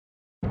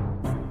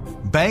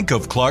Bank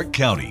of Clark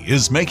County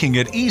is making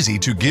it easy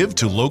to give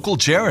to local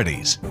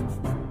charities.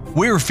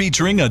 We're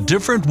featuring a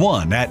different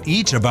one at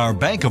each of our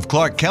Bank of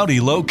Clark County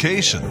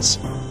locations.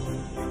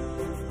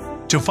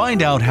 To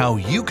find out how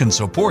you can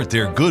support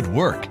their good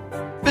work,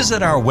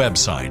 visit our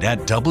website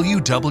at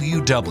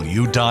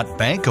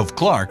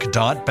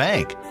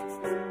www.bankofclark.bank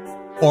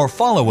or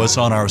follow us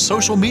on our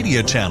social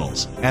media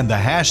channels and the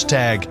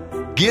hashtag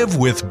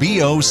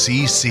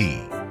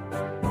GiveWithBOCC.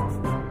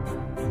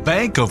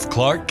 Bank of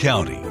Clark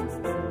County.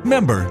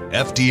 Member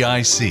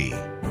FDIC.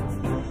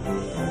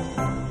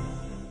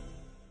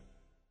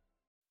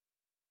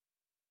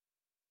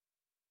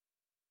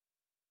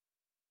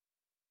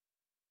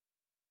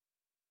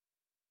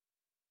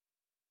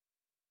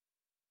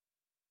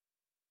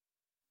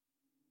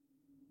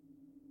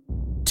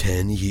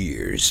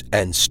 Years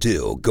and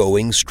still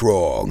going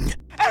strong.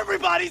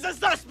 Everybody's a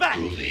suspect!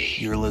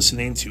 You're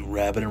listening to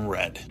Rabbit and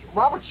Red.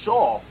 Robert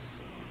Shaw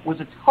was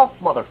a tough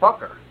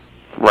motherfucker.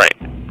 Right.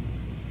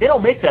 They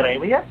don't make that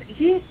anymore.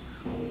 He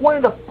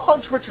wanted to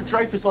punch Richard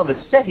Dreyfuss on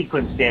the set he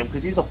couldn't stand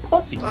because he's a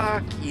pussy.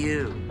 Fuck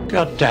you.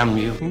 God damn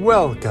you.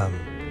 Welcome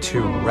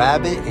to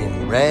Rabbit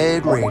and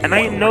Red Radio. And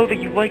I know that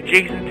you like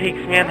Jason Takes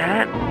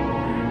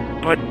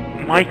Manhattan, but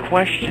my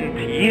question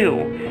to you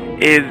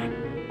is,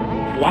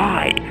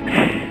 why?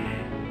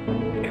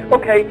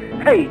 Okay,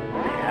 hey,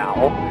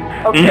 pal.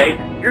 Okay,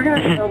 you're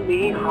gonna tell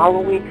me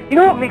Halloween. You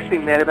know what makes me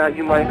mad about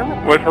you, Mike? I'm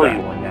gonna tell you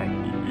one day.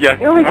 Yeah.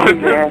 You know what makes me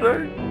mad?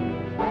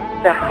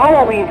 That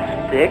Halloween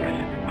 6,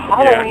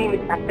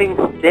 Halloween effing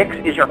 6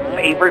 is your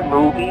favorite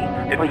movie.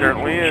 It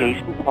certainly is.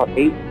 Jason Part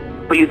 8,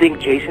 but you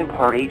think Jason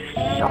Part 8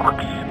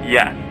 sucks?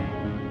 Yes.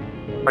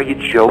 Are you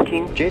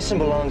joking? Jason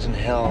belongs in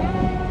hell.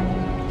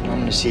 I'm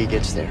gonna see he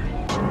gets there.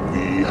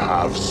 We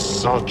have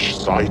such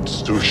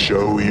sights to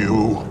show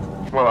you.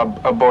 Well,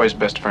 a boy's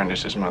best friend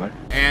is his mother.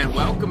 And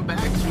welcome back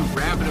to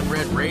Rabbit and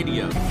Red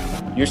Radio.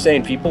 You're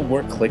saying people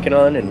weren't clicking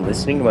on and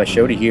listening to my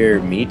show to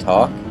hear me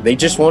talk? They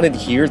just wanted to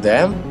hear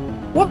them?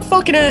 What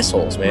fucking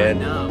assholes, man.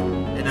 I know.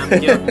 And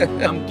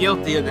I'm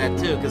guilty of that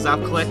too, because I'll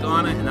click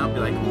on it and I'll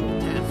be like, ooh,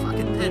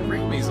 Ted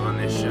Rigby's on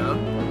this show.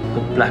 The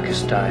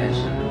blackest eyes.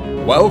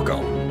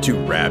 Welcome to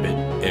Rabbit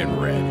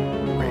and Red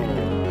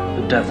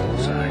Radio. The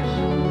devil's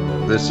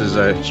eyes. This is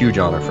a huge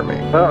honor for me.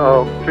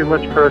 Uh-oh, too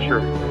much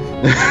pressure.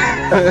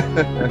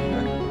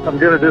 I'm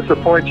going to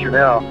disappoint you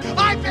now.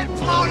 I've been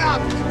blown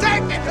up!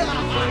 Take me to the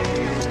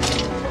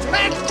hospital!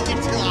 Take me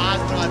to the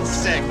hospital, I'm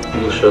sick!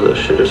 We'll show those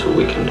shitters what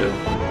we can do.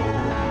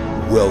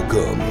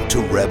 Welcome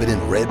to Rabbit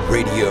and Red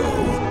Radio.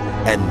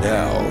 And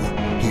now,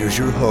 here's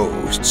your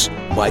hosts,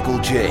 Michael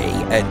J.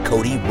 and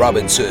Cody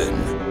Robinson.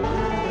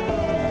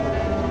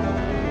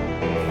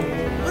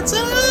 What's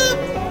up?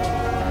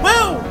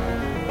 Whoa!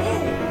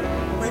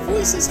 My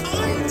voice is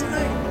high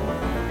tonight.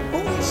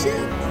 Holy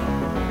shit.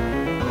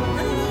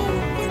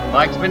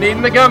 Mike's been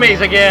eating the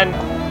gummies again. Oh,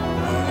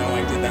 no,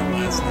 I did that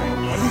last night.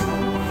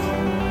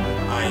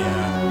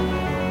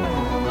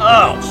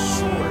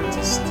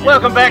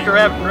 Welcome back to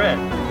Rabbit and Red.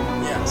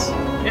 Yes.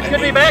 It's good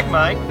to be back,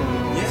 Mike.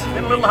 Yeah. It's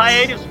been a little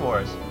hiatus for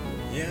us.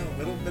 Yeah, a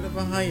little bit of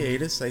a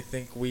hiatus. I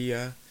think we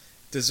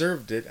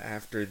deserved it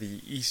after the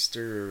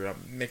Easter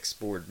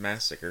Mixboard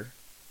Massacre.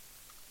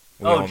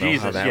 We all know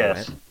Jesus, how that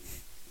yes. went.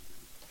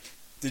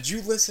 Did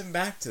you listen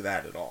back to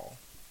that at all?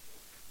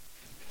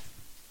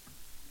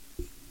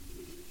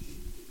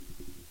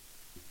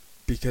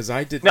 Because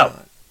I did not.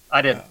 No,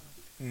 I didn't.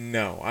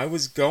 No, I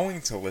was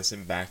going to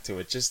listen back to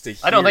it just to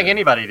hear. I don't think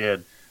anybody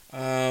did.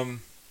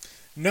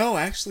 No,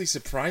 actually,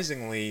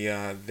 surprisingly,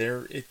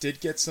 it did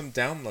get some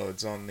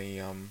downloads on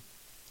the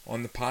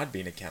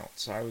Podbean account,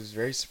 so I was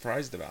very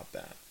surprised about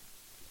that.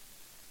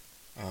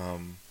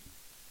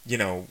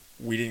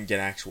 We didn't get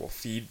actual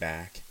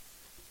feedback,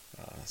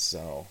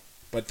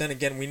 but then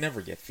again, we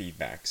never get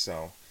feedback,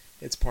 so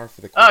it's par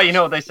for the course. Oh, you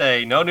know what they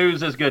say, no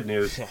news is good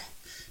news.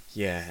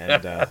 Yeah,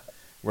 and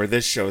where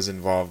this show's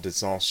involved,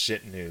 it's all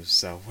shit news,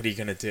 so what are you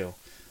gonna do?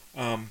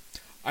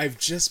 I've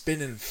just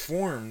been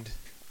informed,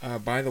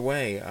 by the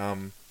way,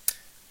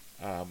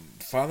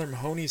 Father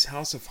Mahoney's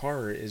House of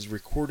Horror is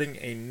recording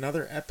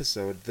another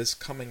episode this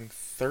coming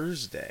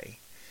Thursday,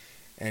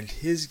 and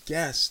his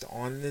guest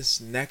on this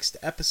next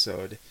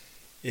episode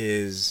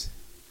is,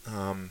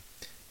 I'm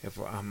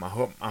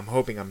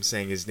hoping I'm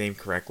saying his name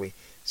correctly,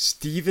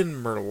 Stephen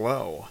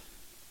Merlot.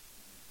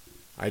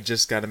 I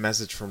just got a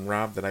message from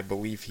Rob that I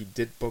believe he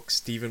did book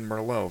Stephen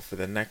Merlot for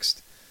the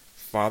next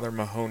Father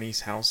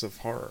Mahoney's House of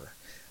Horror.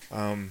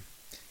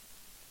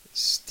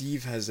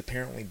 Steve has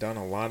apparently done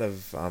a lot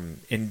of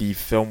indie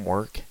film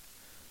work.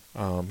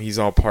 He's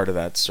all part of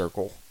that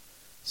circle.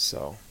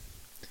 So,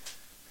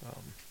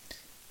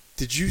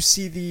 did you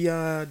see the...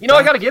 I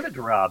got to give it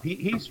to Rob.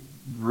 He's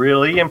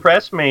really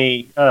impressed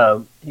me.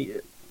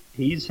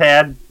 He's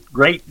had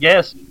great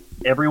guests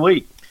every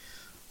week.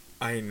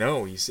 I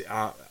know. You see,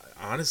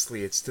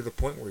 honestly, it's to the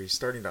point where he's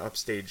starting to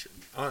upstage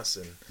us,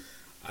 and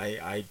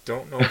I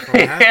don't know if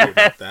I'm happy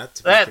about that,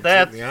 to be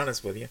completely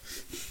honest with you.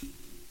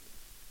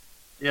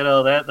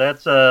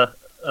 That's a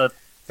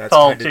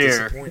tall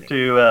tier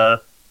to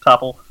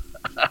topple.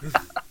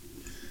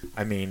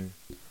 I mean,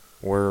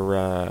 we're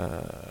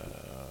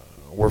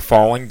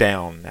falling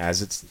down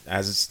as it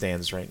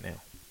stands right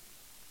now.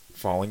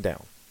 Falling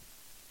down.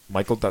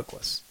 Michael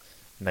Douglas,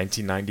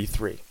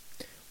 1993.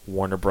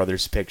 Warner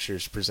Brothers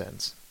Pictures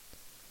presents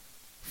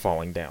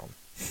Falling Down.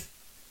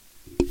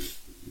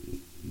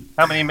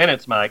 How many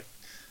minutes, Mike?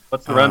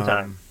 What's the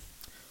runtime?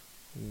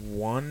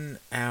 1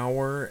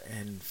 hour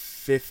and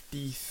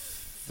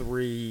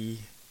 53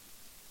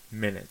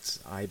 minutes,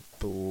 I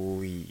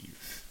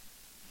believe.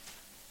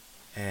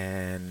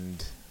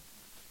 And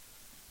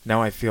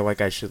now I feel like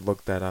I should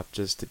look that up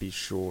just to be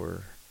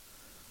sure,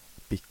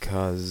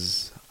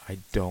 because I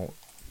don't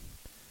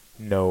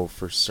know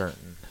for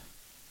certain.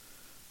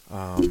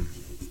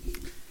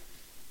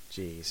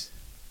 Jeez.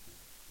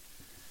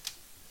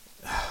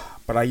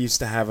 But I used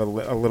to have a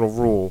little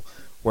rule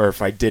where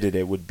if I did it,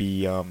 it would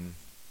be,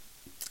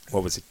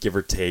 what was it, give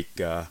or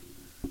take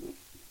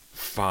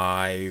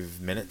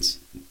 5 minutes.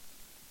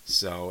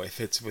 So if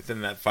it's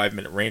within that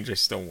 5-minute range, I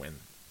still win.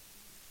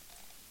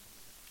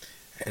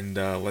 And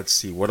let's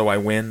see, what do I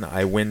win?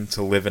 I win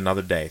to live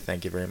another day.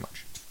 Thank you very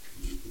much.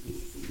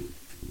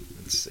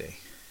 Let's see.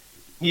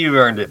 You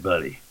earned it,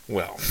 buddy.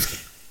 Well,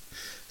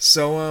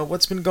 so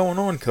what's been going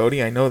on,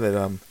 Cody? I know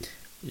that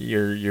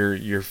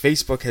your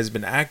Facebook has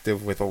been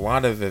active with a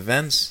lot of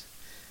events,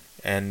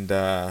 and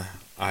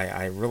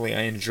I really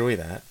enjoy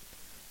that.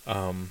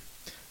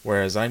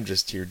 Whereas I'm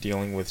just here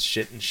dealing with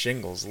shit and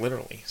shingles,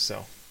 literally.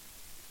 So.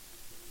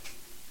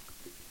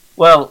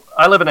 Well,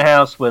 I live in a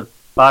house with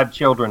 5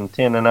 children,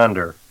 10 and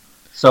under,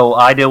 so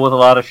I deal with a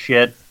lot of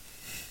shit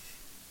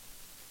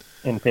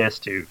and piss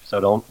too.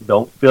 So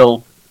don't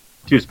feel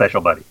too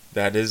special, buddy.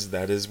 That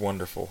is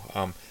wonderful.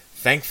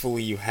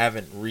 Thankfully, you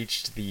haven't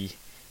reached the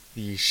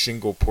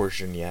shingle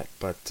portion yet,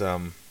 but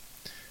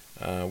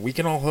we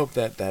can all hope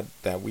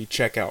that we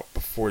check out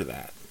before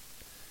that.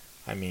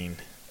 I mean.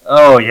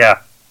 Oh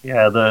yeah,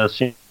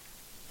 the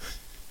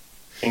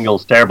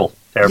shingle's terrible.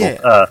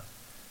 Yeah.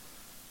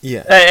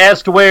 Yeah.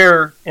 As to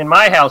where in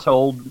my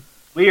household,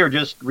 we are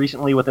just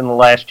recently within the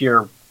last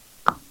year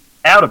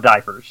out of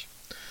diapers.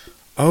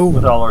 Oh.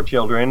 With all our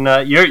children,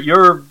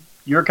 you're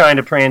kind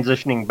of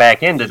transitioning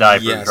back into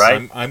diapers, yes,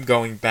 right? I'm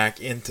going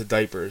back into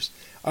diapers.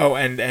 Oh,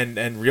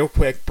 and real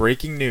quick,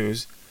 breaking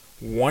news: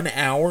 1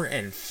 hour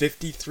and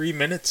 53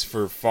 minutes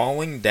for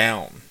Falling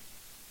Down.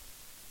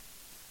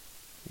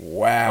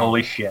 Wow!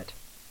 Holy shit!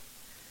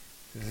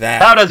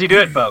 That. How does he do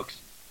it, folks?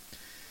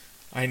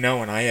 I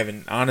know, and I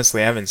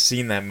haven't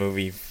seen that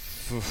movie.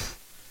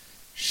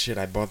 Shit,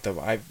 I bought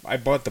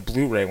the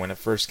Blu-ray when it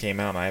first came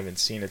out. And I haven't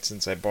seen it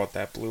since I bought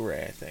that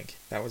Blu-ray. I think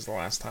that was the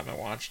last time I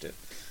watched it.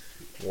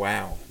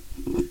 Wow.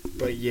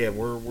 But yeah,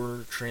 we're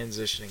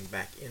transitioning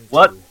back into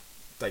what?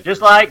 Diapers.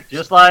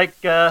 Just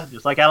like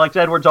Alex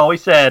Edwards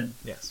always said.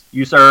 Yes.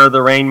 You sir,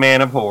 the Rain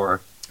Man of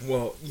horror.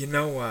 Well, you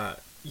know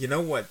what?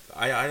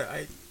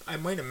 I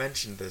might have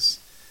mentioned this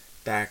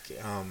back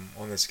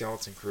on the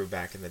Skeleton Crew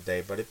back in the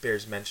day, but it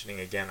bears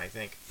mentioning again, I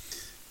think.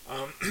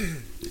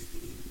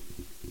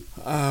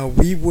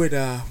 We would,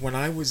 when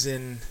I was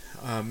in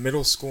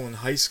middle school and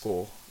high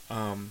school,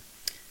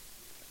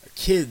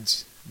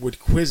 kids would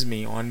quiz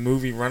me on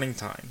movie running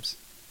times.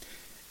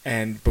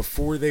 And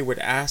before they would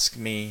ask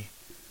me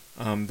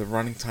the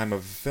running time of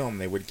a film,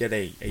 they would get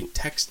a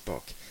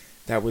textbook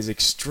that was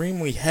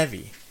extremely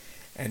heavy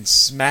and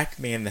smack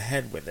me in the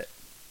head with it.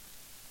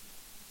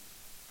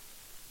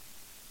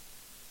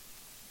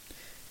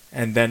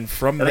 And then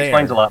from there... That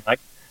explains a lot, Mike.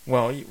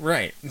 Well,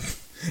 right.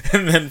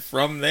 And then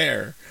from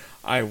there,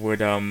 I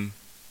would... I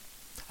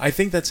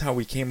think that's how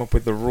we came up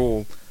with the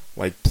rule,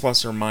 like,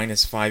 plus or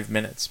minus 5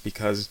 minutes,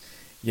 because,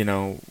 you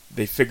know,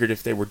 they figured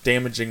if they were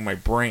damaging my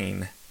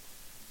brain,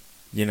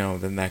 you know,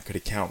 then that could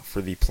account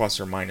for the plus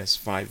or minus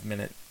 5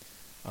 minute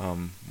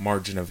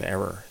margin of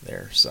error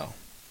there, so...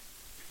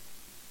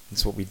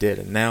 That's what we did,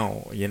 and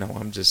now, you know,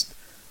 I'm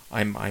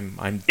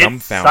dumbfounded.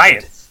 It's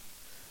science.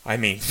 I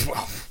mean,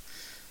 well...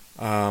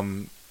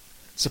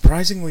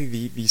 surprisingly,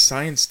 the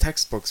science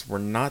textbooks were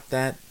not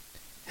that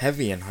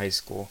heavy in high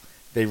school.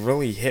 They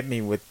really hit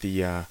me with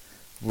the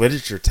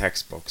literature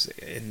textbooks,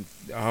 and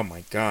oh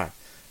my god,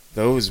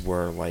 those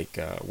were like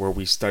where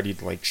we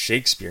studied like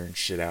Shakespeare and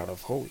shit out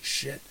of. Holy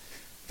shit,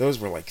 those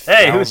were like.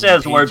 Hey, who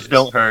says pages. Words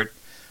don't hurt?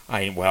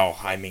 I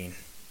mean,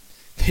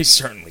 they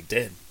certainly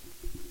did.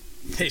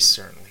 They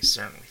certainly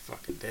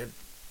fucking did.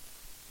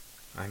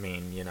 I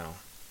mean, you know.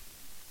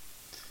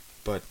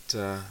 But,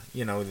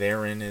 you know,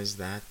 therein is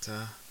that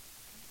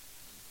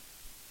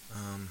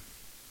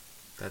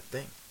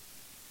thing.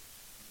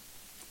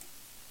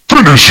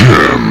 Finish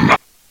him!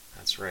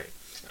 That's right.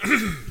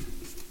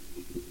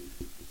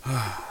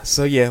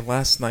 So, yeah,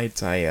 last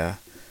night I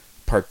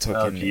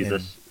partook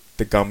in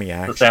the gummy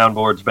action. The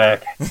soundboard's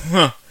back.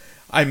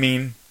 I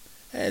mean,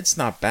 it's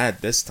not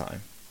bad this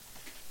time.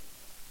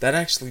 That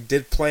actually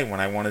did play when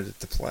I wanted it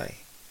to play.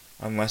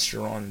 Unless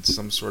you're on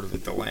some sort of a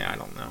delay, I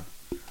don't know.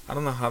 I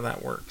don't know how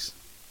that works.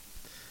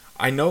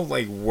 I know,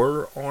 like,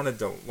 we're on a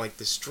like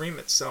the stream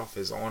itself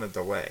is on a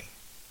delay.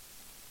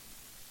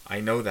 I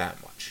know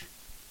that much.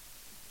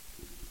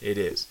 It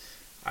is.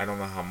 I don't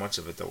know how much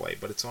of a delay,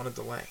 but it's on a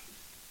delay.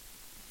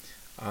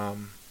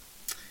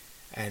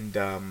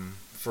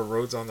 For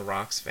Rhodes on the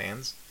Rocks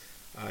fans,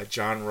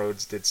 John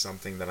Rhodes did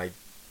something that I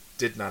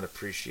did not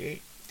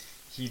appreciate.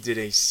 He did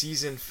a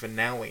season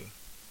finale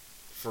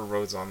for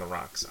Rhodes on the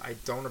Rocks. I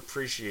don't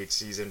appreciate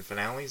season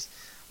finales.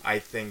 I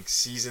think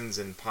seasons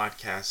in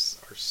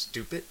podcasts are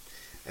stupid,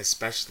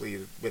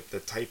 especially with the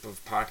type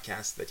of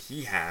podcast that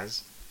he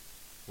has,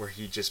 where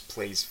he just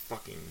plays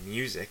fucking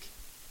music.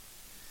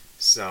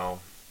 So,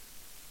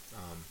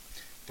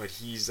 but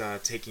he's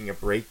taking a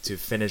break to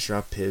finish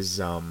up his,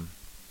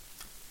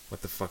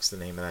 what the fuck's the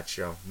name of that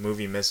show?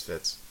 Movie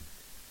Misfits.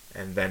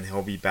 And then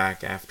he'll be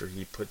back after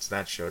he puts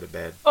that show to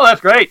bed. Oh,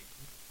 that's great.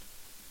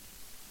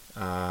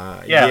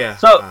 Yeah.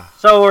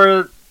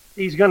 So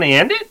he's going to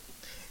end it?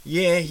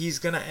 Yeah, he's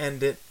going to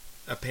end it,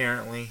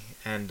 apparently.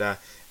 And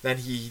then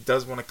he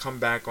does want to come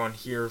back on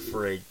here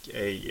for a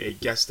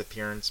guest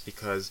appearance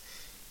because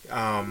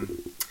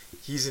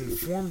he's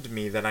informed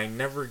me that I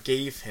never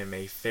gave him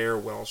a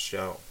farewell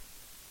show.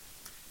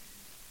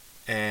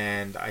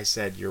 And I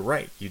said, you're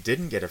right, you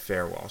didn't get a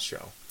farewell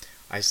show.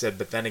 I said,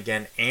 but then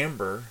again,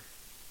 Amber,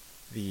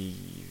 the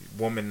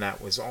woman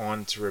that was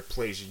on to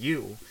replace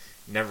you,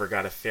 never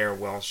got a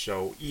farewell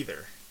show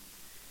either.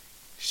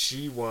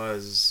 She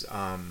was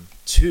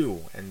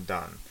 2 and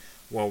done.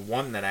 Well,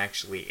 one that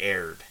actually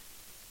aired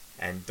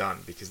and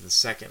done, because the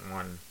second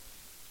one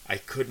I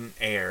couldn't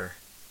air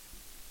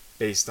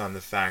based on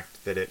the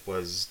fact that it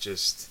was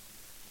just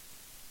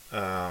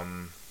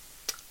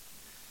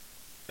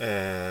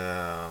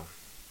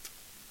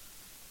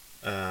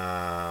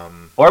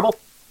horrible?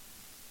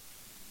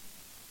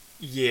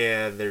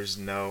 Yeah, there's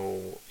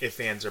no ifs,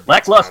 ands, or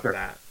buts lackluster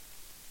about that.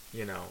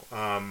 You know,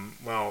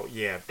 well,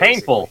 yeah. Basically.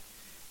 Painful.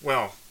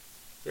 Well,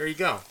 there you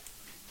go.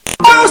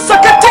 Oh,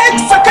 suck a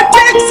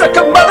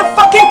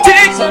motherfucking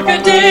dick, suck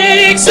a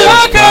dick,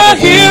 suck a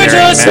huge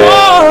or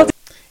small.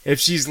 If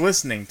she's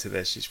listening to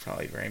this, she's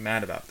probably very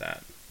mad about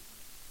that.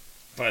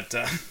 But,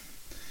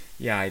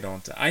 yeah,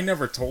 I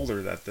never told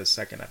her that the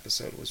second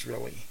episode was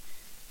really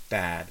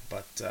bad,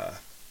 but,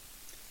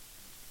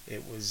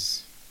 it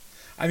was,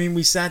 I mean,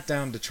 we sat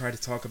down to try to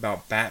talk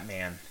about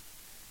Batman,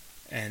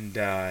 and,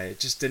 it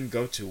just didn't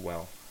go too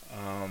well.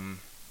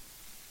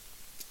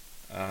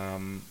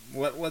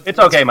 It's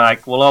okay,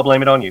 Mike. We'll all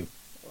blame it on you.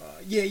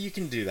 Yeah, you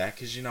can do that,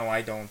 because, you know,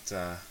 I don't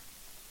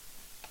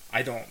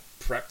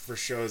prep for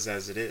shows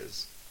as it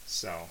is,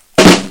 so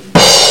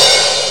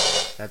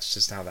that's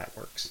just how that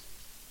works.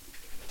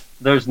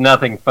 There's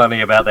nothing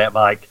funny about that,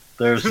 Mike.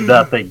 There's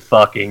nothing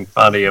fucking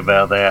funny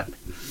about that.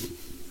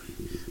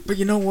 But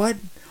you know what?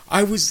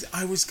 I was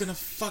gonna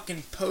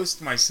fucking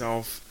post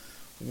myself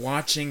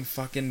watching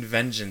fucking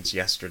Vengeance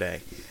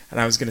yesterday, and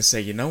I was gonna say,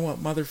 you know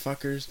what,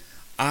 motherfuckers?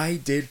 I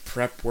did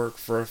prep work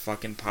for a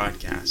fucking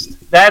podcast.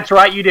 That's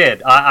right, you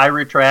did. I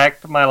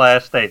retract my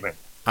last statement.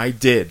 I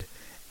did.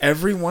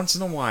 Every once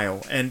in a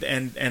while,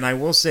 and I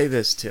will say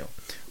this too.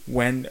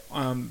 When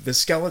the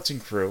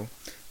Skeleton Crew,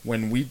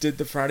 when we did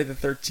the Friday the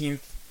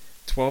 13th,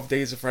 12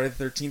 Days of Friday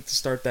the 13th to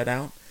start that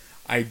out,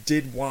 I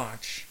did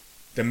watch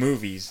the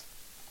movies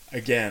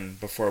again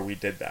before we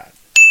did that.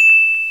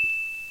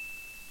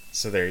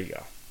 So there you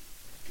go.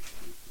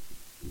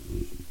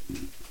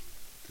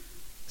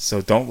 So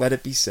don't let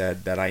it be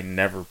said that I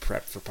never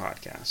prep for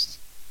podcasts,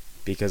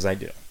 because I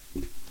do.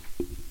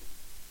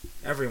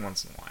 Every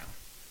once in a while.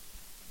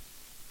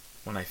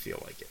 When I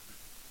feel like it.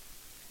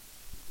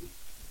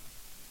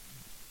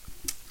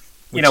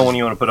 You know, when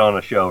you want to put on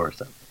a show or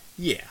something.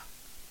 Yeah.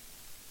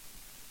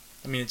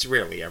 I mean, it's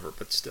rarely ever,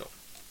 but still.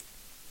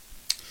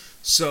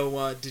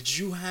 So, did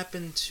you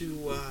happen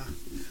to...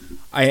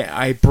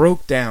 I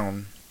broke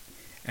down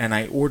and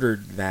I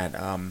ordered that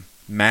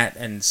Matt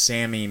and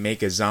Sammy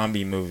Make a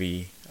Zombie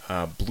Movie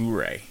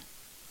Blu-ray.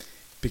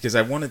 Because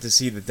I wanted to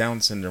see the Down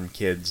syndrome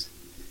kids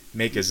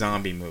make a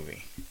zombie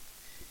movie.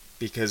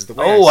 Because the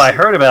way I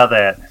heard about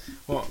that.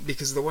 Well,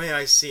 because the way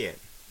I see it,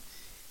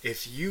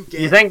 if you get...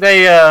 You think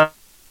they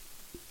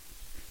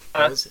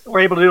were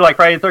able to do like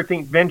Friday the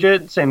 13th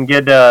Vengeance and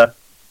get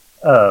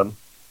some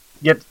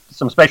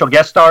special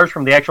guest stars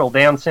from the actual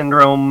Down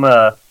syndrome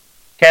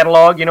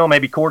catalog? You know,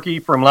 maybe Corky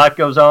from Life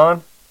Goes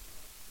On?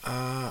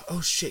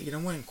 Oh shit, you know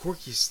what?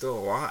 Corky's still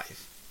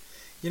alive.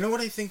 You know what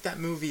I think that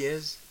movie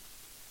is?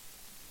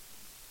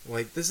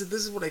 Like, this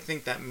is what I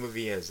think that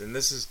movie is, and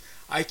this is...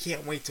 I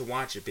can't wait to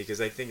watch it, because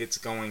I think it's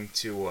going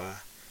to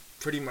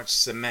pretty much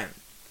cement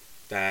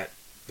that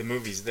the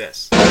movie's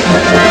this. Just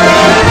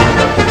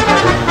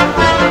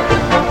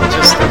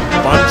a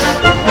bunch of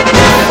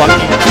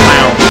fucking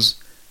clowns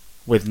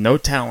with no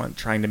talent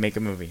trying to make a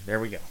movie. There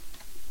we go.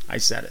 I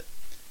said it.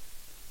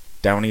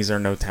 Downies are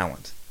no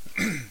talent.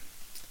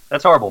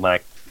 That's horrible,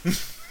 Mike.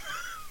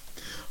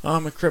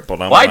 I'm a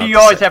crippled. Why do you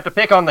always have to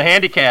pick on the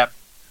handicap?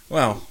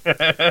 Well,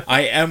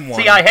 I am one.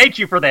 See, I hate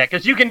you for that,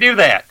 because you can do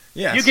that.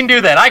 Yes. You can do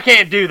that. I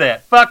can't do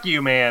that. Fuck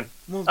you, man.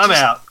 Well, I'm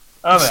out.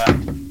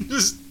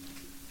 Just...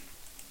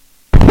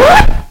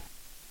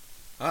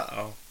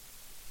 Uh-oh.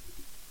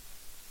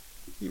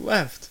 He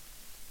left.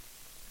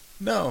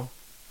 No.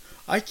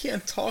 I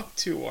can't talk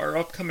to our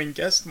upcoming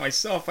guest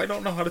myself. I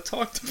don't know how to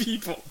talk to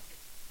people.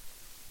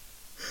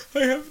 I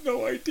have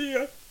no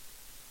idea.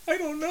 I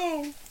don't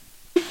know.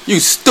 You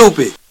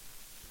stupid.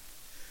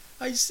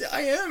 I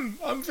am.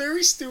 I'm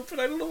very stupid.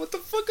 I don't know what the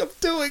fuck I'm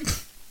doing.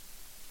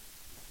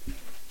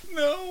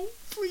 No,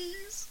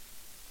 please.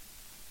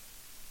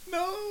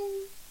 No.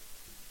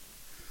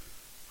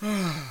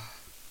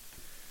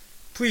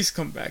 Please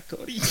come back,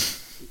 Cody.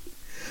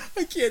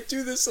 I can't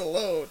do this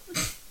alone.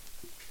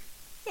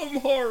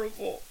 I'm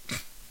horrible.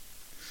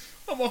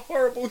 I'm a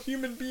horrible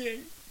human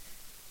being.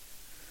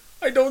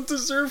 I don't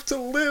deserve to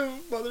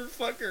live,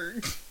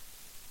 motherfucker.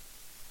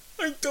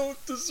 I don't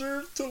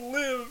deserve to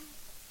live.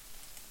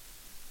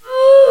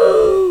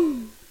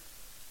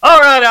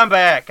 Alright, I'm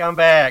back.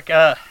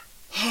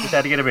 Just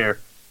had to get a beer.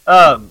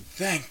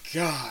 Thank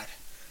God.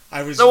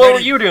 So what were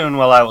you doing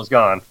while I was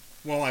gone?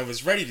 Well, I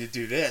was ready to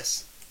do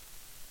this.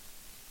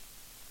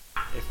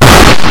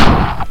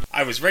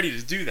 I was ready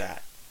to do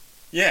that.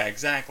 Yeah,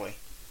 exactly.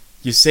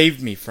 You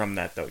saved me from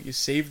that, though. You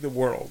saved the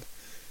world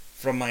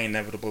from my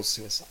inevitable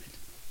suicide.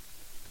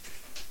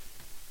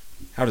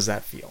 How does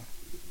that feel?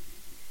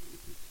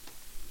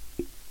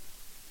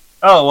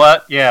 Oh,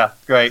 what? Yeah,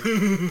 great.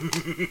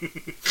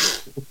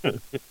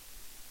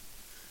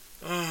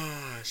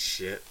 Ah,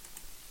 shit.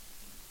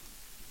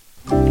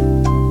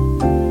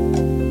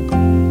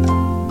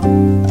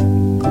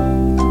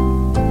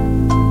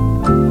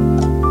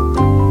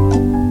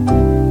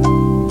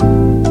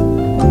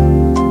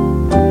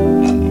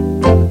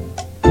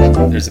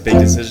 There's a big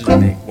decision to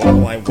make. What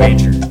will I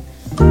wager? Let's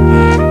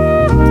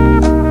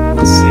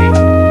see.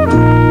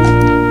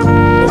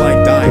 Will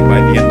I die by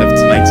the end of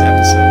tonight's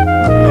episode?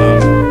 Oh,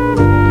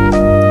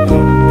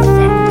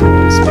 fuck.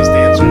 I'm supposed to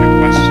answer the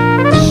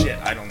question. Shit,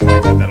 I don't know.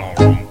 I did that all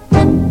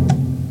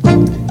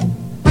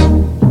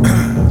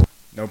wrong.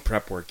 No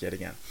prep work yet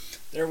again.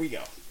 There we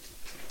go.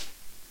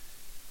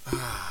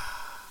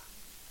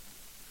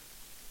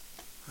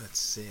 Let's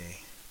see.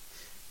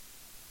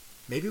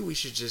 Maybe we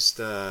should just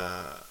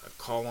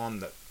call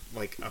on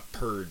a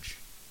purge.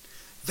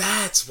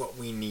 That's what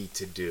we need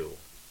to do.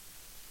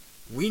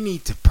 We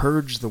need to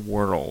purge the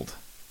world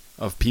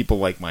of people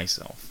like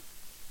myself.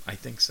 I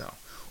think so.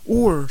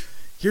 Or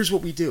here's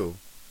what we do.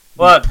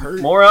 What?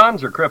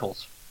 Morons or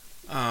cripples?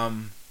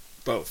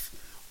 Both.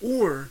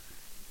 Or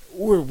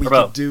we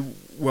could do.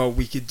 Well,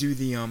 we could do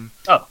the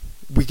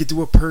we could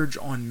do a purge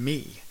on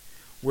me,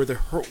 where the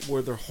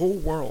whole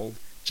world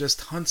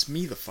just hunts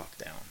me the fuck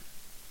down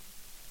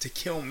to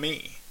kill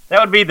me. That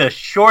would be the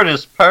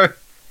shortest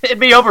It'd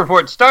be over before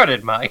it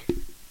started, Mike.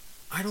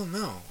 I don't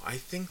know. I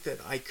think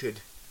that I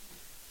could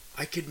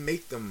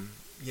make them,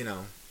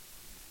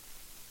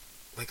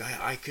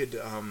 I could,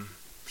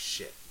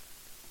 shit.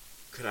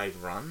 Could I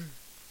run?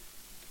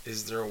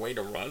 Is there a way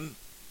to run?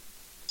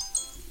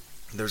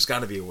 There's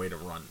gotta be a way to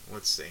run.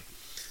 Let's see.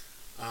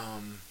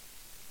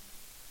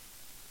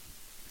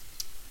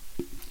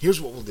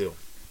 Here's what we'll do.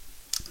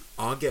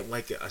 I'll get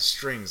a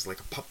strings, like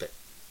a puppet.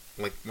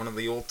 Like one of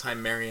the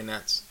old-time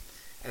marionettes,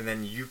 and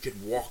then you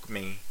could walk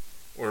me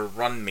or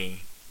run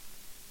me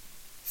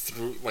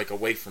through,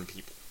 away from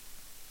people.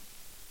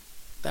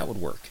 That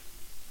would work,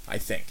 I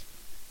think.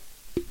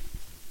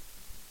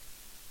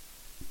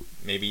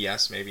 Maybe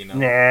yes, maybe no.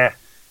 Nah,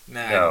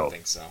 I don't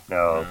think so.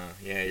 No.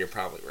 Yeah, you're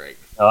probably right.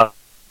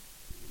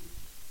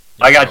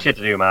 I got shit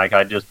to do, Mike.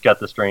 I just cut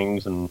the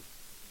strings and,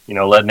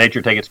 let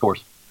nature take its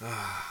course.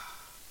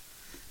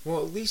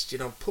 Well, at least,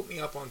 put me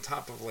up on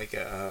top of,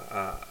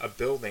 a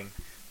building,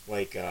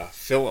 like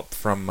Philip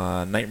from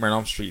Nightmare on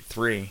Elm Street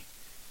 3,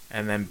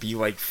 and then be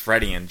like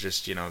Freddy and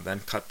just, then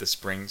cut the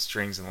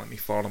strings and let me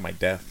fall to my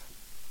death.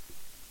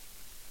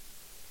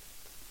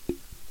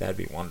 That'd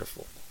be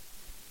wonderful.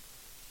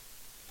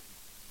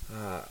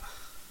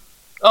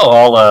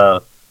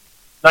 All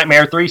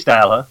Nightmare 3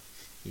 style, huh?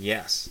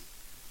 Yes.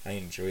 I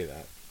enjoy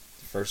that.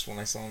 The first one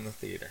I saw in the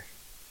theater.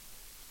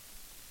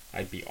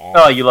 I'd be all...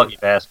 Oh, you lucky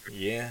bastard.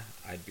 Yeah,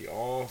 I'd be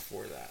all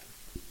for that.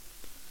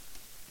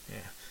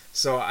 Yeah.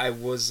 So I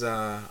was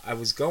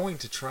going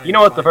to try. You know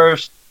what the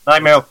first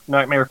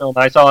Nightmare film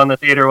I saw in the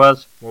theater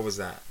was? What was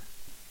that?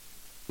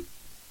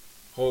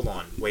 Hold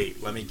on,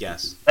 wait, let me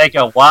guess. Take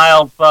a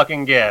wild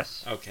fucking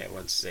guess. Okay,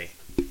 let's see.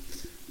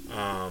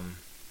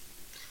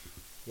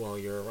 Well,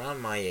 you're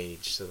around my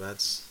age, so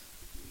that's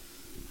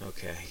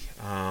okay.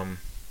 I'm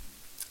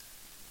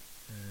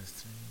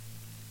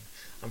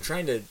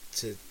trying to.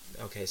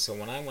 Okay, so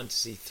when I went to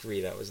see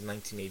 3, that was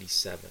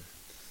 1987.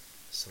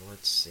 So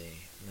let's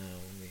see.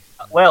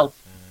 Well,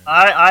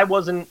 I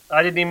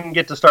didn't even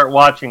get to start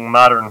watching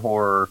modern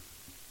horror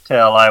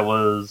till I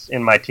was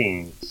in my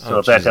teens. So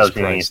if that tells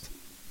you anything.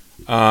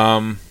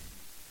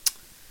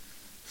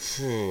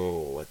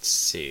 Let's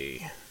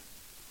see.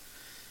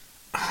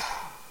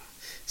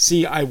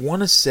 See, I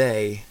want to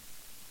say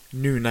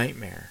New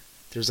Nightmare.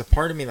 There's a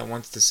part of me that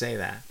wants to say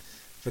that.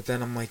 But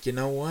then I'm like, you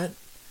know what?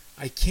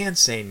 I can't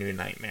say New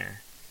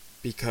Nightmare.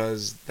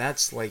 Because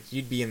that's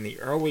you'd be in the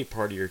early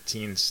part of your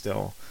teens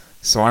still.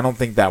 So I don't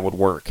think that would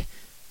work.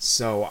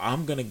 So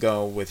I'm going to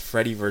go with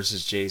Freddy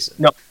vs. Jason.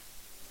 No.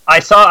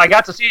 I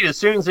got to see it as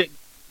soon as it.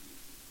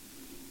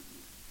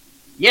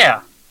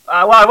 Yeah.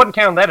 Well, I wouldn't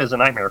count that as a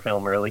nightmare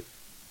film, really.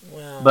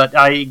 Well, but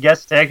I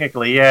guess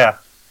technically, yeah.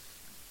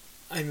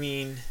 I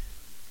mean,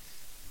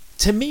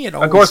 to me, it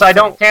always. Of course, I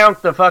don't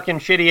count the fucking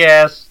shitty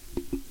ass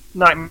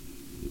Nightmare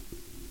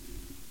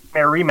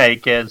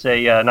remake as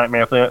a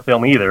nightmare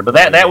film either. But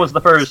that was the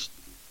first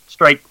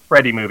straight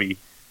Freddy movie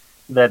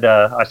that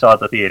I saw at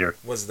the theater.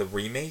 Was the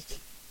remake?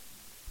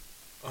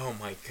 Oh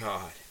my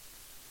god.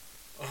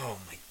 Oh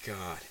my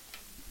god.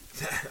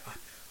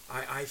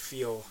 I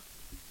feel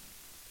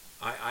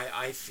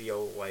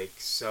like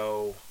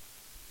so.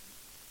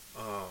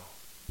 Oh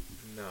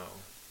no,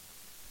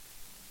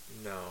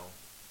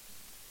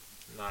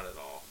 not at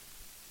all.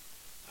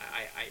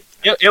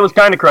 It was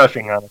kind of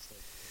crushing, honestly.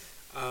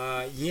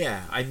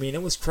 Yeah, I mean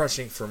it was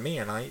crushing for me,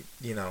 and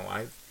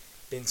I've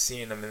been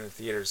seeing them in the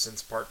theater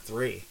since part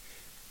 3,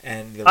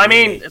 and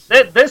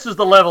this is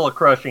the level of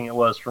crushing it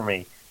was for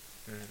me.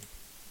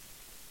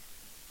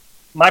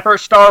 My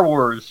first Star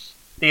Wars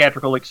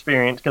theatrical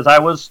experience, because I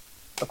was,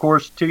 of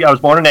course, I was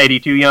born in '80,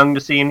 too young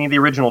to see any of the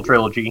original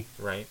trilogy.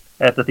 Right.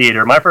 At the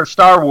theater. My first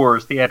Star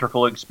Wars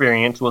theatrical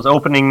experience was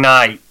opening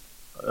night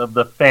of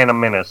The Phantom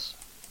Menace.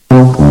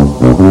 God,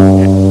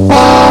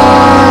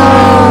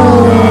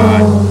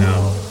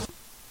 no.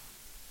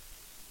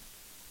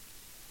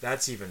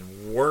 That's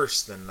even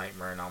worse than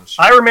Nightmare on Elm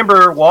Street. I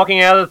remember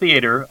walking out of the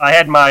theater. I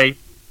had my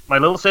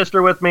little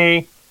sister with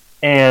me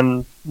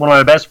and one of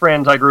my best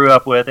friends I grew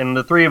up with, and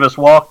the three of us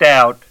walked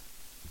out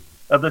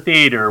of the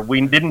theater. We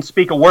didn't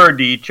speak a word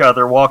to each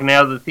other walking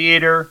out of the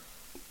theater.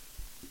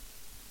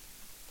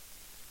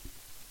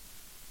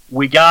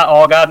 We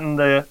all got in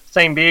the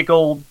same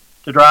vehicle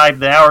to drive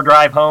the hour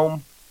drive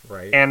home.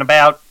 Right. And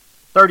about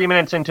 30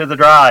 minutes into the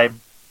drive,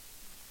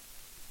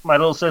 my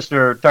little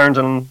sister turns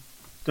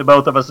to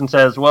both of us and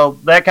says, "Well,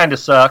 that kind of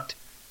sucked."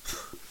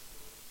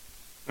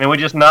 And we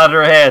just nodded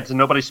our heads, and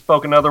nobody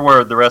spoke another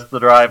word the rest of the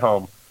drive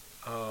home.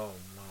 Oh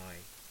my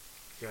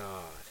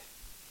god.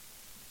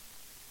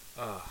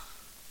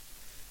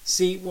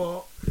 See,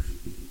 well,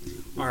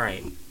 all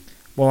right.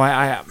 Well,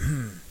 I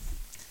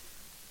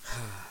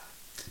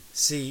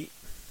see,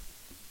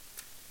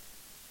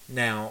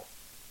 now,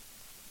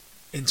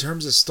 in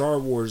terms of Star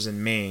Wars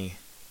and me,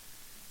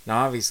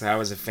 now obviously I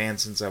was a fan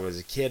since I was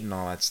a kid and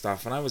all that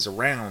stuff, and I was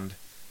around,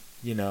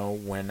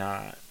 when,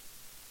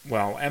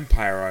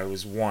 Empire I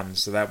was 1,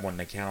 so that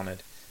wouldn't have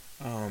counted.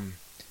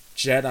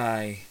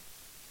 Jedi,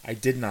 I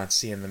did not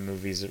see in the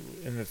movies,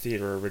 in the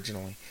theater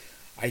originally.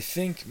 I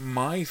think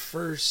my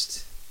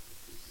first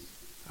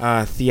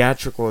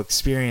theatrical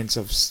experience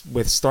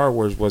with Star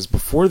Wars was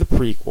before the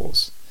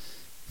prequels.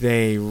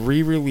 They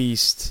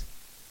re-released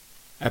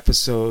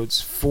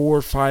episodes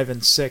 4, 5,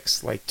 and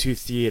 6 like 2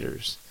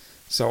 theaters.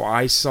 So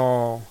I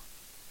saw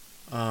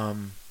A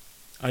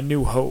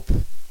New Hope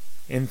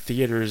in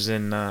theaters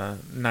in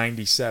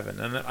 97.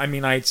 And I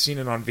mean, I'd seen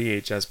it on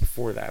VHS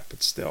before that,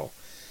 but still.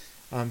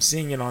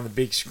 Seeing it on the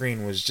big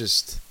screen was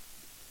just,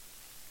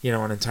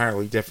 an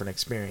entirely different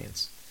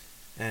experience.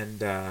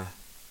 And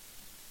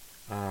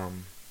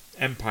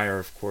Empire,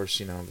 of course,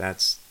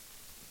 that's,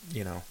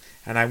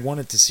 and I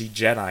wanted to see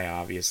Jedi,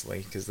 obviously,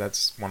 because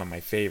that's one of my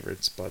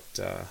favorites, but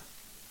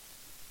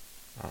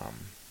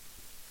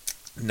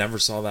never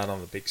saw that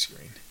on the big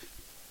screen.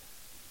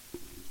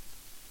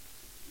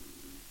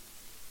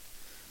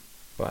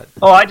 But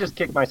I just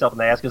kicked myself in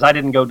the ass because I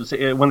didn't go to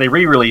see when they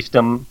re-released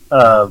them.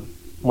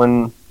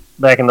 When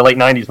back in the late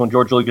 '90s, when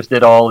George Lucas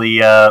did all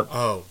the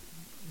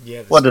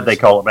what did they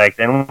call it back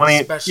then?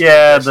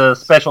 The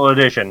special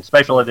edition.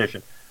 Special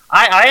edition.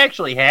 I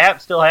actually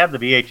still have the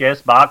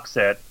VHS box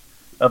set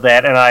of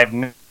that, and I've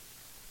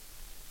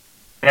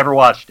never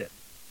watched it.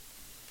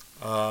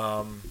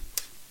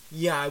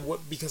 Yeah,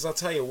 because I'll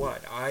tell you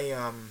what,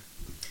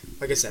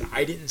 like I said,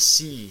 I didn't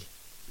see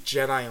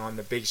Jedi on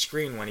the big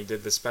screen when he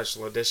did the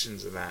special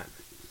editions of that.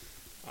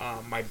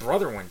 My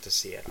brother went to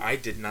see it. I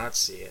did not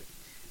see it.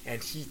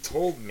 And he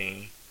told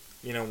me,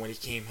 when he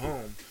came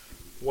home,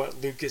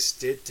 what Lucas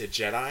did to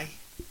Jedi.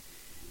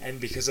 And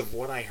because of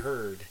what I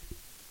heard,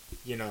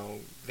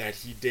 that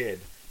he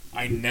did,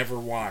 I never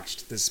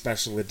watched the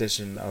special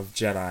edition of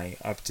Jedi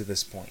up to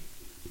this point.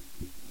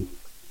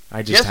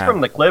 I just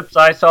from the clips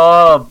I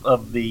saw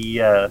of the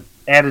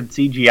added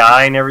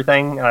CGI and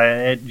everything,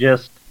 I'm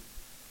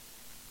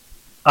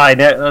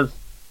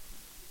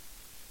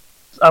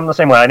the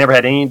same way. I never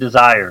had any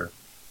desire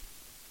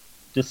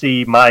to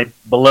see my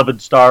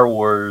beloved Star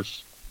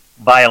Wars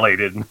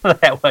violated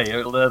that way.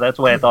 That's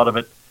the way I thought of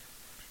it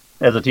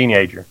as a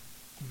teenager.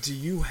 Do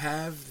you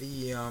have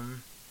the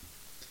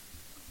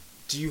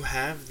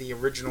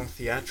original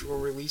theatrical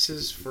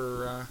releases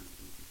for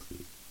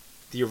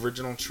the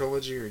original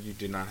trilogy, or you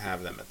do not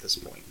have them at this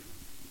point?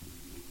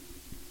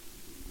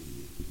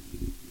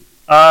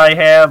 I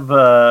have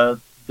the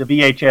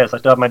VHS. I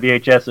still have my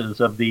VHSs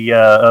of the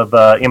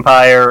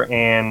Empire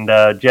and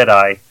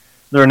Jedi.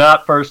 They're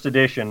not first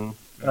edition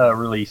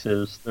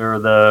releases. They're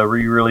the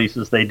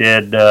re-releases they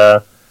did.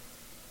 In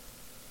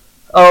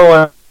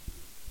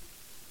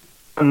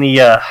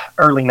the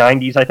early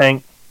 '90s, I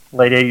think.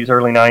 late 80s,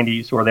 early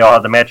 90s, where they all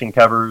had the matching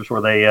covers,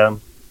 where they...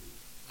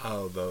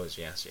 oh, those,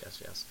 yes.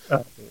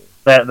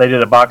 That they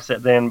did a box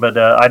set then, but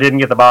I didn't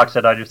get the box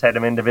set. I just had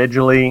them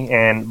individually,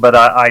 but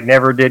I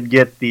never did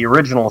get the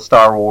original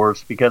Star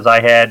Wars because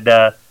I had,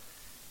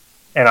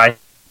 and I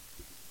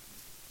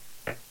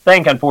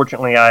think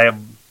unfortunately I have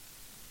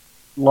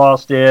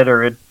lost it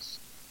or it's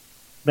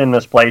been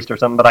misplaced or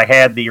something. But I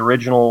had the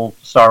original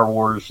Star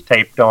Wars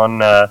taped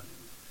on a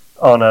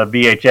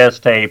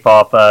VHS tape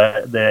off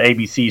the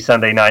ABC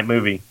Sunday Night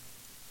Movie,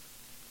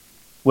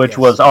 which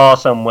was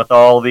awesome with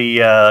all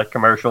the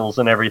commercials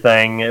and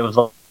everything. It was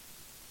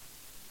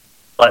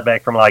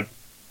back from like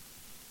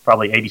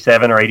probably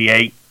 87 or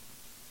 88.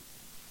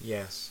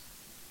 Yes.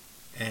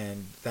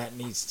 And that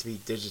needs to be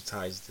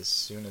digitized as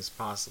soon as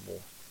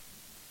possible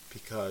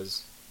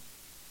because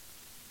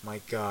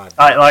my God.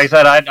 Like I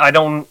said, I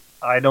don't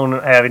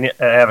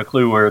have a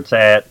clue where it's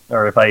at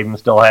or if I even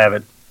still have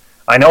it.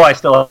 I know I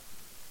still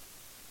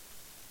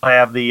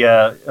have the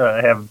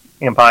have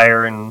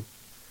Empire and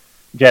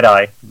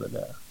Jedi,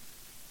 but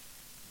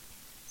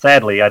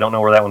sadly I don't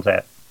know where that one's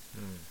at.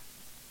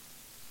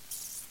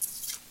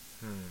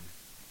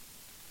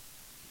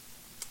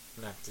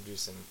 Have to do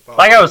some.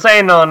 Like I was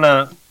saying on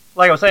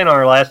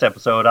our last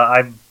episode,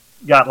 I've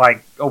got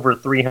like over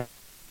 300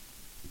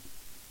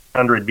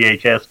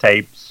 VHS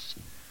tapes,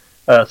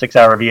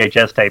 6-hour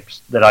VHS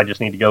tapes that I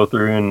just need to go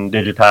through and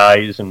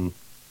digitize, and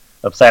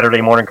of Saturday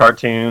morning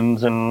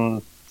cartoons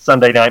and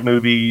Sunday night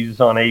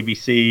movies on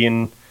ABC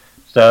and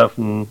stuff,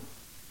 and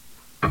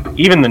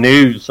even the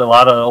news. A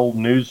lot of old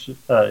news,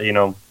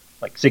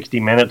 like 60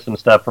 Minutes and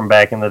stuff from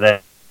back in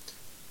the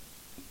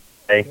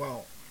day.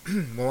 Well,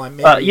 I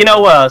may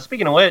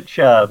speaking of which,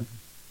 sorry,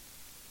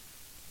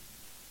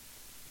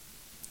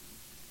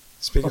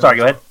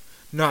 go ahead.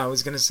 No, I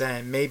was going to say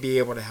I may be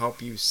able to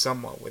help you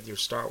somewhat with your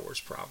Star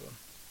Wars problem.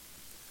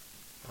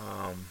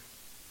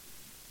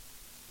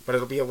 But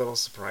it'll be a little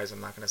surprise. I'm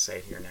not going to say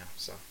it here now.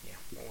 So, yeah,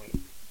 we'll wait.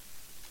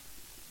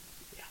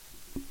 Yeah.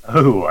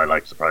 Oh, I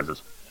like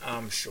surprises.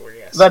 I'm sure,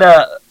 yes. But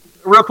a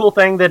real cool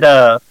thing that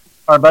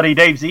our buddy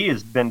Dave Z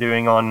has been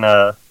doing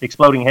on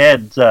Exploding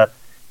Heads,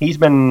 he's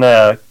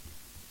been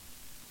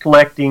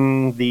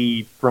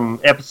collecting from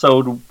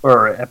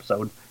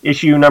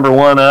issue number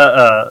 1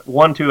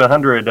 to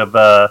 100 of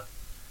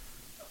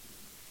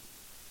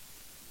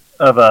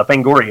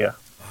Fangoria,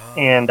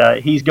 and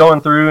he's going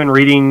through and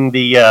reading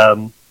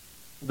the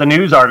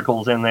news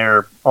articles in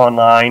there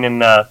online,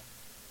 and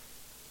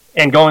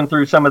going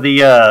through some of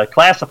the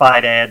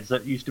classified ads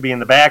that used to be in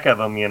the back of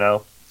them.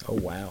 Oh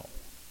wow!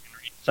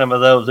 Some of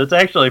those. It's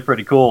actually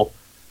pretty cool.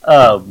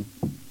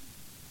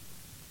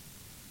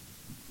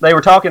 They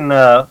were talking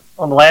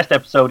on the last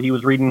episode. He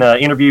was reading an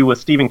interview with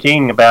Stephen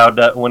King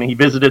about when he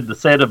visited the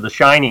set of The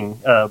Shining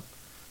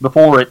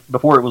before it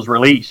was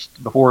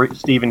released, before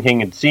Stephen King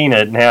had seen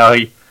it, and how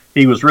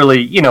he was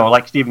really,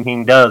 like Stephen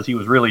King does, he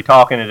was really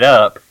talking it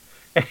up.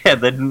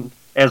 And then,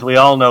 as we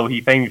all know,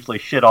 he famously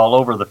shit all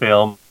over the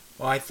film.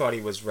 Well, I thought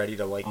he was ready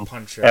to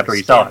punch after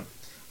he saw it.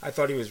 I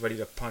thought he was ready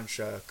to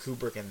punch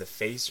Kubrick in the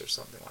face or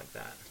something like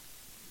that.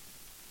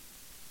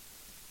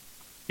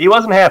 He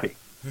wasn't happy.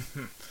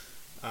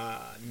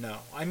 No.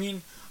 I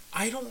mean,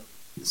 I don't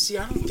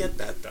get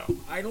that, though.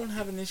 I don't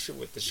have an issue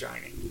with The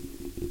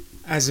Shining.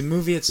 As a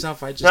movie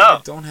itself, I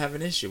don't have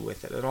an issue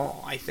with it at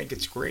all. I think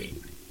it's great.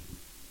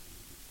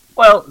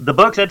 Well, the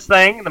book's its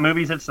thing, the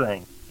movie's its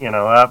thing.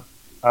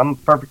 I'm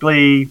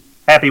perfectly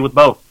happy with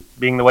both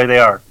being the way they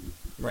are.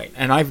 Right,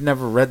 and I've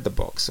never read the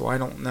book, so I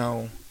don't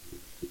know.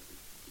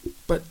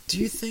 But do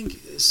you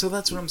think... So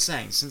that's what I'm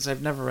saying, since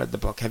I've never read the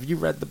book. Have you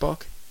read the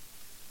book?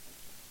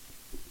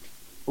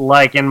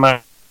 Like in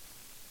my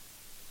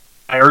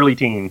early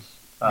teens.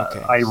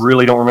 Okay. I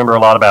really don't remember a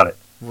lot about it.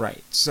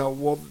 Right. So,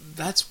 well,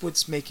 that's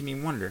what's making me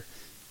wonder.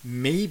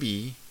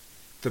 Maybe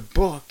the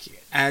book,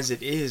 as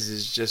it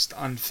is just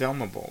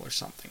unfilmable or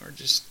something, or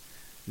just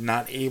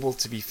not able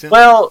to be filmed.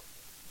 Well,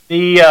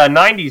 the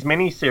 90s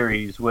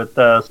miniseries with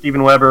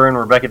Steven Weber and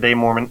Rebecca De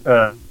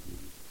Mornay,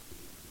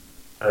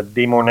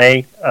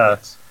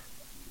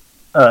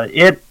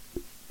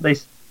 they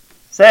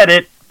said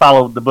it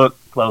followed the book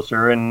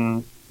closer,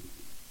 and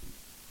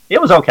it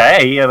was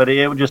okay, but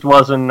it just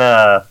wasn't.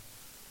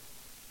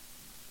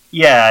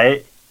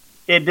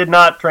 It did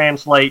not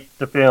translate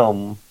to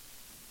film.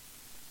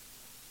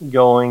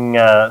 Going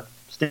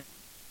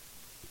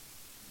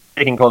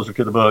sticking closer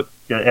to the book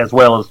as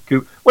well as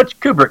which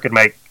Kubrick could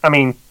make. I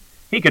mean,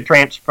 he could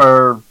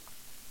transfer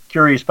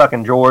Curious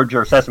Fucking George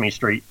or Sesame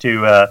Street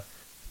to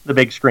the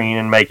big screen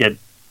and make it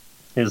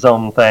his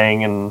own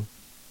thing,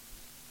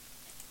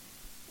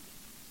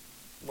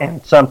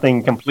 and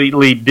something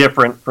completely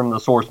different from the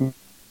source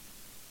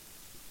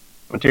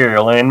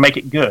material, and make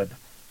it good.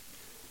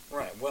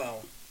 Right.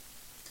 Well,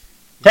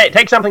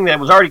 take something that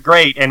was already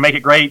great and make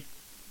it great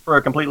for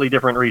a completely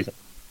different reason.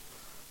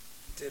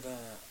 I'm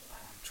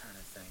trying to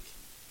think.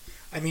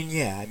 I mean,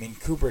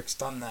 Kubrick's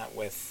done that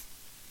with.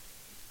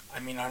 I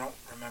mean, I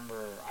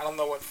don't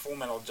know what Full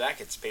Metal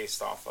Jacket's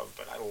based off of,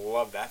 but I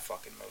love that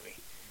fucking movie.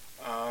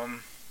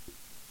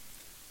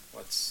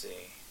 Let's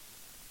see.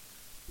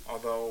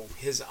 Although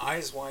his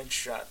Eyes Wide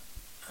Shut,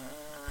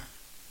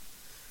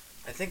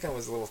 I think I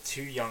was a little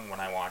too young when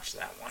I watched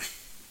that one.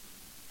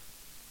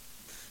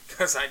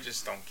 Because I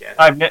just don't get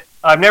it.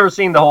 I've never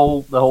seen the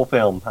whole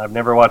film. I've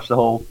never watched the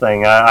whole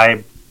thing.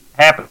 I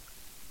happened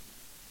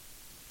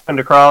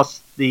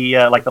across the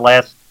like the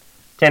last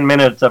 10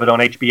 minutes of it on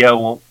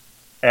HBO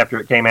after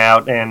it came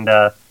out, and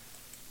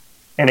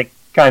it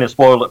kind of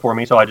spoiled it for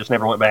me, so I just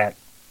never went back.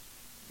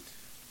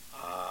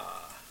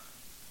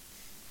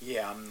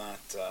 Yeah, I'm not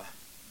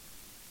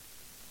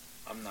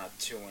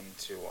too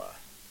into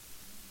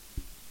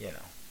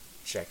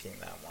checking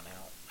that one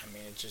out. I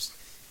mean, it just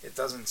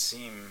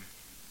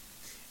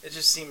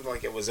seemed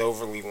like it was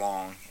overly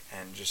long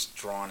and just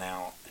drawn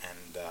out,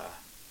 and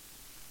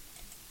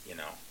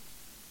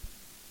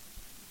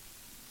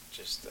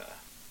just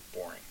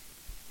boring.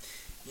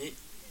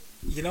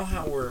 You know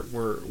how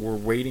we're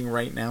waiting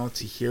right now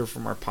to hear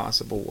from our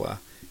possible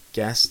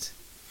guest?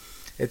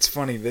 It's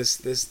funny.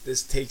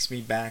 This takes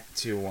me back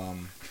to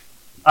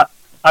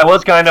I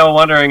was kind of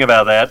wondering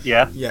about that.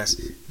 Yeah. Yes.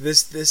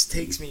 This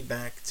takes me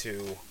back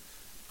to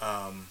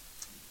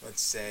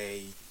let's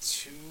say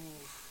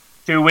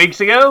 2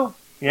 weeks ago.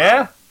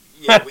 Yeah.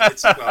 Yeah.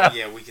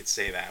 We could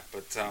say that.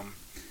 But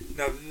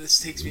no, this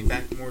takes me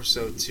back more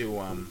so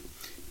to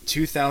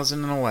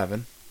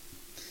 2011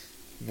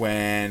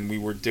 when we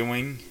were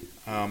doing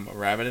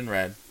Rabbit in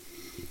Red,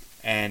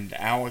 and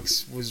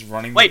Alex was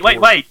running. Wait!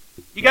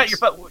 You got your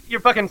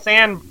fucking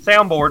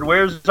soundboard.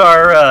 Where's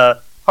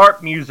our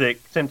harp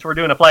music? Since we're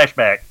doing a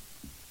flashback.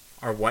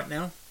 Our what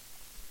now?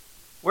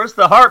 Where's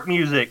the harp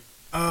music?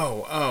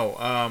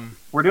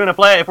 We're doing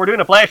if we're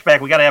doing a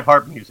flashback, we gotta have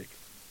harp music.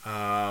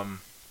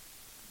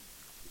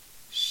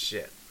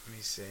 Shit. Let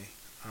me see.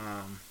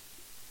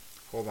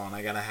 Hold on.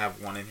 I gotta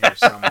have one in here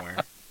somewhere.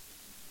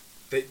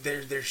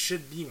 There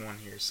should be one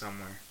here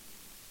somewhere.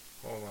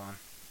 Hold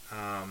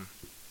on.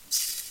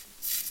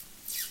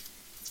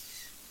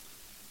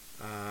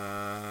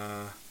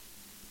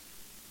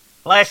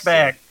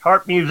 Flashback,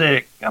 harp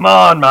music. Come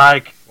on,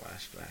 Mike.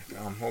 Flashback.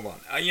 Hold on.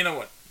 You know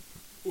what?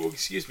 Oh,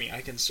 excuse me.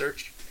 I can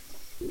search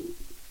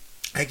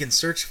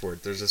for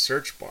it. There's a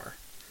search bar.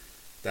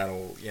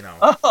 That'll,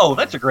 Oh,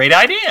 that's a great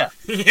idea.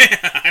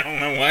 Yeah, I don't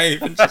know why I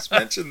even just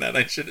mentioned that.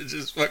 I should have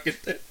just fucking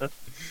did.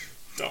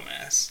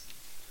 Dumbass.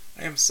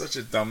 I am such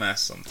a dumbass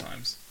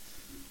sometimes.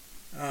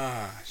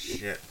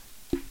 Shit.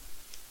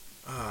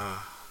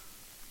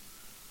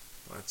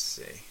 Let's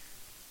see.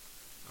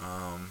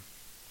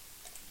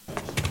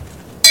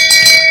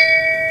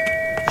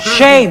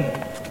 Shame.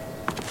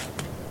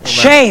 Well,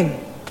 Shame.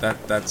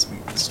 That's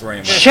the story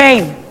of my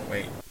Shame. life.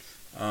 Wait.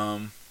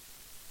 Hold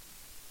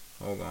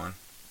on.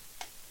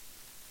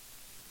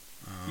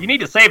 You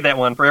need to save that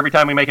one for every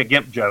time we make a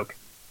GIMP joke.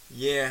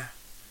 Yeah.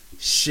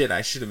 Shit,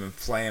 I should have been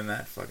playing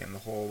that fucking the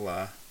whole,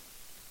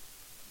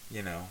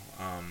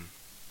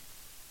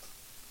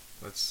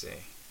 let's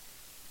see.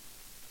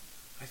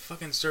 I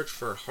fucking searched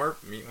for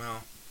harp.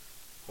 Well,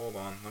 hold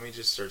on. Let me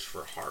just search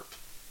for harp.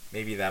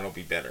 Maybe that'll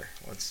be better.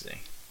 Let's see.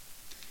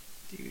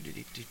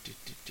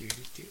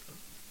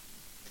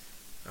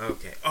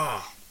 Okay.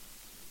 Oh,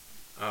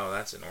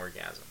 that's an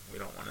orgasm. We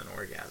don't want an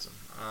orgasm.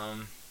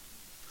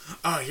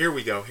 Here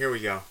we go.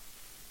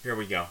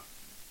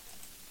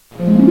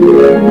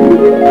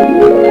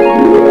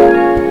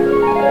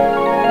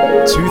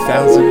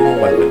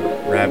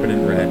 2011, Rabbit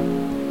in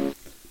Red.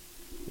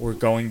 We're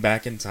going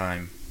back in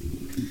time.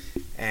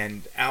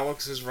 And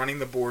Alex is running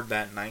the board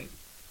that night.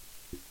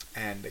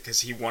 And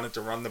because he wanted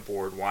to run the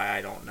board, why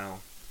I don't know.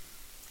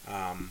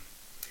 And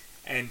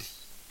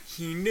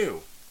he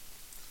knew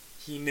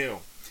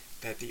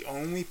that the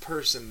only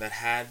person that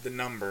had the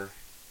number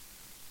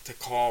to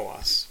call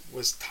us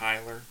was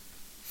Tyler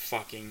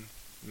fucking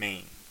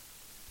Maine.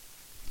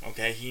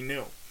 Okay, he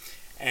knew.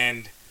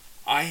 And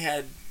I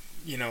had,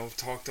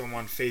 talked to him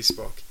on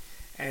Facebook,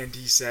 and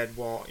he said,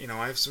 well,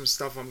 I have some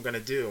stuff I'm going to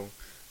do,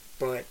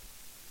 but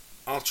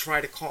I'll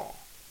try to call.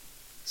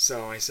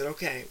 So I said,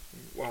 okay,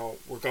 well,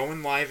 we're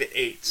going live at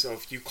 8, so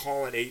if you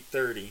call at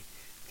 8:30,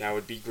 that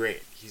would be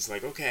great. He's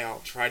like, okay, I'll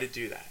try to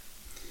do that.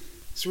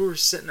 So we were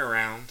sitting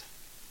around,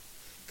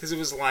 because it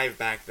was live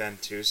back then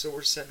too, so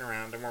we're sitting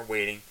around and we're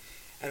waiting,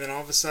 and then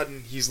all of a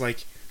sudden he's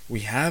like,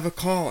 we have a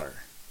caller.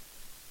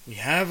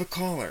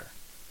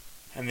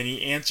 And then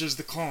he answers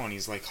the call and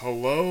he's like,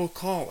 hello,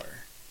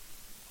 caller.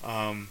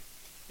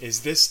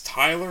 Is this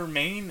Tyler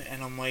Maine?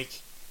 And I'm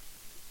like,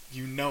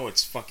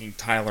 it's fucking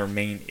Tyler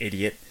Maine,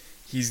 idiot.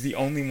 He's the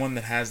only one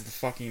that has the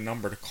fucking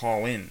number to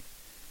call in.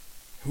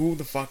 Who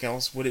the fuck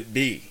else would it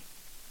be?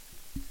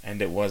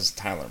 And it was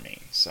Tyler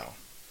Maine, so.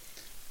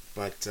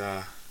 But,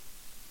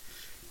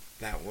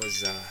 that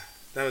was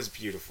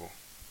beautiful.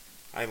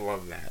 I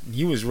love that. And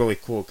he was really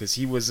cool, because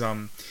he was,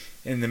 in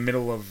the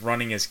middle of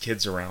running his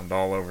kids around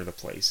all over the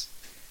place.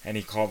 And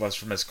he called us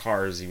from his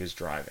car as he was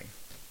driving.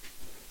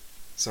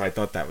 So I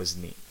thought that was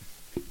neat.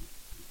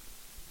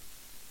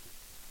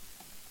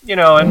 And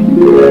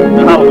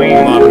Halloween.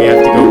 Hold on, we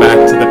have to go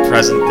back to the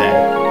present day.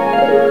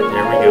 There we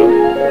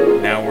go.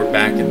 Now we're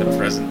back in the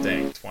present present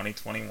day,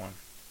 2021.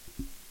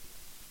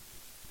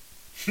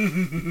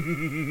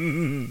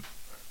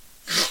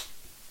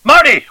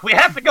 Marty, we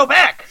have to go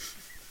back.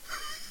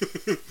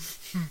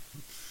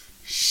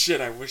 Shit,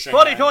 I wish I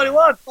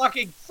 2021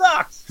 fucking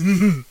sucks.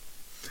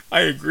 I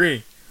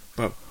agree.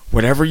 But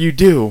whatever you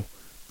do,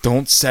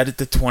 don't set it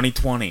to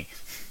 2020.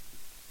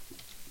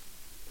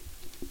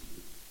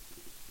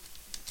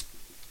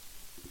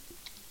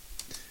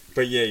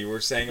 But yeah, you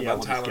were saying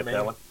about Tyler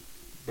Mane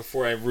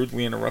before I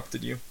rudely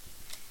interrupted you.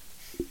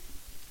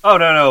 Oh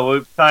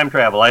no, time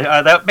travel.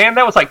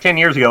 That was like 10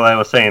 years ago. I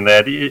was saying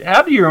that.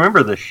 How do you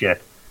remember this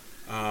shit?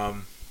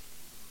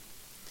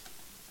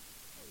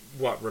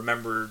 What?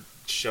 Remember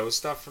show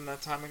stuff from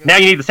that time ago? Now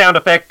you need the sound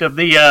effect of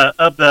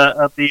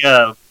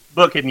the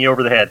book hitting you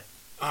over the head.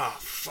 Oh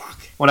fuck!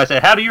 When I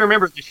said, "How do you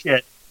remember this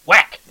shit?"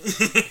 Whack.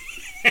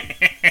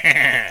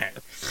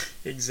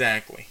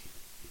 Exactly.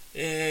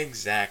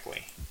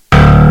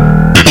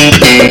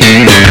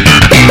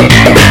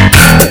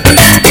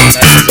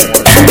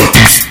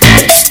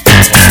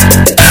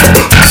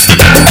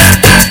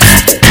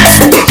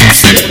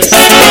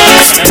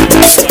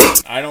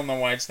 I don't know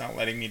why it's not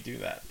letting me do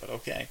that, but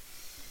okay.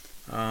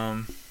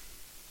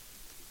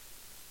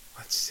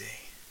 Let's see.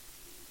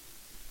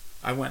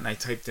 I went and I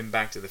typed in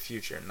Back to the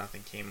Future and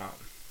nothing came up.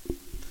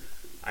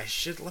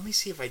 Let me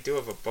see if I do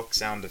have a book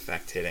sound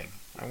effect hitting.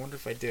 I wonder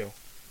if I do.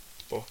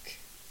 Book.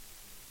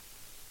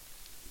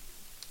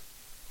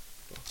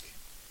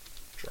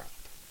 Drop.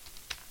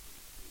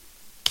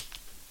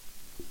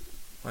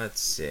 Let's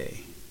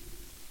see.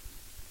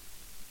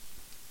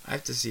 I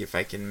have to see if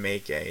I can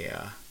make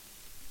a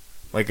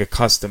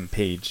custom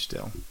page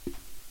still.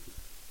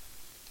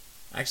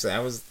 Actually, I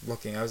was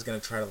gonna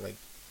try to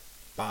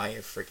buy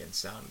a freaking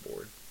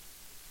soundboard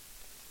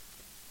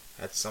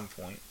at some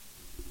point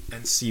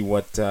and see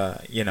what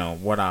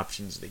what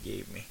options they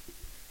gave me,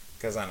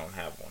 because I don't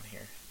have one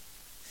here.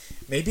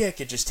 Maybe I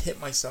could just hit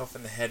myself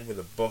in the head with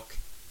a book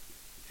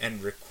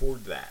and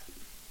record that.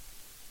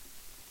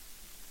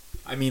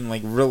 I mean,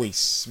 really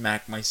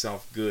smack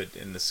myself good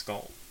in the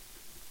skull.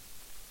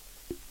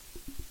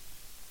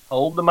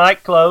 Hold the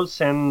mic close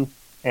and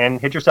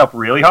hit yourself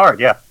really hard.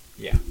 Yeah.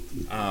 Yeah.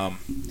 All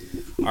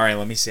right.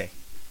 Let me see.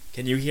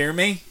 Can you hear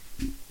me?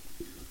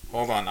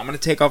 Hold on. I'm gonna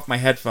take off my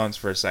headphones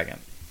for a second.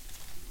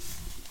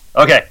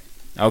 Okay.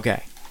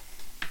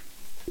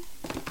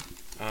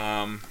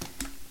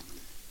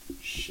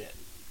 Shit.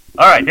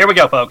 All right. Here we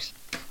go, folks.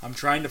 I'm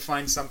trying to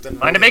find something.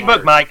 Find a big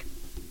book, Mike.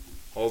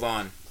 Hold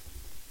on.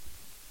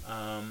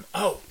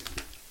 Oh.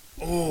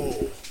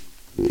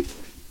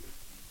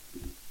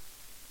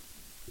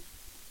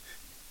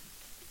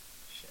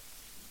 Shit.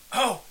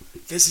 Oh,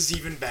 this is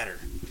even better.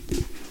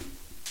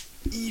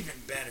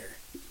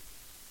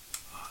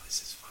 Oh,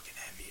 this is fucking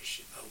heavy as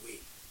shit. Oh,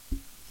 wait.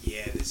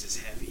 Yeah, this is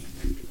heavy.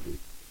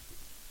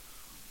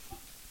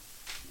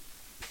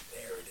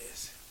 There it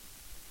is.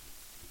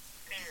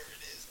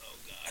 Oh,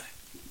 God.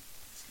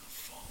 It's gonna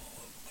fall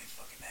all over my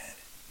fucking head.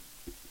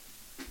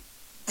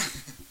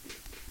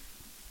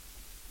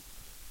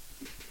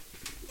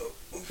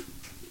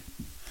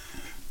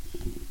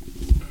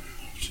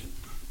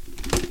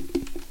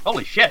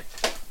 Holy shit.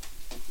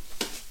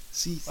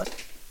 See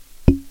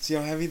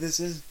how heavy this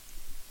is?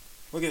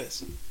 Look at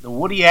this. The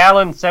Woody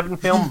Allen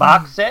 7-film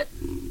box set.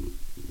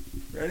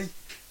 Ready?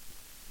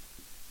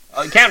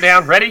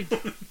 Countdown. Ready?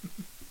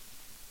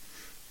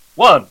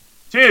 1,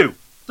 2,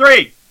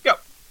 3, go.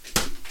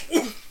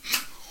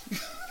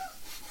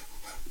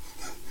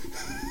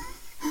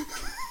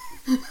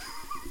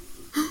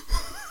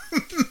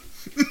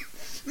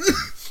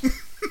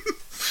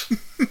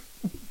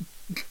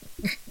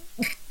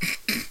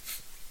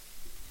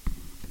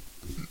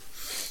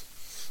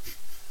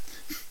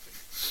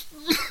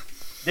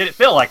 Did it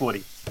feel like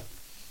Woody?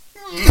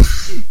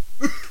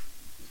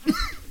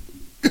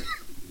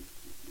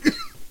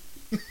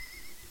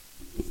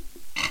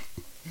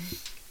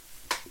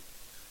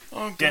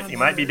 Oh, God, he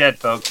might be dead,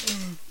 folks.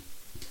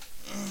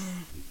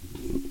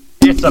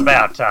 It's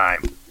about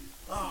time.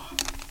 Oh,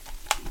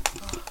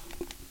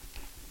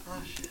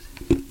 shit.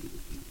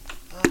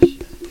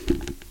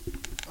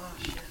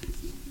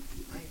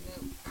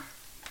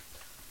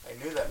 I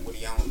knew that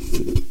Woody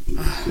Allen.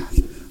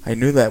 I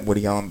knew that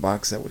Woody Allen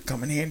box set would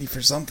come in handy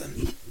for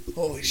something.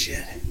 Holy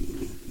shit.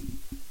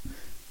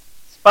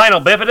 Spinal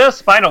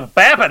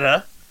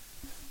bifida?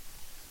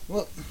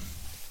 Well,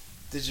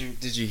 did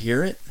you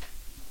hear it?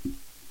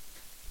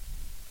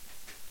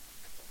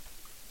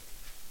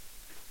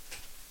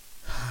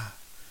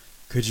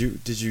 Did you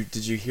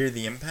hear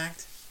the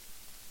impact?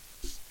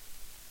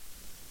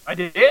 I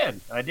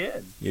did.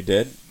 You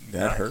did?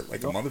 That hurt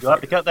like a motherfucker. You'll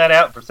have to cut that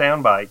out for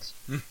sound bites.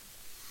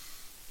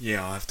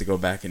 Yeah, I'll have to go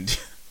back and...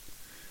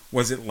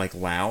 Was it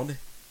loud?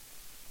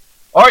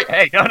 All right,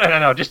 hey,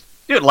 no. Just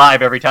do it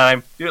live every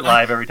time.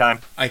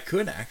 I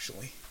could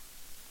actually.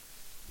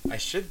 I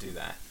should do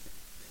that.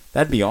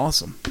 That'd be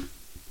awesome. I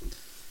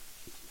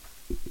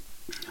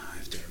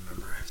have to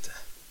remember.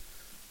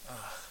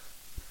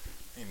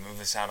 Let me move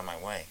this out of my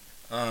way.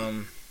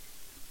 Son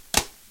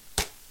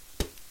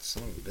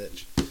of a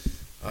bitch.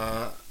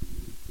 Where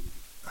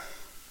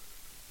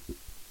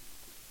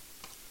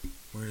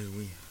did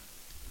we...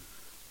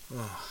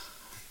 Oh.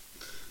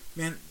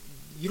 Man,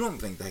 you don't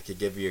think that could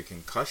give you a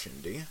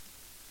concussion, do you?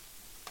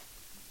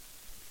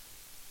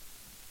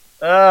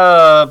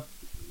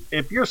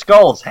 If your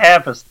skull's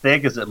half as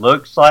thick as it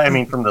looks like, I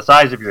mean, from the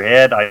size of your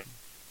head, I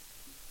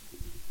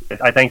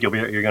think you're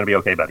going to be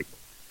okay, buddy.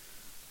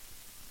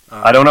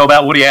 I don't know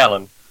about Woody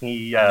Allen.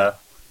 He, no,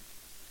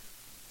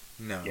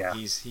 yeah.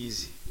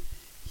 he's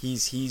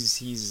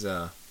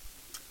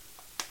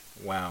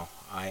wow.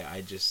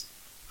 I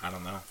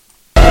don't know.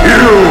 You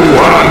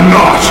are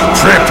not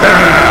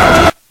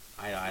prepared.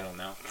 I don't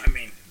know. I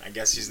mean, I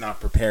guess he's not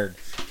prepared.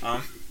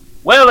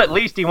 Well, at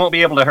least he won't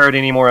be able to hurt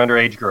any more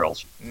underage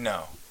girls.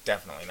 No,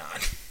 definitely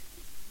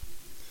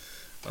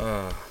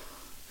not.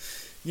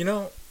 You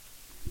know,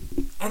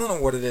 I don't know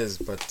what it is,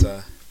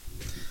 but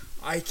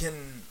I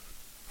can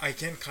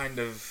kind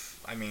of,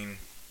 I mean,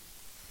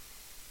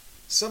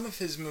 some of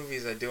his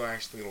movies I do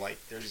actually like.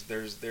 There's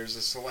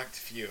a select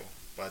few,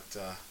 but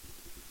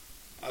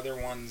other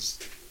ones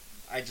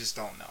I just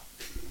don't know.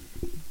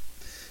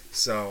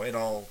 So it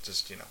all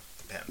just,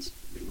 depends.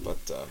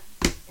 But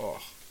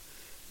oh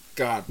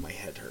God, my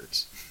head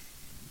hurts.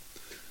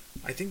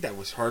 I think that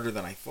was harder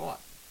than I thought.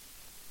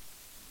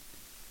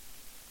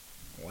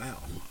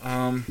 Wow.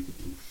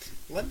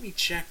 Let me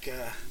check.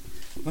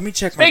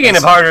 Speaking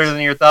of harder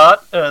than you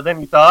thought,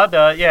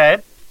 yeah.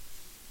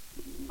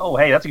 Oh,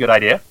 hey, that's a good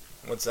idea.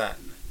 What's that?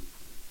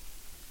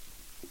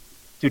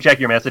 To check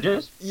your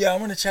messages. Yeah, I'm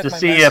gonna check to my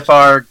see messages. if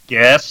our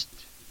guest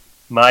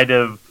might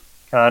have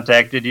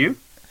contacted you.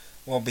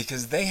 Well,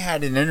 because they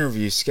had an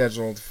interview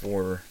scheduled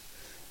for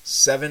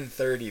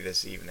 7:30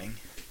 this evening,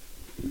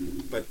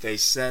 but they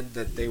said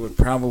that they would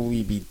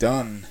probably be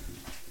done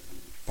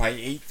by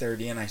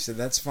 8:30, and I said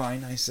that's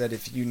fine. I said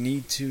if you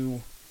need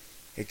to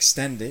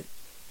extend it,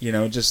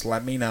 just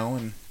let me know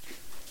and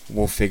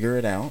we'll figure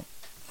it out.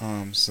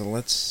 So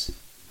let's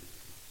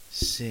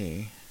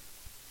see.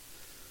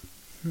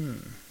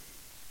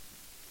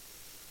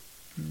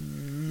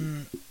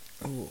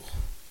 Oh.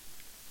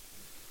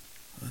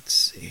 Let's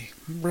see.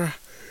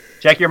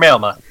 Check your mail,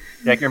 Ma.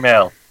 Check your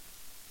mail.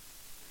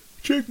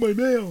 Check my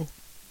mail.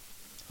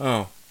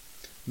 Oh.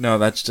 No,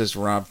 that's just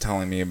Rob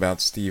telling me about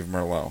Steve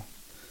Merlot.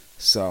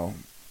 So,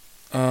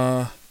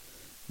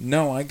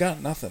 no, I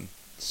got nothing.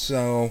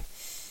 So,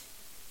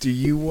 do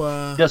you,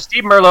 Does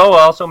Steve Merlot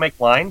also make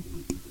wine?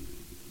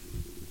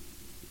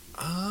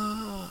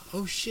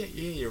 Oh shit,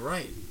 yeah, you're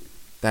right.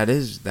 That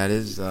is,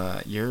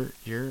 you're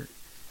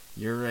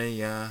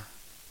a,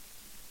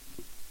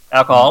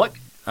 alcoholic?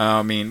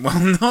 I mean, well,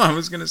 no, I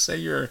was gonna say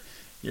you're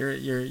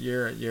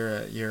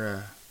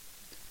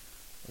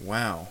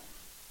wow.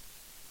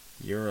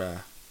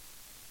 You're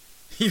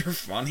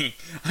funny.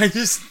 I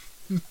just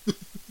look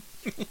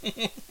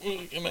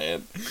at my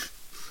head.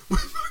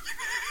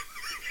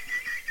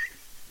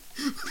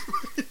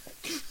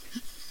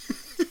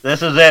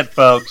 This is it,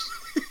 folks.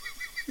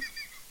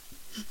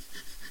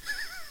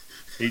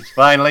 He's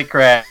finally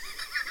cracked.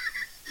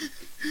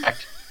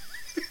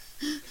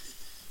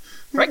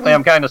 Frankly,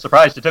 I'm kind of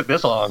surprised it took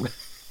this long.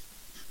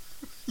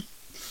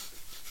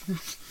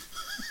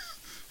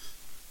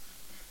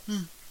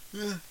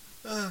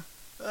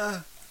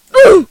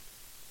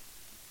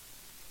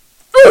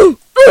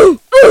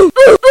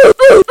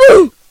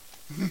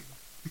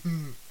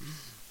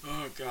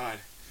 Oh God!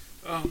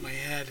 Oh my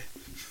head!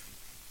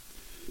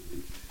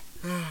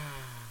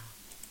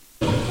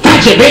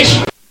 Gotcha,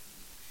 bitch!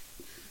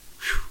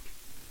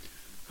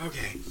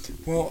 Okay.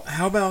 Well,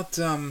 how about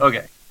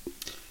Okay.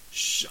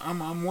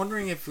 I'm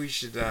wondering if we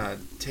should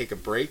take a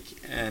break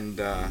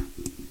and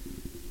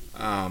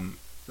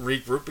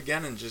regroup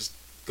again and just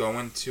go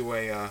into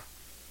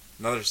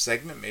another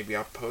segment. Maybe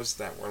I'll post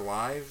that we're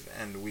live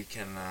and we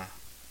can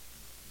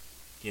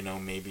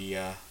maybe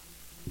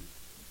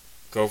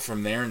go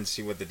from there and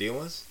see what the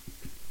deal is.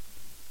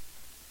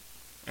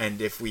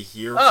 And if we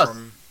hear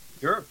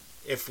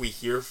if we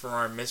hear from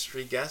our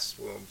mystery guest,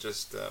 we'll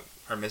just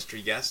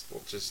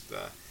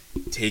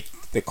take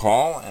the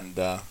call and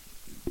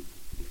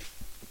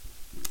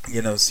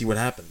see what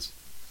happens.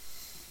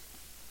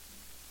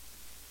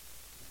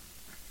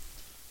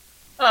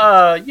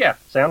 Yeah,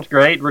 sounds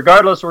great.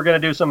 Regardless, we're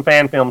going to do some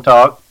fan film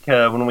talk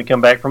when we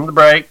come back from the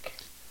break.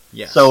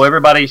 Yes. So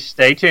everybody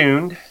stay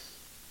tuned.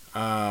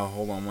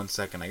 Hold on 1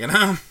 second. I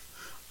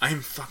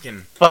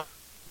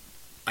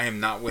am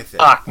not with it.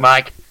 Fuck,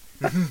 Mike.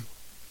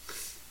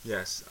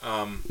 Yes.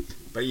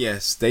 But yeah,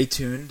 stay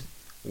tuned.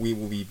 We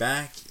will be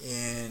back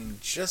in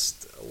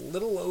just a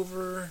little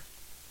over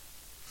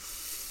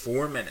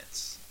 4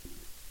 minutes.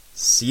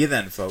 See you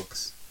then,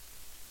 folks.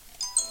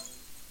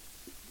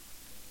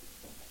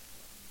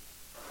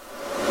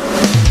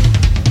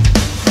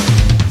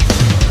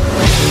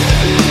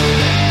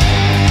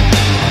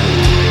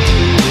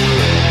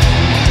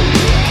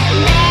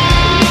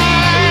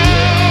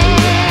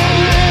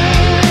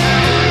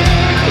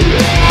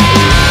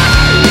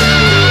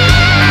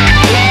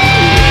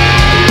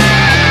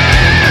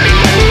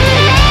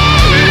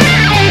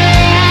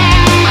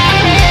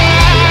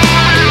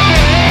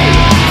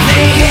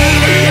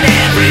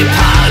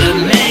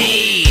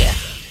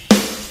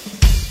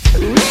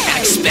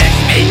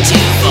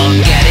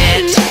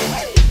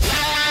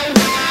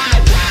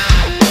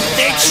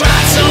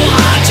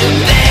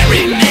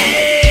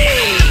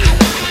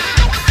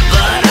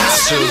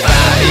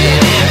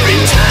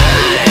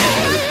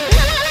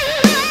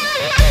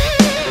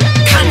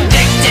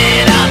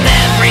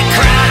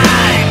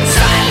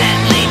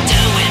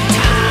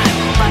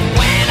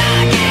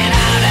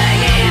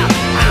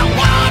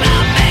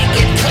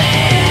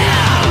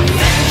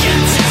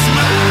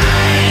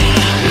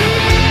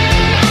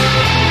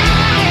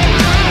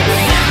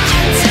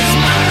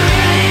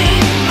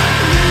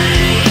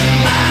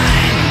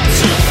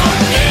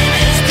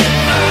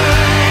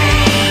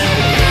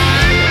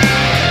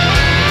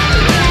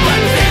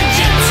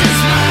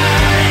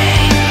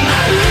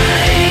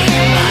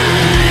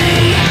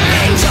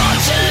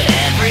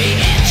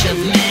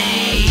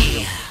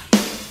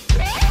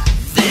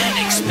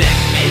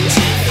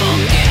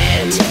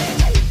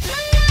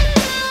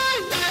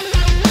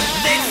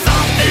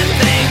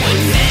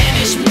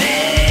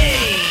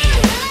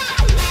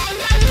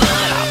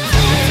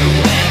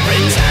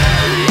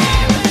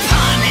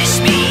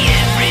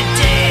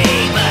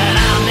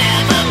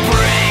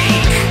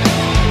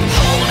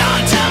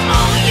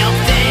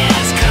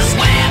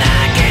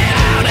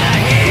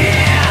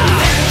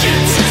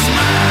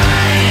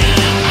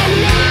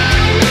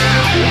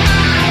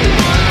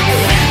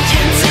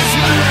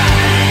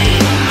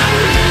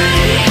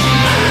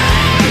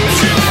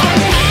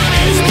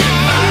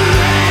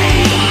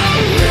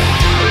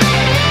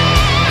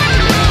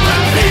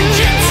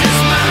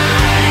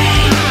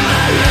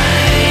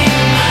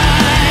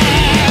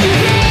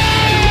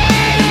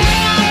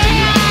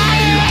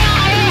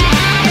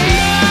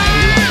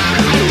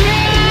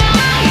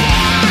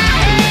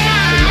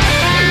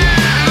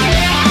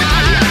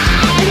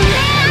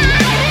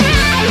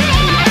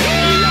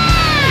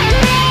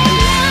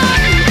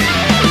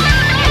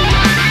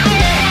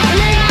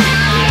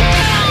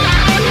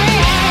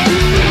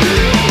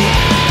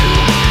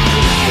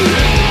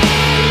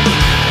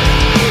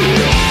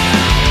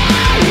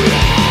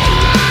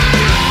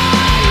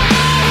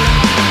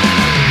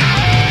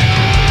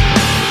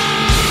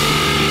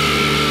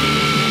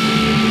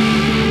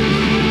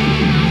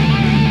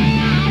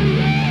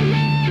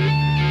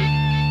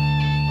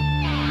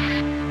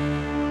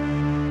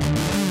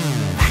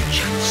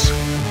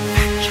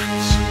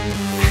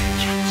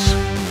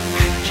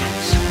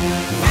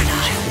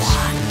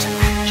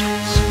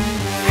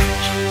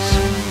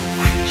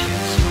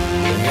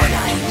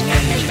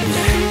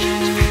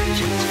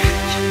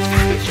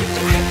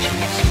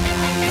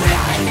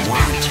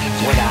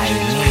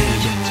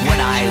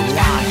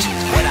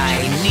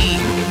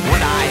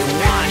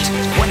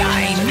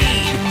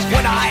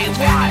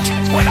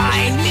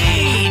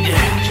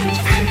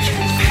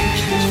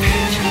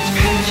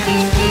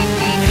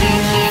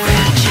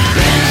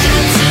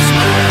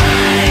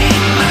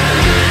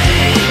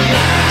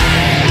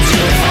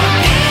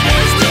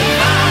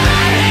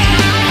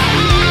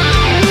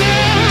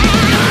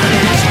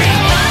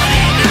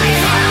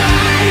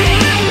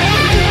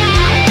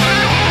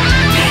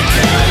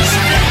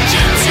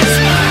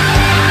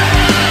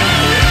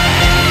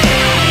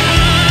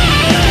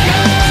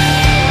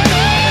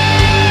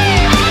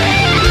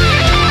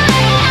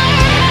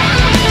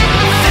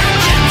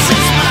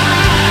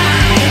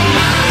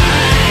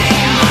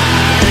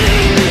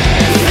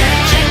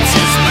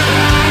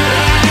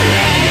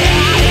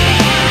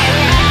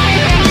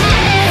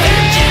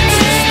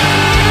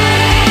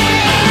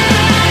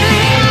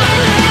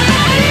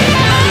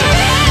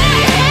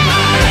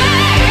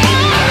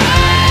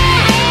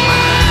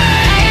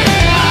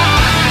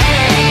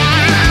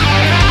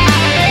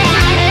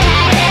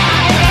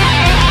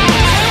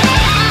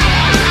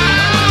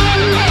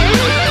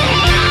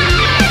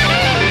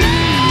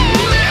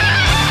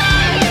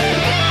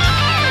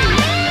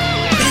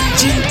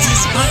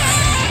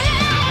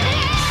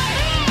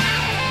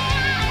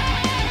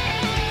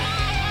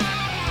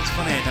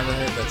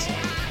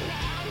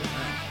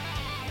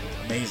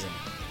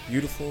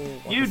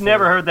 wonderful. You've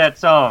never heard that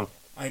song.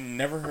 I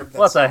never heard that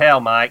what song. What the hell,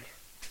 Mike?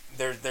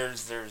 There's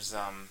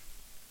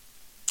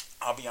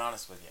I'll be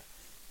honest with you.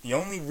 The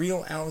only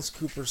real Alice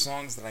Cooper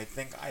songs that I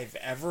think I've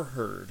ever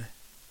heard,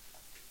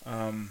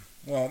 I've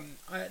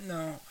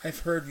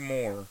heard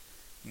more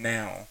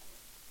now,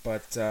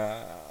 but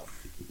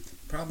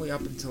probably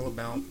up until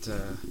about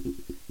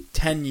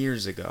 10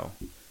 years ago,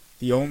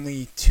 the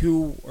only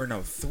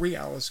 3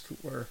 Alice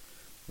Cooper,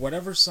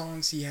 whatever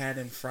songs he had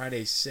in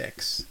Friday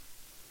 6,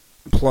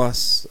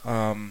 plus,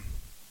 what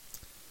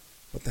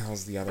the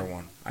hell's the other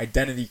one?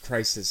 Identity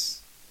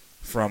Crisis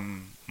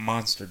from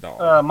Monster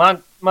Dog.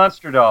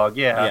 Monster Dog,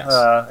 yeah. Yes.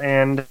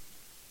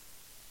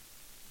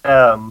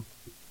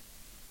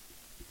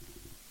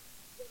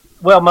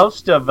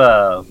 Most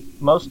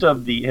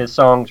of his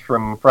songs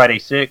from Friday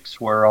 6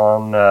 were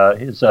on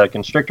his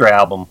Constrictor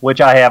album,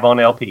 which I have on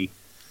LP.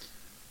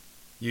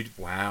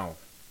 Wow.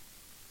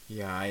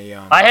 Yeah,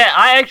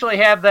 I actually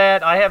have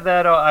that. I have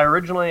that.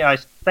 I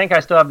think I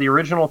still have the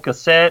original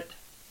cassette,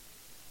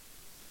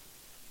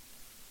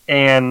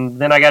 and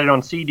then I got it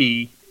on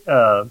CD.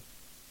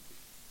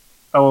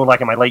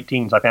 Like in my late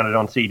teens, I found it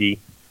on CD.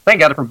 I think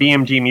I got it from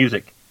BMG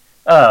Music,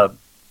 and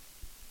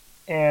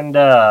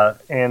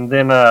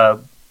then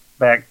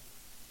back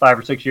 5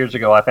 or 6 years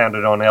ago, I found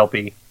it on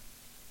LP.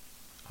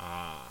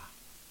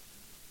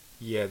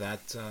 Yeah,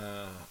 that.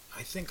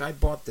 I think I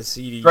bought the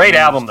CD. Great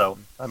album, though.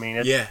 I mean,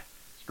 it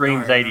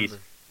screams 80s.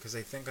 Because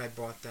I think I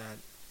bought that.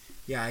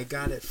 Yeah, I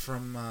got it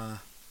from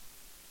a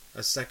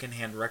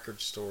secondhand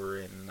record store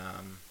in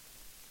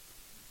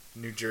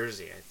New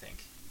Jersey, I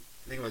think.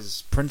 I think it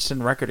was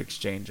Princeton Record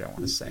Exchange, I want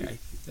to say. I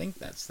think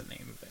that's the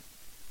name of it.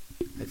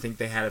 I think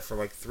they had it for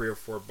like $3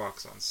 or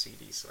 $4 on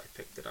CD, so I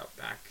picked it up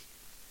back.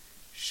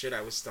 Shit,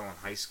 I was still in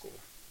high school.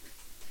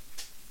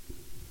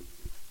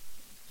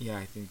 Yeah,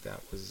 I think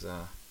that was...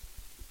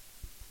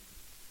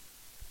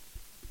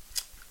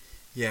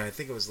 Yeah, I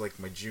think it was like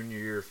my junior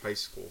year of high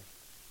school,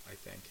 I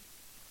think.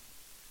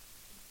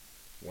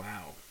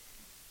 Wow.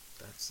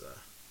 That's,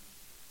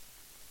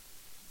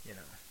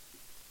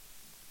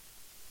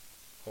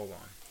 Hold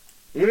on.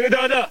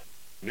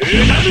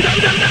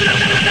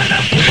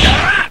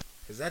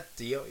 Is that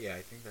Dio? Yeah,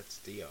 I think that's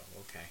Dio.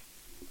 Okay.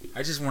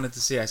 I just wanted to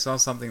see. I saw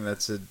something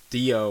that said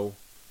Dio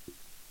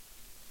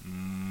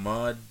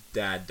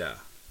Muddada.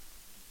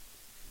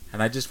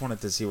 And I just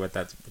wanted to see what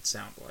that would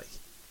sound like.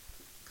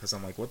 Because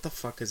I'm like, what the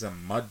fuck is a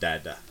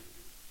Muddada?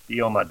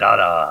 Dio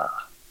Muddada.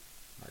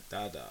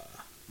 Muddada.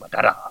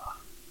 Muddada.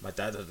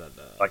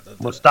 Muddada. Like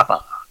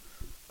Mustafa.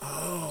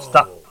 Oh.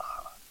 Mustafa.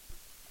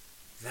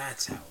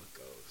 That's how it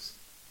goes.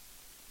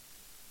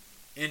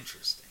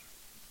 Interesting.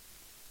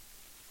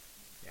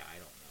 Yeah, I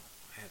don't know.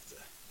 I have to...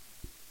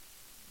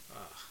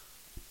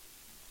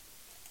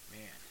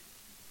 man.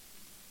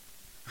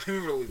 I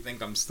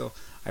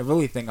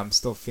really think I'm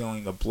still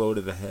feeling the blow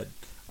to the head.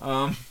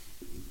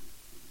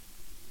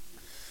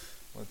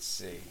 Let's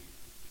see.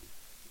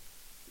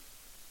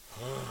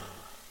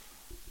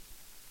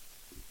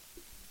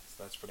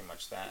 So that's pretty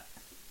much that.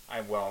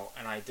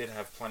 And I did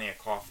have plenty of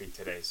coffee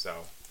today,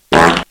 so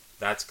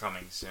that's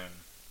coming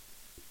soon.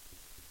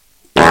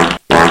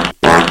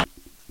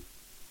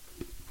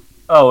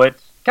 Oh,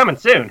 it's coming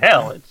soon.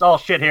 Hell, it's all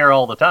shit here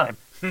all the time.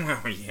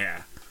 Oh,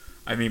 yeah.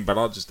 I mean, but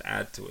I'll just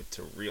add to it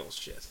to real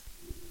shit.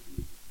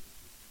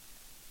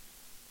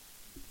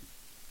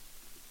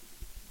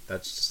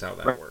 That's just how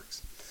that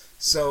works.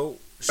 So...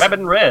 Rabbit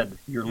and Red,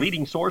 your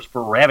leading source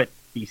for rabbit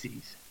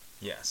feces.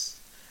 Yes.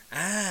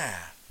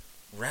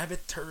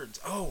 Rabbit turds.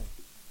 Oh,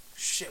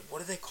 shit. What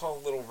do they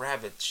call little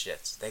rabbit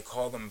shits? They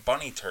call them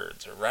bunny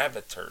turds or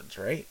rabbit turds,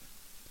 right?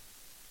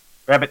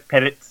 Rabbit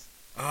pellets.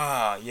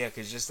 Yeah,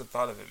 because just the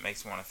thought of it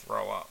makes me want to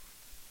throw up.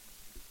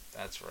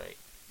 That's right.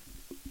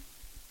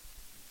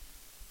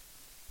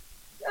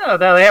 Yeah,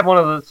 they have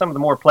some of the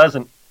more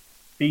pleasant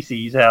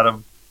feces out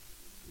of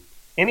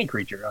any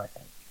creature, I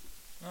think.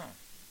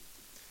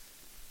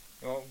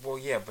 Oh. Well,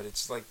 yeah, but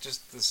it's like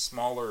just the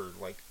smaller,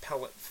 like,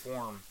 pellet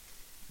form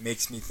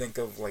makes me think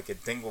of, like, a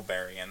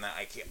dingleberry, and that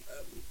I can't...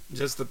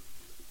 Just the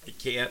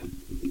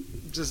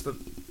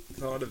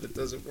thought of it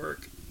doesn't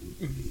work.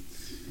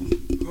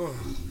 Oh.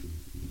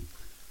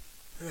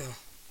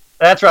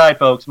 That's right,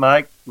 folks.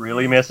 Mike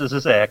really misses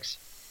his ex.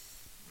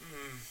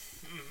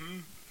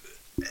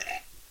 I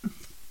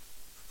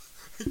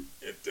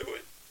can't do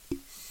it.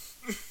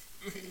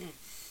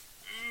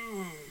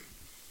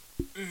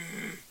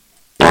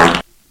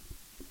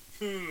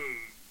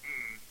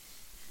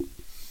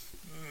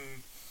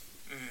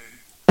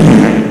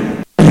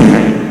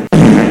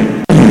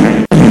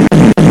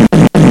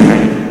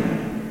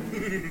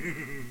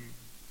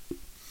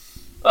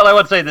 Well, I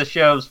would say this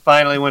show's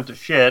finally went to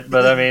shit,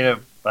 but I mean,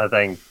 I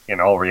think in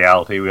all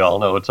reality, we all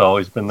know it's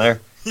always been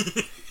there.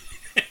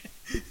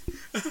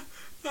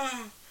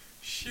 Oh,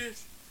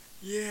 shit.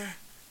 Yeah,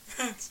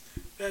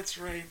 that's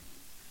right.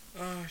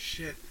 Oh,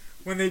 shit.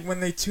 When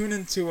they tune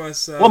into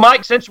us... well,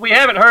 Mike, since we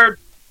haven't heard...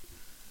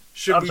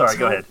 I'm sorry,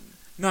 go ahead.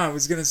 No, I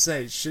was gonna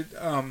say, should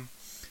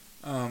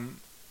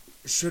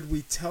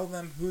we tell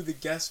them who the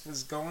guest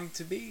was going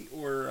to be,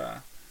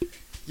 or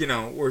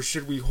or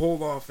should we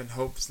hold off in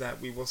hopes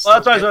that we will?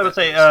 Well, that's what I was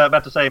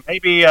about to say.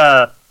 Maybe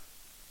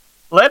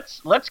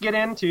let's get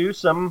into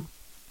some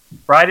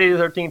Friday the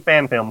 13th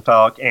fan film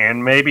talk,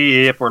 and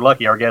maybe if we're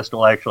lucky, our guest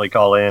will actually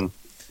call in.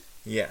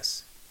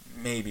 Yes,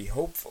 maybe,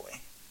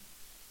 hopefully.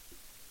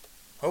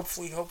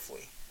 Hopefully.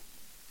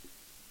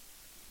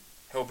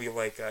 He'll be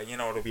like,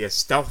 it'll be a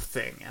stealth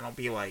thing, and I'll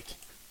be like,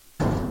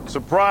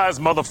 surprise,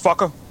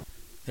 motherfucker.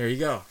 There you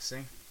go.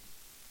 See,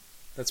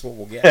 that's what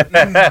we'll get.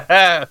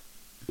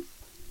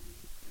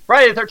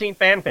 Friday the 13th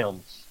fan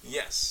films.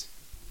 Yes,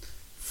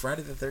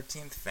 Friday the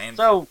 13th fan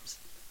films. So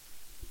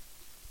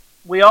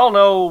we all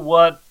know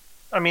what.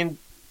 I mean,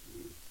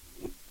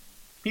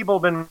 people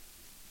have been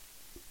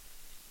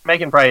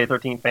making Friday the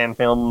 13th fan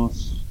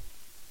films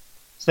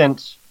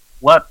since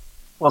what?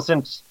 Well,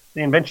 since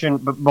the invention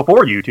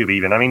before YouTube,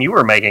 even. I mean, you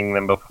were making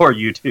them before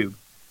YouTube.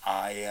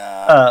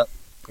 I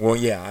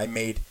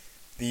made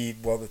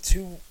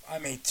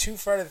two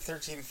Friday the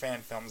 13th fan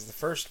films. The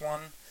first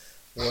one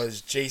was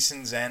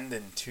Jason's End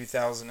in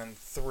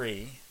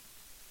 2003,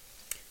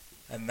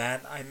 and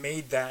that I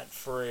made that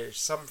for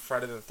some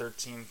Friday the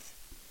 13th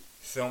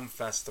film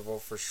festival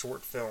for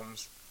short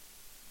films,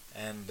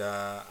 and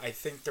I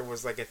think there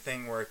was like a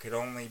thing where it could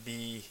only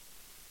be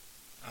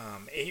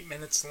 8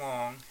 minutes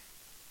long,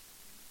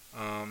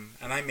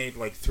 and I made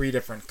like 3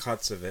 different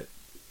cuts of it,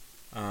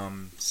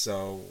 but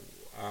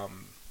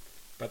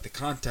the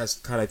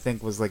contest cut I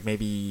think was like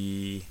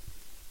maybe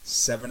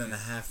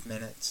 7.5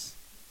 minutes,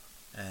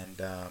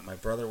 and my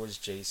brother was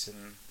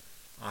Jason,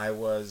 I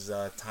was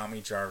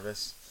Tommy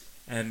Jarvis,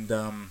 and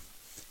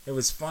it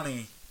was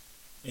funny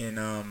in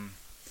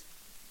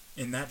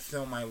that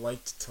film, I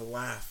liked to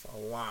laugh a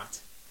lot,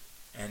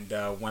 and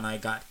when I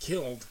got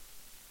killed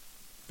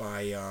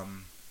by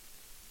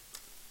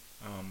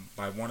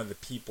one of the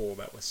people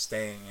that was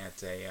staying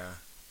at a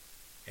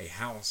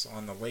house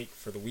on the lake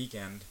for the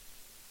weekend,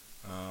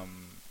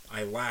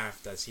 I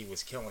laughed as he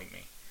was killing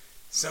me.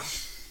 So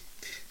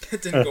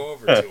that didn't go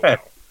over too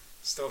well.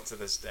 Still to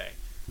this day.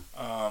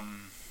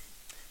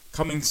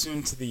 Coming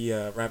soon to the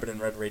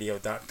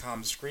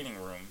rabbitandredradio.com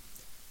screening room,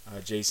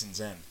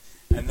 Jason's End.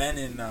 And then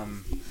in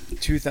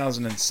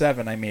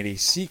 2007, I made a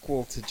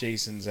sequel to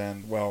Jason's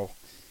End. Well,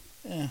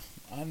 I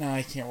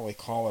can't really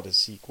call it a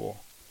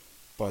sequel,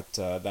 but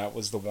that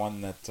was the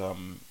one that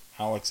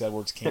Alex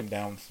Edwards came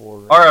down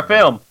for. Or a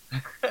film.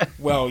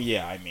 Well,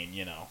 yeah, I mean,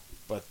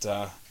 but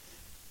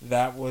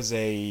that was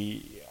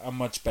a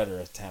much better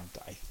attempt,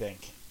 I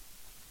think.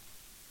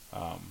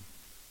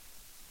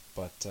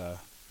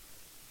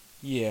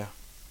 Yeah,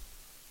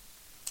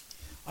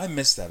 I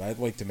missed that. I'd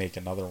like to make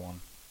another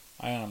one.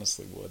 I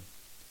honestly would.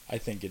 I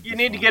think it'd be You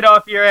need fun. to get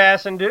off your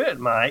ass and do it,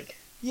 Mike.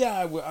 Yeah,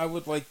 I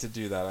would like to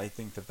do that. I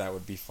think that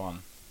would be fun.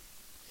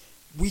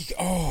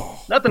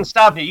 Nothing's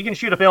stopping you. You can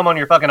shoot a film on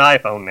your fucking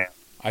iPhone now.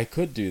 I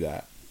could do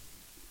that.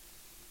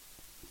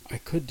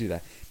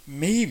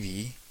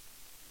 Maybe.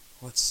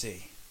 Let's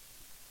see.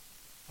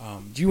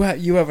 You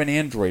have an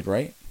Android,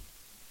 right?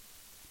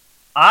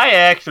 I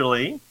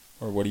actually.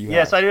 Or what do you have?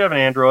 Yes, I do have an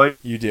Android.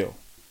 You do.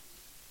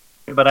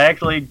 But I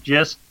actually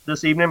just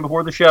this evening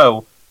before the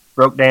show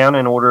broke down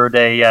and ordered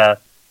a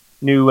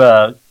new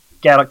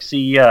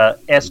Galaxy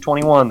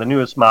S21, the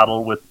newest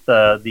model with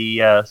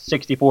the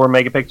 64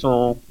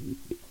 megapixel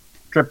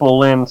triple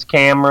lens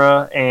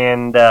camera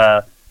and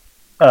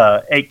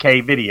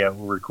 8K video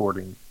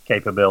recording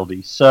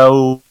capability.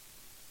 So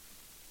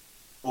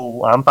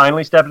I'm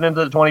finally stepping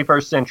into the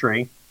 21st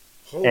century.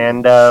 Holy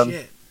and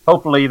shit.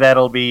 Hopefully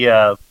that'll be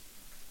the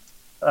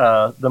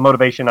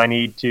motivation I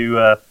need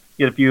to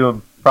get a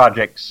few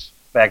projects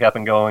back up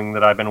and going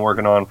that I've been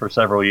working on for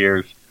several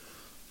years.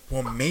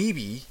 Well,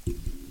 maybe,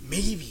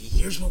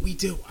 here's what we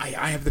do.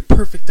 I have the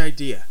perfect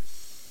idea.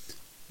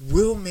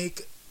 We'll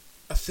make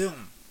a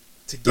film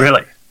together.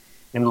 Really?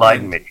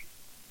 Enlighten me.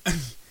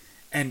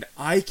 And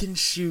I can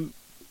shoot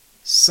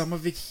some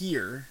of it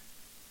here,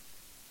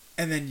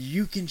 and then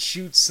you can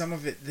shoot some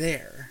of it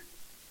there,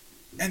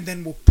 and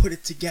then we'll put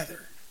it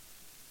together.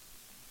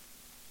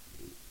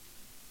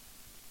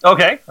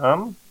 Okay,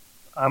 I'm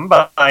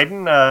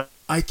Biden.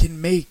 I can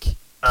make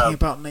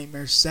Camp Out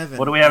Nightmare 7.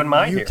 What do we have in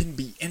mind here? You can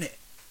be in it.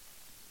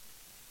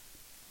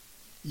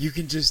 You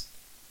can just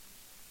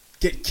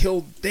get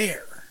killed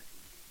there,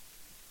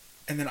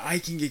 and then I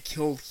can get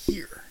killed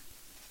here,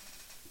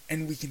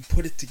 and we can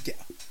put it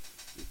together.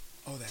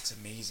 Oh, that's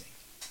amazing.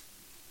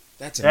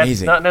 That's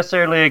amazing. That's not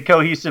necessarily a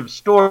cohesive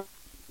storyline,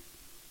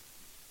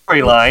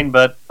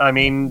 but I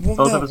mean,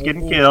 both of us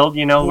getting killed,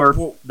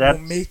 that's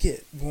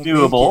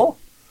doable.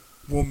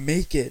 We'll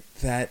make it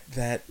that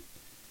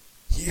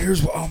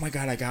here's what. Oh my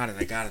God, I got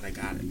it.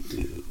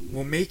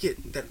 We'll make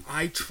it that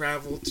I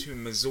travel to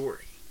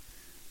Missouri,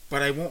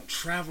 but I won't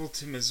travel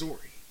to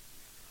Missouri.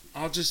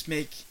 I'll just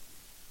make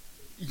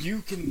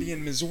you can be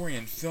in Missouri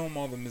and film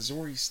all the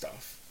Missouri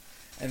stuff.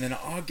 And then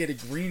I'll get a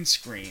green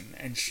screen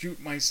and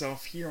shoot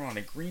myself here on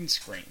a green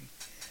screen.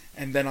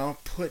 And then I'll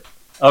put...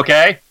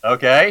 Okay.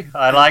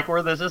 I like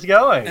where this is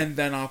going. And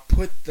then I'll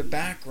put the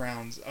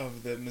backgrounds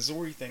of the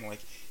Missouri thing.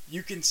 Like,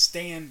 you can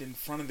stand in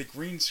front of the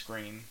green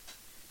screen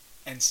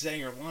and say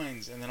your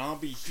lines, and then I'll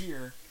be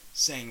here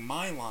saying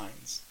my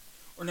lines.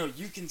 Or no,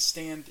 you can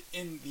stand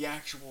in the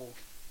actual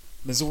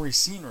Missouri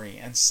scenery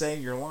and say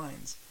your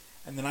lines,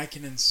 and then I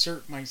can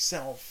insert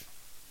myself.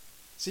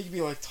 So you could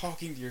be like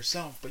talking to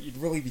yourself, but you'd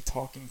really be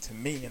talking to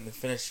me in the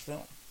finished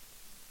film.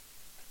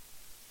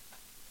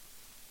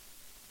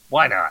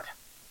 Why not?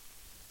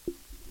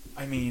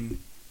 I mean,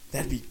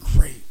 that'd be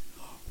great.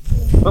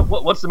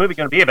 What's the movie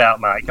going to be about,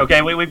 Mike?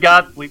 Okay, we've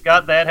got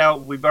that. How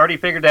we've already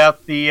figured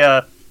out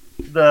the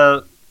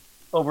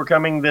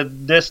overcoming the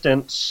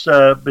distance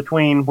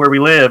between where we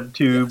live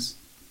to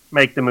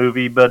make the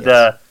movie,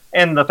 but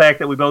and the fact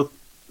that we both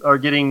are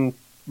getting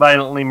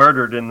violently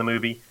murdered in the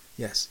movie.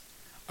 Yes.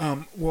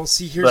 Well,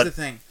 see, here's the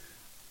thing.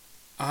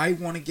 I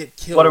want to get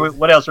killed.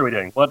 What else are we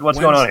doing? What's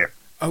going on here?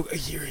 Oh,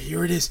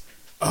 here it is.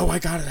 Oh, I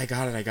got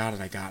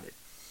it.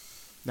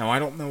 Now, I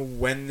don't know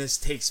when this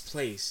takes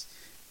place.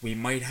 We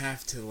might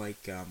have to,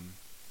 like,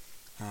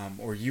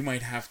 or you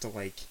might have to,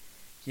 like,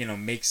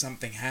 make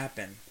something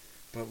happen.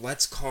 But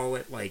let's call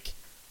it, like,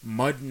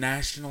 Mud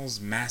Nationals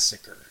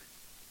Massacre.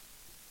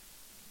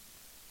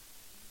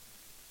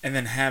 And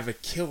then have a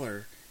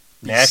killer.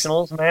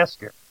 Nationals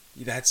Massacre.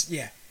 That's,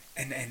 yeah.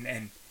 And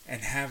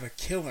have a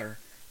killer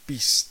be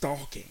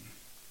stalking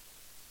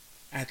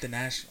at the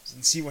Nationals.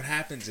 And see what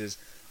happens is,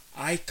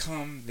 I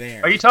come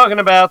there. Are you talking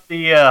about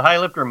the High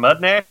Lifter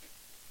Mud Nationals?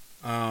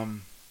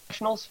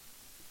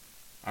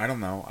 I don't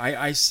know.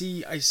 I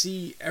see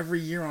every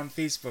year on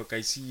Facebook,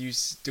 I see you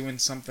doing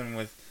something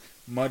with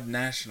Mud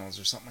Nationals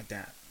or something like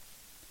that.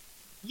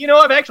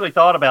 I've actually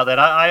thought about that.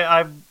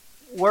 I've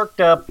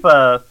worked up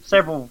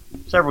several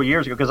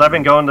years ago, because I've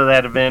been going to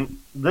that event.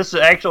 This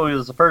actually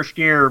was the first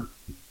year.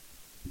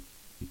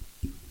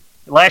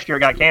 Last year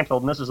it got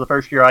canceled, and this is the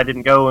first year I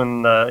didn't go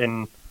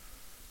in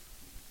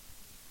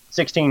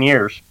 16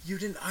 years. You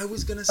didn't? I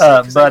was gonna say,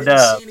 because I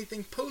didn't see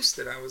anything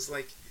posted. I was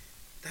like,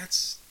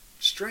 that's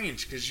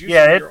strange, because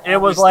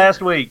it was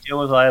last week. It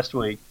was last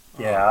week.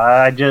 Oh. Yeah,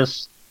 I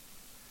just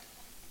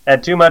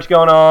had too much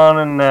going on,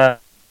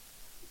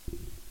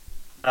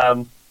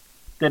 and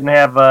didn't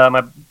have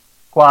my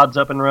quads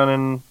up and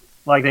running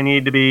like they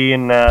needed to be,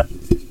 and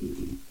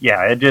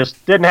it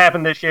just didn't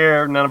happen this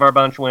year. None of our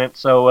bunch went,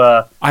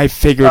 so I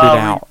figured it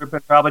out. We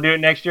could probably do it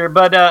next year,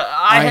 but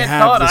I had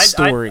thought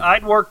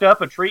I'd worked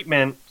up a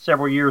treatment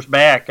several years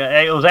back.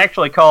 It was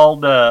actually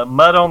called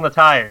Mud on the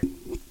Tires.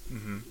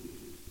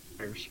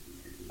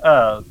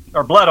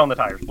 Or Blood on the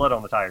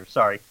Tires.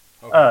 Sorry.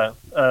 Okay.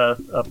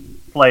 A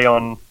play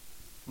on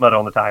Mud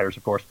on the Tires,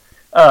 of course.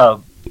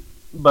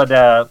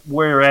 But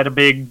we're at a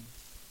big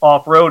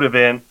off-road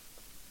event.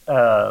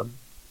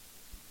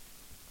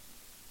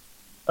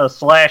 A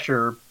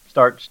slasher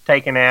starts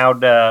taking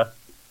out,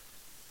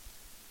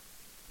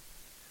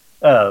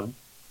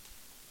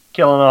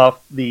 killing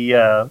off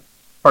the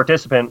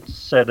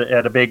participants at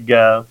a big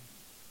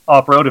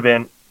off-road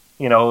event.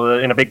 In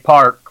a big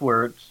park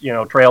where it's,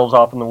 trails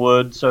off in the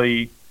woods. So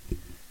you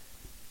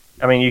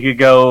could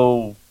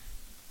go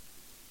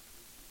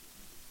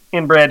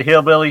inbred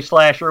hillbilly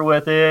slasher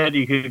with it.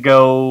 You could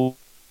go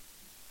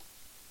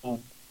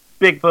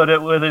Bigfoot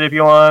it with it if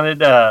you wanted.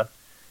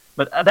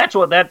 But that's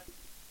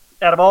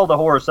out of all the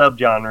horror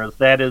subgenres,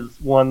 that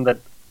is one that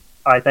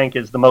I think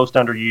is the most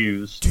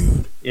underused.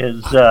 Dude,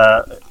 is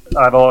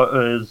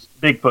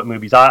Bigfoot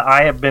movies.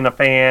 I have been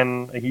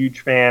a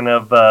huge fan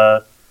of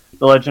The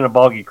Legend of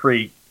Boggy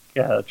Creek,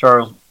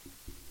 Charles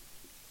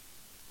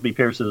B.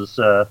 Pierce's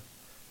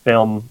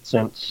film,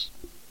 since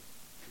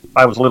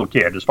I was a little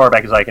kid, as far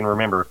back as I can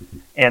remember,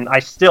 and I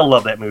still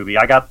love that movie.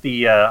 I got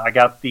the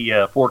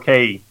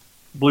 4K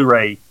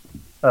Blu-ray.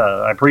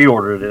 I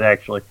pre-ordered it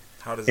actually.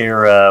 How does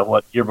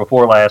year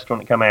before last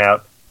when it came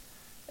out,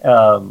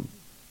 and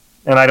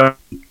I don't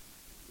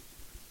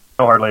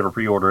hardly ever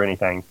pre-order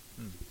anything.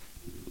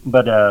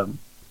 But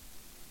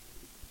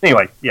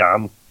anyway, yeah,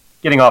 I'm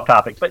getting off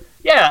topic, but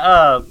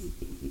yeah,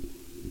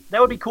 that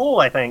would be cool.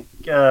 I think.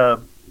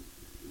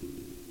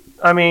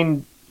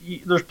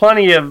 There's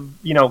plenty of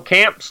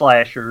camp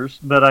slashers,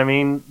 but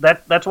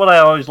that's what I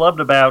always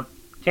loved about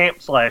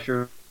camp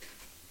slashers,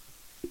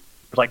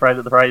 like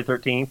Friday the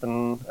 13th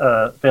and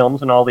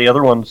films and all the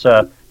other ones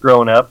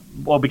growing up.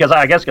 Well, because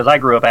I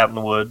grew up out in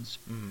the woods.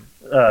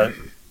 I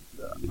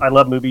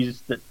love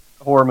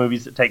horror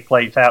movies that take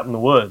place out in the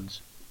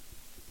woods.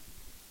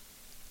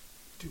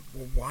 Dude,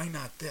 well, why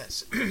not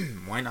this?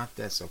 Why not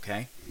this,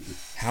 okay?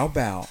 How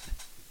about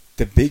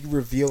the big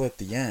reveal at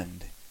the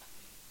end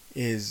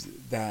is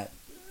that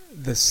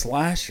the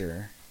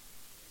slasher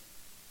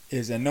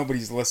is, and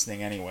nobody's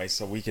listening anyway,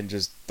 so we can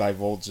just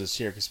divulge this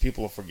here, because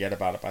people will forget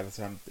about it by the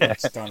time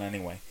it's done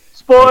anyway.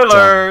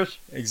 Spoilers!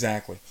 But,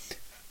 exactly.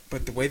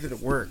 But the way that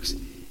it works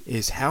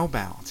is, how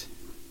about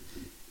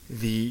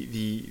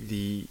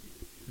the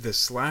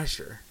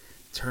slasher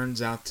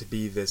turns out to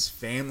be this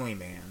family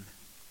man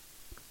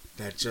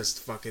that just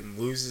fucking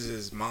loses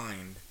his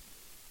mind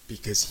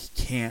because he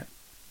can't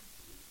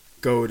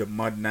go to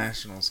Mud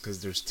Nationals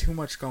because there's too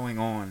much going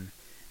on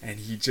and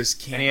he just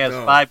can't. And he has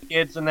go. 5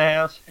 kids in the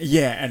house.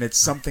 Yeah, and it's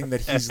something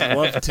that he's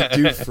loved to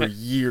do for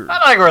years.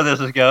 I like where this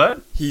is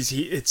going.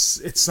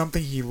 It's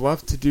something he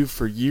loved to do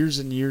for years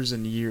and years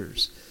and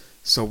years.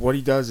 So what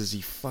he does is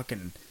he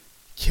fucking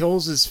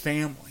kills his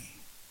family,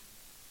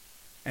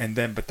 and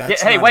then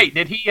wait,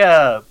 did he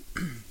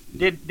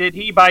did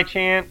he by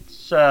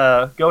chance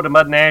go to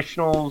Mud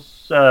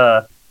Nationals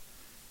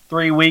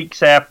 3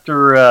 weeks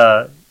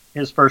after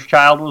his first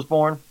child was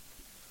born?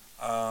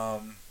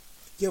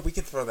 Yeah, we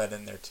can throw that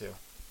in there too.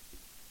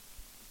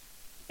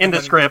 In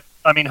the script,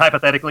 I mean,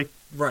 hypothetically.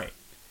 Right,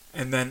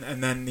 and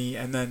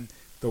then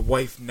the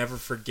wife never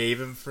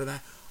forgave him for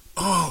that.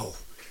 Oh,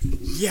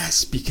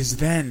 yes, because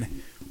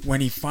then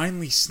when he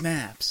finally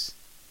snaps,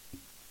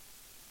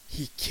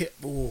 he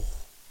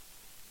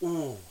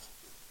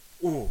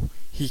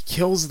he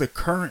kills the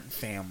current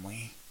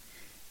family.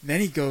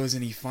 Then he goes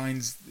and he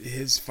finds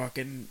his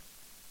fucking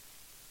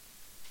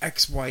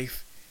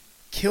ex-wife,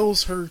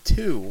 kills her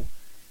too.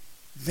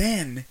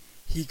 Then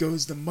he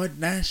goes to Mud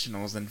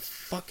Nationals and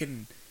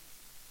fucking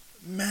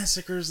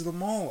massacres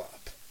them all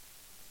up.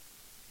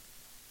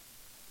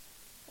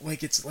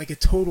 Like it's like a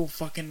total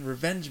fucking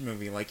revenge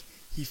movie. Like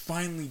he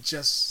finally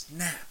just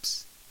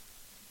snaps.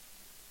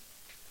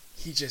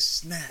 He just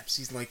snaps.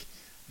 He's like,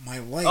 my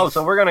life. Oh,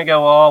 so we're gonna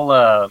go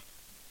all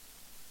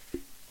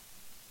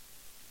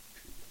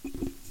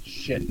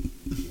shit.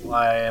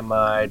 Why am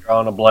I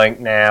drawing a blank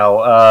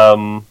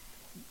now?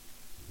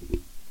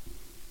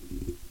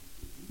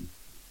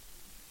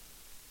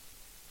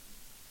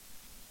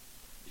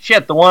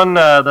 Shit, the one,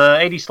 the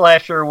 80s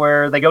slasher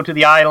where they go to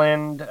the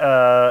island,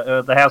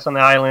 the house on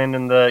the island,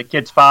 and the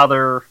kid's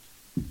father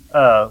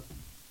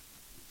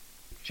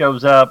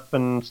shows up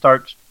and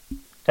starts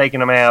taking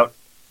them out.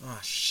 Oh,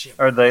 shit.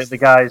 Or the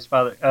guy's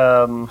father.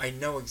 I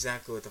know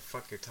exactly what the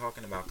fuck you're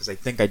talking about, because I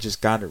think I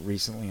just got it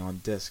recently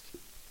on disc.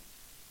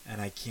 And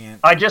I can't...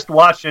 I just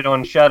watched it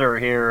on Shudder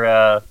here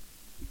a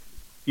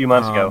few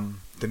months ago.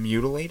 The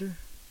Mutilator?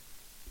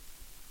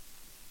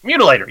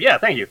 Mutilator, yeah,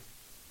 thank you.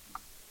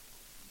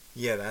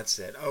 Yeah, that's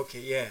it.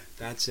 Okay, yeah,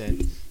 that's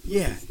it.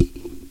 Yeah.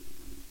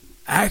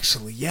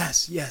 Actually,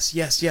 yes.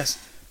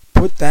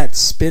 Put that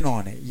spin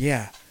on it,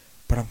 yeah.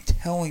 But I'm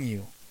telling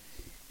you,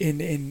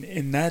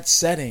 in that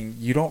setting,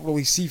 you don't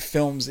really see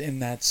films in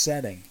that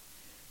setting.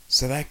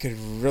 So that could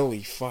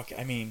really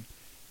I mean,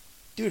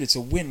 dude, it's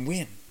a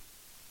win-win.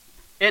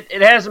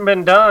 It hasn't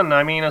been done.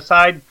 I mean,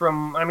 aside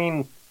from,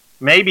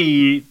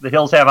 maybe The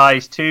Hills Have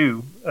Eyes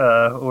too,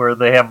 where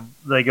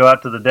they go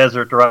out to the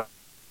desert to ride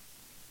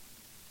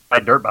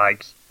dirt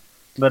bikes.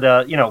 But,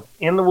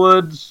 in the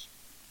woods,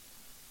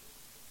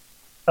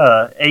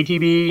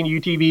 ATV and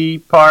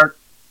UTV park.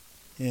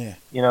 Yeah.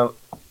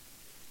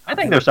 I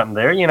think there's something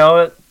there,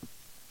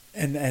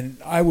 And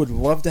I would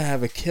love to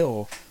have a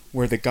kill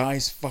where the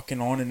guy's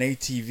fucking on an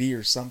ATV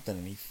or something,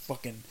 and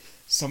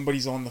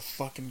somebody's on the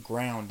fucking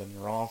ground, and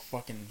they're all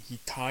fucking, he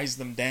ties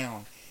them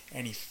down,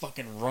 and he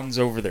fucking runs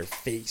over their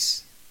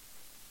face.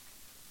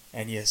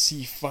 And you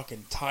see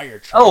fucking tire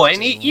tracks. Oh,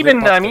 and even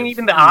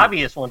the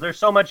obvious ones. There's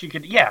so much you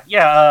could,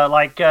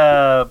 like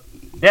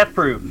Death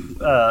Proof,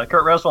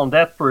 Kurt Russell in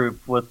Death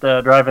Proof with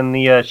driving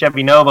the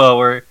Chevy Nova,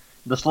 or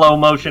the slow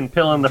motion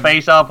peeling the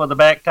face off with the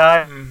back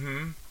tire.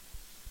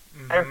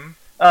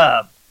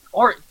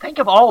 Or think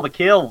of all the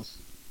kills,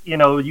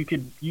 you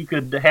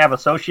could have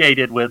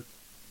associated with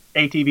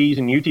ATVs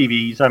and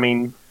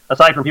UTVs.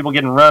 Aside from people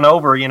getting run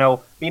over,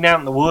 being out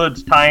in the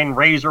woods, tying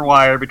razor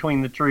wire between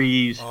the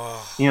trees,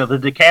 the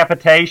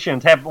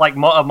decapitations, have like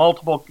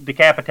multiple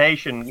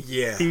decapitation.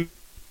 Yeah.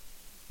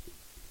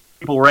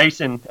 People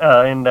racing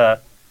and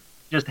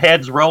just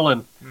heads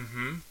rolling.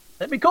 Mm-hmm.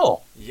 That'd be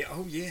cool. Yeah.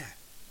 Oh yeah.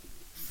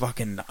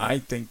 Fucking, I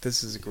think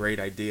this is a great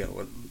idea.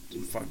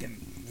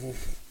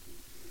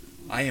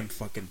 I am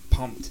fucking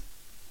pumped.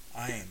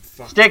 I am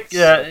fucking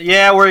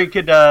where you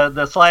could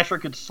the slasher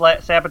could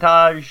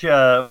sabotage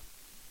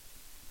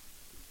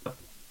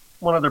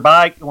one of their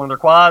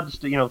quads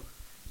to,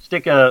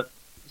 stick the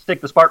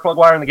spark plug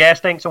wire in the gas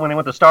tank, so when they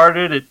want to start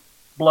it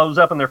blows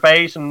up in their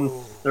face and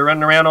they're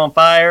running around on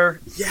fire.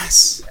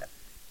 Yes.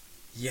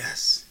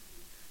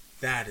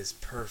 That is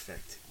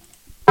perfect.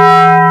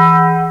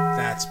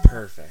 That's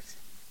perfect.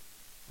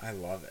 I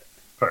love it.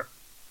 Perfect.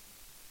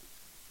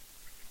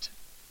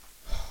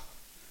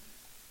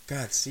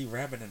 God, see,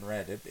 Rabbit in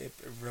Red, it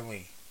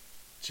really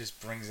just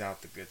brings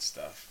out the good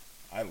stuff.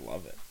 I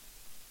love it.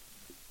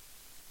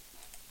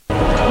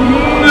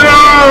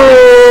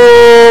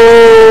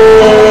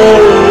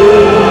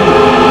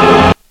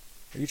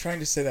 Are you trying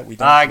to say that we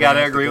don't? I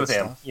gotta agree with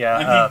him. Stuff?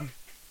 Yeah.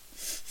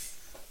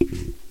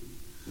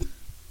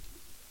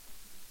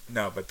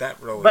 No, but that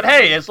really. But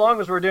hey, as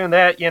long as we're doing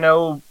that,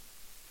 might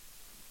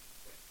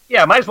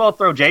as well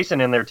throw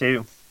Jason in there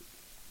too.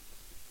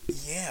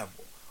 Yeah.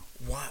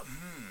 What?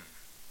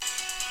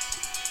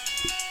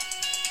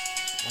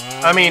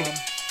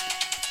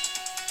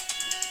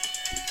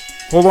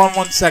 Hold on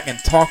 1 second.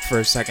 Talk for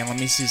a second. Let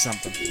me see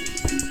something.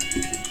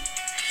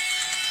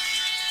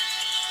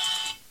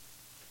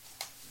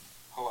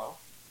 Hello?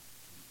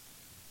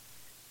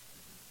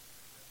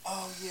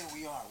 Oh, yeah. yeah,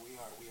 we are.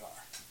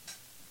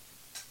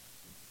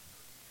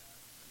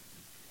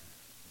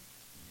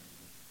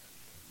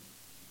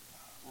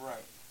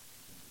 Right.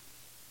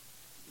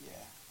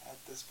 Yeah, at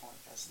this point,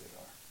 yes, they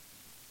are.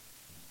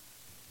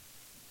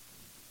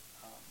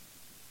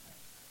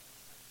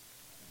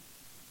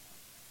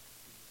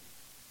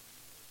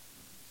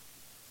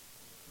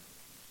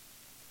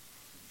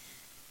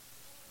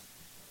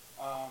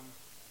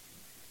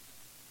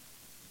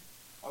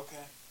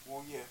 Okay.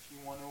 Well, yeah. If you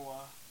want to,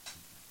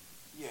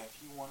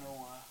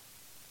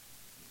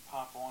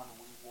 pop on,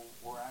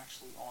 we're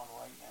actually on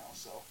right now.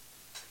 So,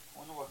 I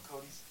wonder what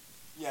Cody's.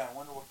 Yeah, I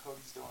wonder what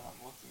Cody's doing.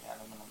 I'm looking at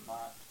him and I'm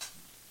not.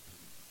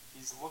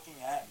 He's looking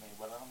at me,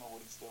 but I don't know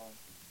what he's doing.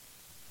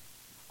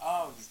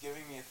 Oh, he's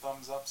giving me a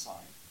thumbs up sign.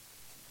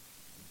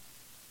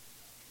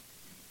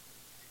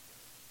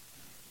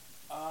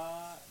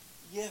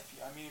 Yeah.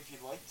 If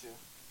you'd like to.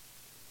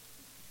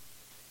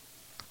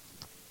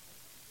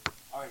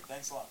 All right.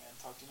 Thanks a lot, man.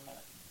 Talk to you in a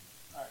minute.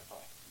 All right. Bye.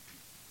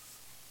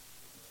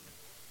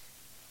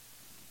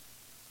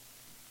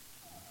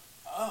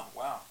 Oh,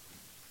 wow.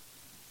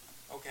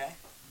 Okay.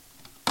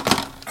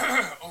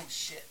 Oh,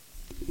 shit.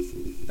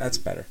 That's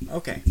better.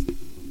 Okay.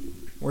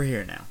 We're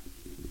here now.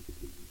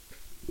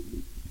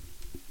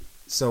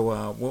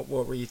 So, what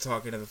were you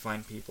talking to the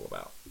fine people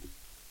about,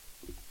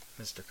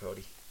 Mr.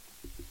 Cody?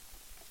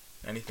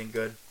 Anything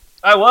good?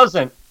 I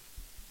wasn't.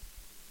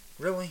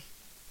 Really?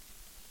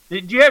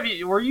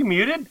 Were you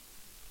muted?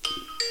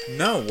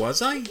 No,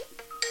 was I?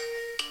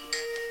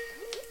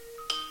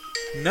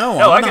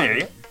 No, I can hear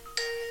you.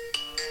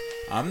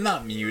 I'm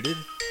not muted.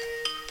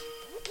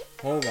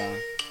 Hold on.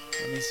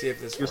 Let me see if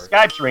this Your works.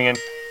 Skype's ringing.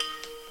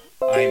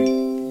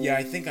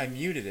 I think I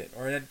muted it.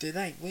 Or did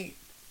I? Wait.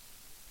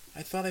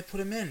 I thought I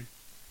put him in.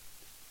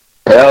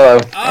 Hello,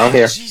 I'm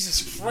here.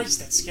 Jesus Christ,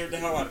 that scared the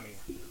hell out of me.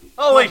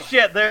 Holy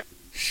shit, there.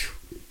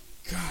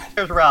 God.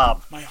 There's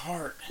Rob. My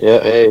heart.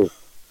 Yeah, hey.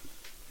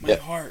 My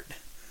heart.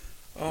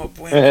 Oh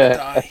boy, I'm gonna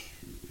die.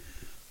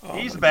 Oh,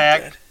 He's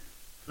back.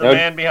 The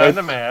man behind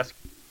the mask.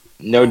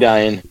 No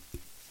dying.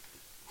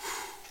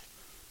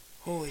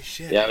 Holy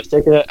shit. Yeah,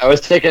 I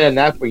was taking a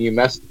nap when you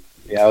messed.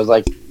 Yeah, I was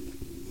like,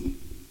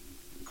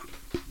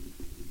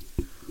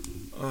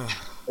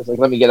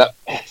 let me get up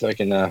so I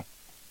can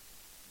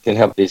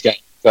help these guys.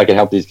 So I can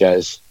help these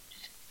guys.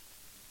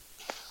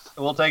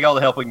 We'll take all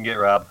the help we can get,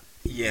 Rob.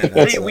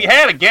 Yeah. We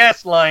had a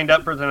guest lined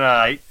up for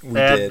tonight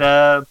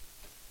that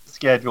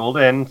scheduled,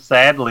 and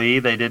sadly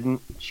they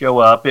didn't show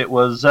up. It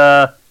was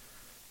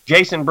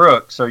Jason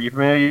Brooks. Are you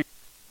familiar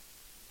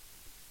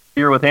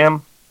with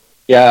him?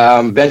 Yeah,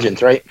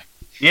 Vengeance, right?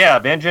 Yeah,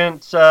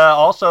 Vengeance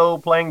also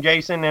playing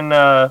Jason in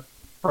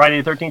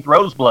Friday the 13th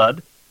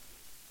Roseblood,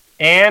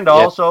 and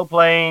also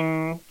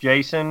playing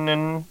Jason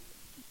in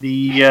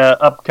the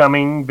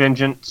upcoming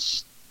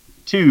Vengeance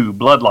 2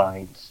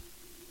 Bloodlines.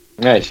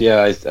 Nice,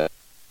 yeah.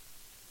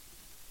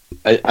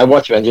 I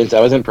watched Vengeance. I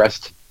was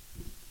impressed.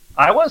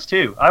 I was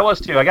too. I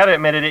got to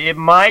admit it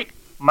might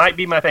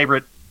be my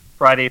favorite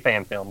Friday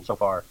fan film so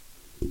far.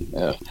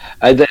 Yeah,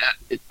 I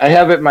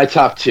have it in my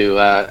top 2.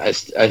 I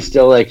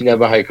still like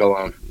Never Hike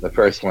Alone, the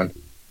first one.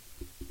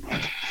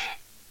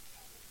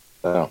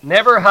 So.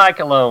 Never Hike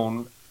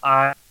Alone.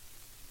 I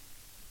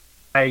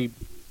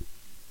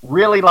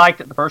really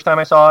liked it the first time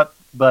I saw it,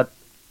 but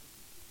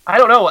I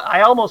don't know.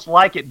 I almost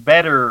like it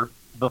better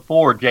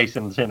before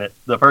Jason's in it,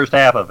 the first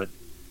half of it.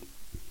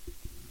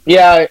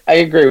 Yeah, I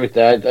agree with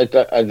that.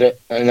 But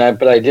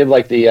I did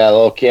like the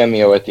little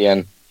cameo at the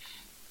end.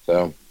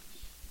 So.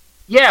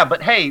 Yeah,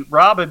 but hey,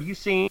 Rob, have you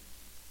seen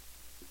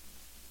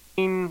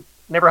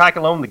Never Hike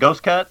Alone, the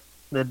Ghost Cut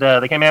that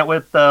they came out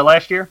with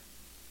last year?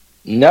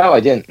 No, I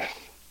didn't.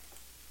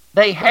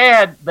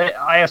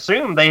 I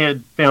assume they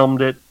had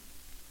filmed it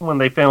when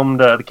they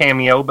filmed the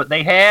cameo, but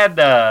they had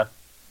a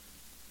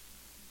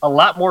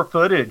lot more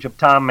footage of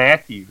Tom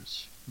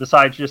Matthews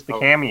besides just the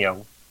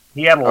cameo.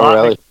 He had a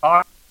lot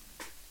of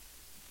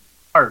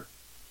art,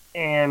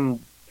 and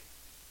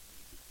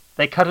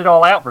they cut it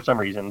all out for some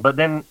reason. But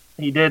then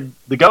he did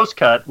the Ghost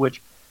Cut,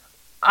 which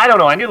I don't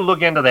know. I need to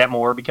look into that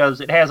more because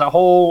it has a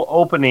whole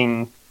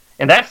opening,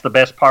 and that's the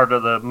best part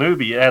of the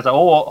movie. It has a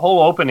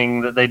whole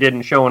opening that they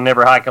didn't show in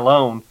Never Hike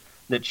Alone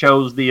that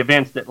shows the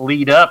events that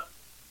lead up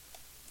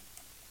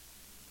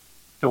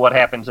to what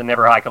happens in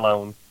Never Hike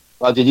Alone.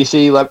 Well, did you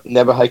see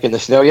Never Hike in the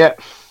Snow yet?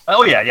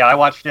 Oh, yeah. I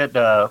watched it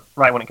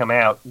right when it came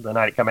out, the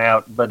night it came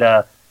out. But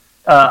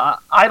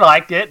I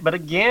liked it, but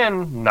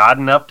again, not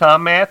enough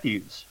Tom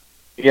Matthews.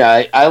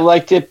 Yeah, I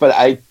liked it, but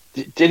I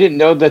didn't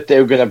know that they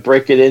were going to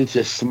break it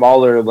into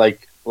smaller,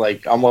 like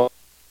almost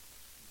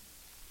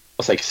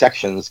like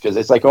sections, because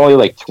it's like only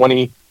like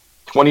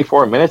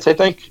 24 minutes, I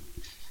think.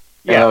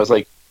 Yeah. And I was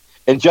like,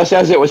 and just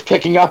as it was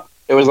picking up,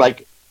 it was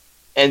like,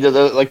 end of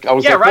the, like, I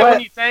was like, right what?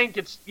 when you think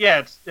it's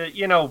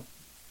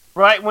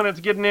right when it's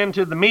getting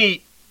into the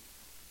meat,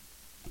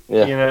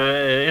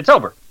 it's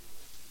over.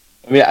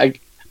 I mean,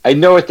 I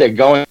know what they're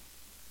going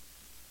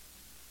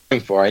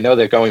for. I know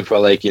they're going for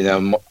like,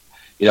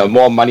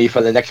 more money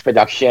for the next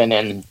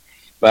production,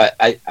 but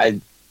I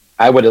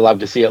would have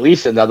loved to see at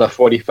least another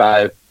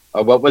 45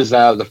 what was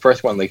the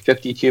first one, like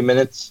 52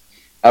 minutes?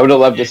 I would have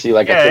loved to see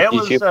like a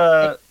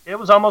 52. It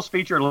was almost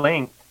feature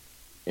length.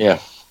 Yeah.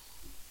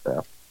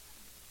 Yeah,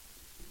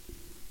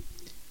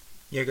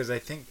 because I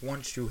think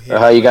once you hit...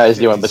 How you guys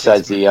doing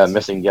besides the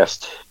missing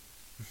guest?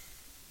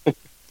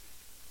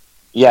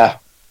 Yeah,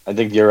 I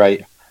think you're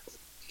right.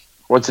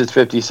 Once it's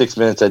 56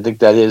 minutes, I think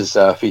that is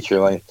feature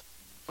length.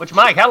 Which,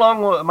 Mike, how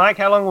long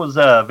was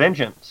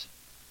Vengeance?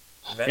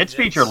 It's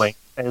feature length,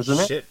 isn't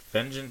it? Shit,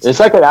 Vengeance. It's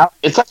like an hour.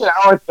 It's like an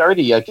hour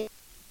 30. I think.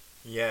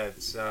 Yeah,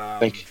 it's.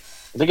 I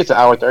think it's an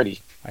hour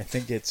 30. I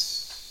think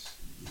it's,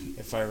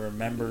 if I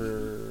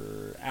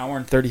remember, hour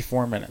and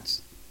 34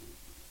 minutes.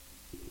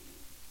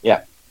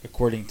 Yeah.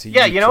 According to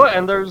you know what?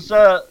 And there's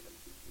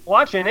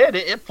watching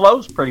it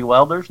flows pretty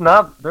well. There's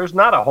not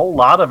a whole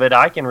lot of it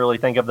I can really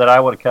think of that I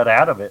would have cut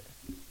out of it.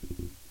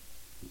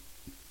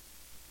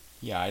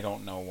 Yeah, I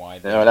don't know why.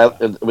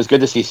 It was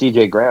good to see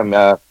C.J. Graham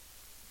that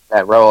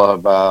role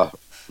of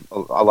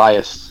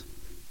Elias.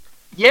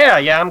 Yeah,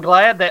 I'm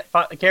glad that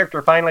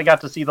character finally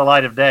got to see the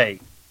light of day.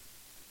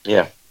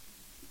 Yeah.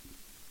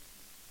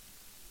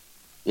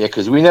 Yeah,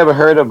 because we never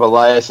heard of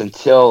Elias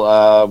until,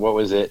 what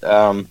was it?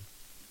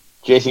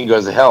 Jason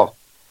Goes to Hell.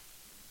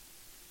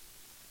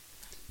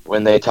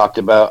 When they talked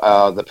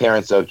about the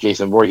parents of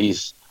Jason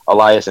Voorhees,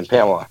 Elias and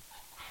Pamela.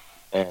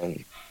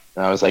 And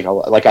I was like, I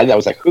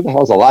was like, who the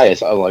hell is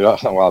Elias? I was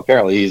like, oh, well,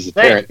 apparently he's the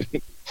parent.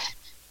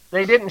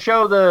 They didn't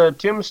show the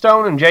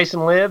tombstone and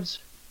Jason Lives?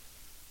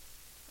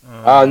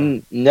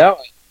 No. Not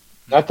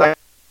that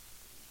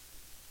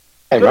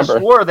I remember. I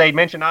swore they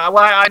mentioned...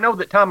 I know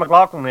that Tom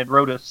McLaughlin had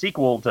wrote a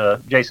sequel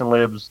to Jason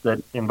Lives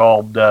that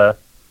involved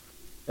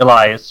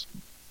Elias.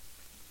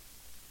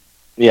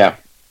 Yeah.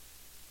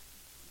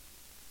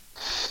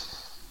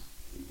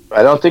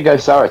 I don't think I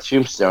saw a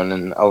tombstone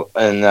in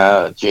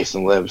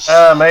Jason Lives.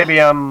 Maybe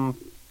I'm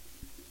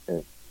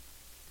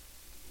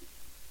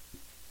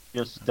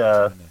just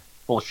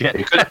full of shit.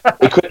 It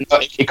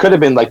could have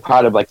been like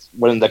part of like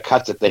one of the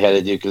cuts that they had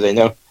to do, because I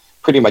know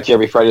pretty much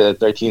every Friday the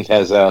 13th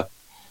has a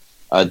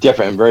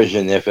different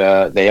version if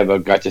they ever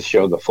got to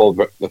show the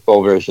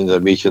full versions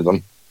of each of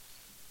them.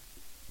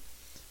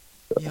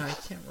 Yeah, I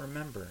can't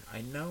remember.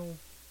 I know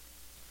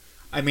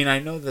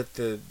that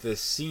the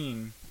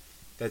scene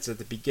that's at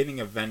the beginning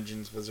of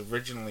Vengeance was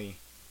originally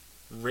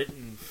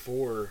written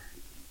for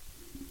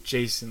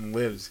Jason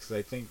Lives, because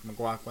I think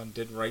McLaughlin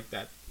did write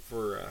that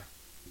for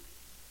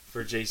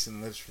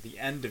Jason Lives, for the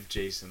end of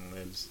Jason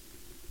Lives,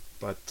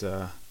 but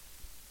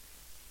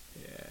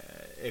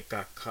it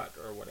got cut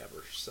or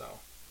whatever. So,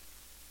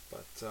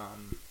 but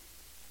I'm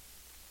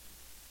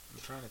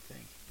trying to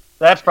think.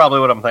 That's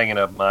probably what I'm thinking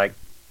of, Mike.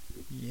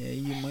 Yeah,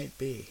 you might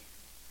be.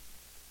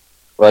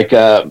 Like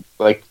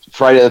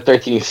Friday the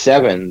 13th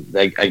 7,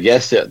 like I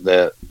guess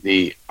the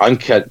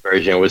uncut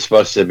version was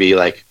supposed to be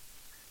like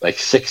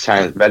 6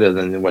 times better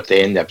than what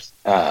they end up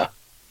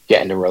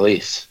getting to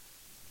release.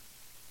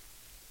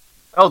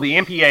 Oh, the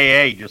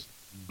MPAA just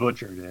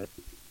butchered it.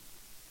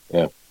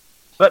 Yeah.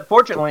 But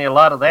fortunately, a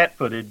lot of that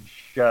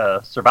footage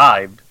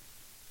survived,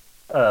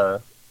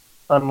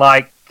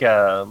 unlike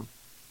some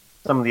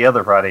of the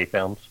other Friday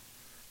films.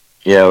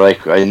 Yeah,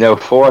 like I know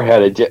 4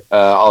 had a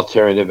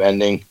alternative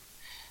ending.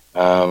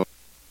 Where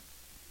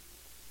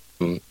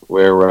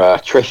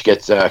Trish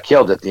gets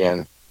killed at the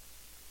end.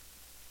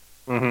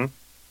 Mm-hmm.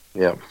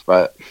 Yeah,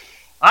 but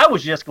I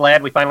was just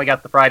glad we finally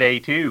got the Friday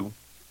 2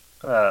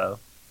 cut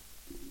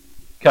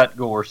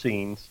gore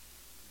scenes.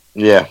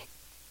 Yeah.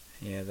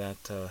 Yeah,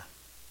 that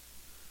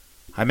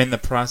I'm in the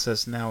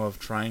process now of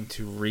trying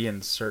to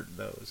reinsert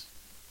those.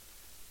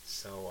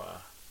 So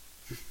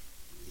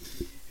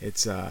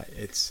it's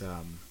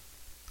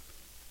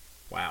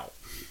wow.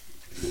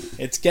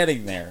 It's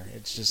getting there.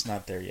 It's just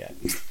not there yet.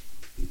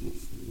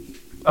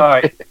 All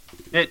right.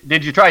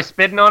 Did you try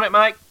spitting on it,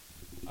 Mike?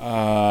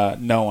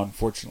 No,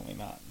 unfortunately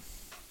not.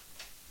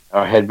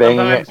 Or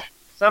headbanging it?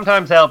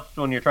 Sometimes helps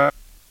when you're trying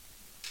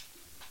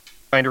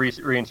to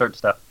reinsert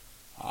stuff.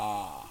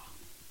 Ah.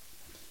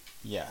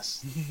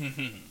 Yes.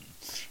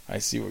 I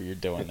see what you're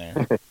doing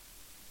there.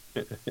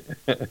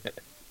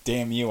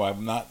 Damn you,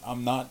 I'm not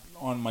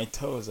on my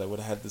toes. I would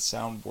have had the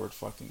soundboard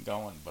fucking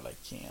going, but I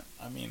can't.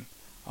 I mean,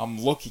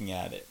 I'm looking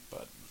at it,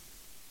 but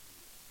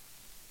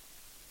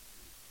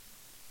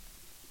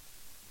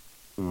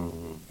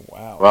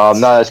wow. Well, I'm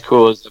not as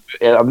cool as the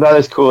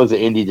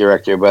indie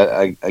director, but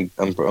I'm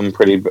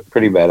pretty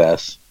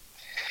badass.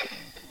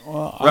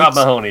 Well, Rob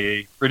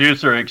Mahoney,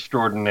 producer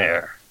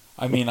extraordinaire.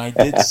 I mean, I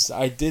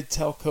did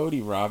tell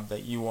Cody, Rob,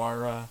 that you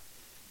are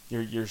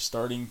you're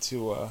starting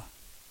to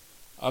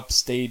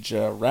upstage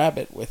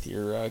Rabbit with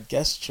your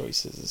guest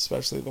choices,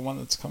 especially the one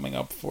that's coming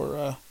up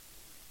for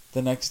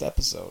the next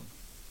episode.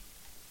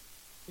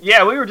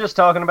 Yeah, we were just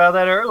talking about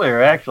that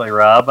earlier, actually,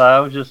 Rob.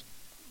 I was just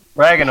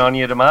bragging on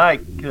you to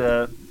Mike,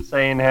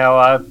 saying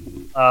how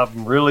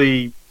I'm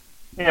really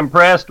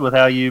impressed with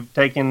how you've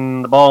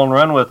taken the ball and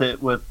run with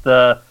it with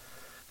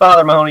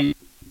Father Mahoney's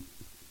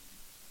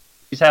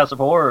House of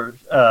Horrors.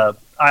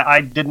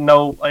 I didn't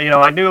know,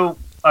 I knew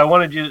I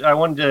wanted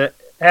to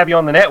have you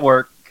on the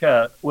network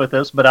with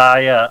us, but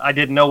I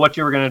didn't know what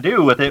you were going to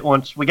do with it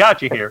once we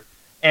got you here.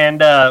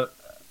 And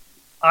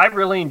I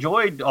really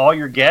enjoyed all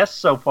your guests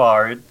so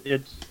far.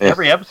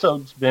 Every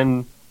episode's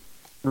been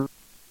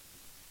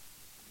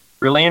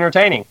really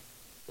entertaining.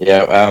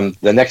 Yeah,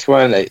 the next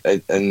one,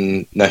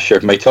 I'm not sure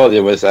if Mike told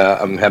you, was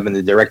I'm having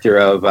the director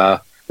of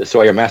the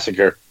Sawyer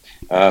Massacre,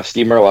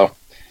 Steve Merlo.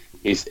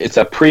 It's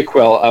a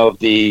prequel of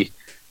the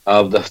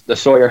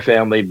Sawyer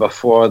family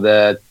before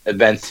the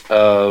events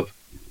of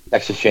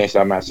Texas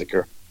Chainsaw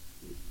Massacre.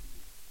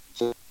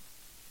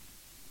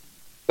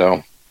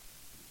 So,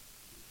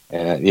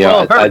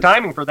 perfect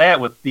timing for that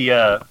with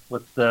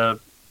the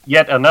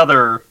yet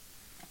another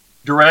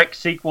direct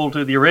sequel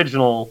to the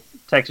original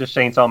Texas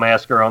Chainsaw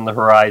Massacre on the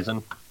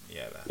horizon.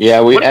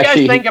 Yeah, what do you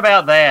guys think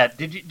about that?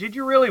 Did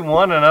you really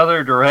want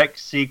another direct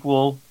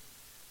sequel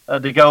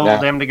to go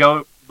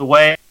the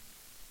way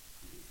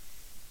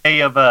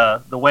of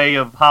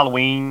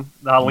Halloween,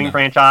 the Halloween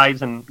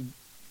franchise, and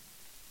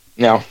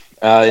no,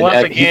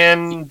 once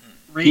again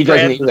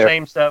retread the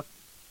same stuff?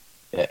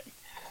 Yeah.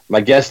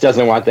 My guest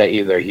doesn't want that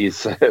either. He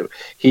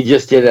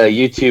just did a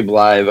YouTube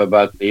live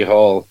about the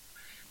whole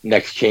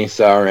next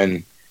Chainsaw,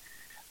 and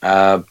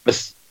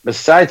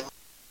besides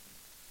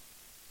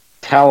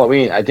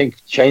Halloween, I think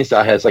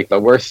Chainsaw has like the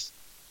worst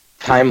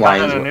timeline.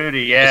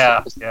 Continuity,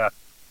 yeah.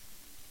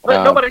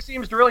 But nobody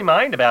seems to really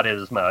mind about it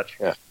as much.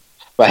 Yeah.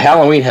 But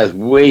Halloween has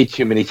way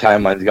too many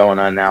timelines going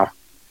on now.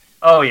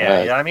 Oh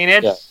yeah. I mean,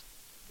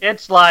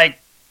 it's like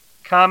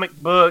comic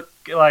book,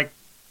 like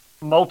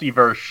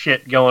multiverse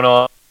shit going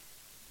on.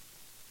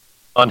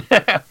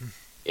 I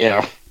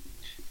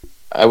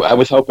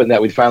was hoping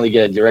that we'd finally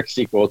get a direct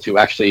sequel to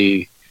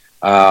actually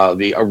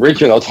the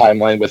original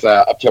timeline with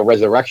up to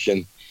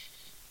Resurrection.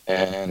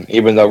 And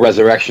even though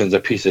Resurrection's a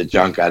piece of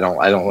junk, I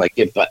don't like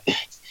it. But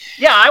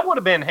yeah, I would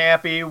have been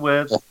happy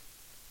with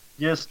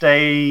just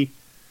a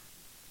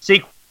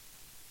sequel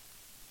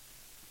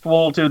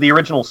to the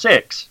original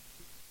 6.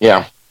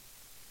 Yeah.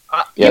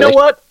 You know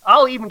what?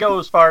 I'll even go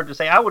as far to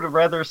say I would have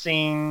rather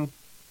seen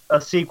a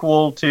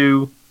sequel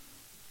to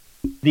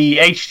the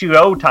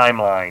H2O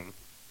timeline.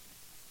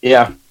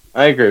 Yeah,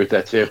 I agree with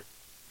that too.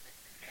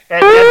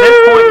 At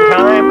this point in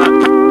time,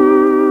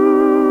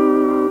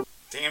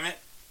 damn it!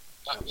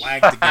 I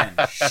lagged again.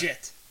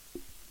 Shit.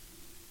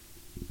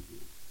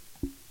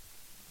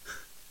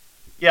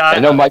 Yeah, I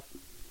know, Mike.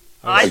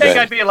 I think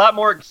I'd be a lot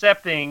more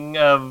accepting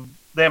of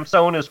them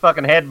sewing his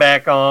fucking head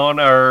back on,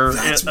 or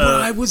that's what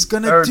I was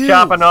gonna do.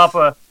 Chopping off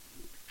a.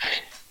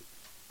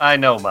 I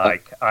know,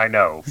 Mike. I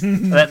know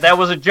that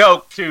was a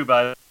joke too,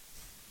 by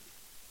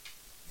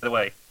the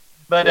way.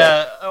 But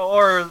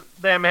or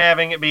them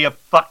having it be a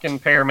fucking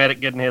paramedic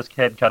getting his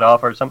head cut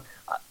off or something.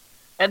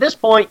 At this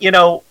point,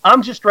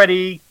 I'm just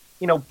ready.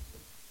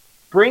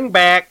 Bring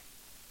back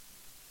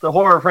the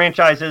horror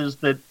franchises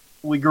that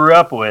we grew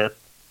up with.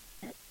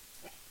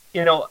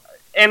 And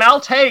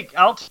I'll take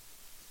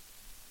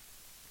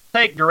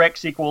direct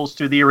sequels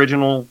to the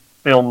original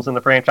films in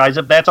the franchise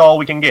if that's all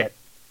we can get.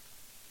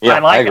 Yeah,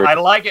 I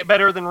like it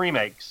better than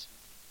remakes.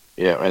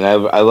 Yeah, and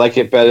I like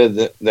it better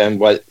than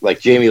what like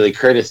Jamie Lee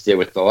Curtis did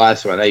with the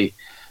last one.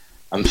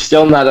 I'm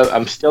still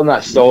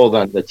not sold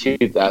on the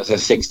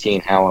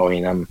 2016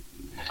 Halloween.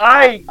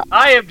 I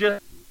have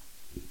just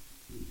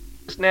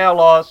now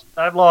lost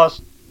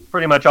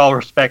pretty much all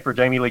respect for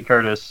Jamie Lee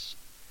Curtis.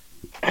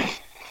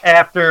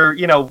 After,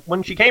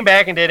 when she came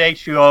back and did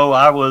H2O,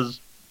 I was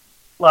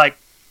like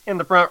in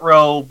the front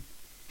row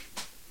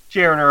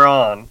cheering her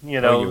on,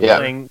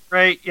 saying,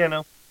 great,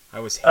 I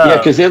was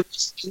because at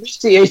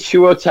least the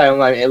H2O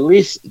timeline, at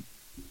least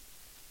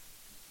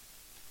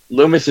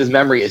Loomis's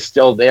memory is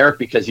still there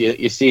because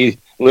you see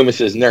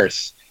Loomis's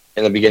nurse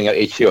in the beginning of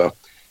H2O.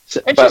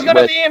 And she's going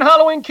to be in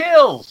Halloween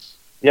Kills.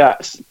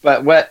 Yes,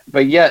 but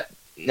yet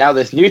now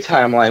this new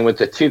timeline with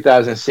the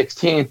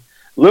 2016,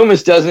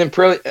 Loomis doesn't.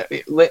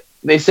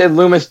 They said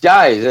Loomis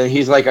dies, and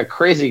he's like a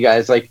crazy guy.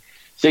 It's like,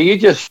 so you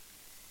just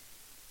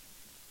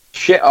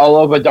shit all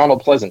over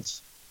Donald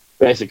Pleasance,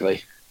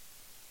 basically.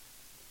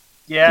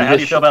 Yeah, how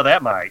do you feel about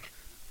that, Mike?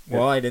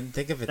 Well, I didn't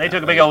think of it. They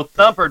took a big old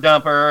thumper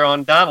dumper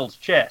on Donald's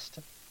chest.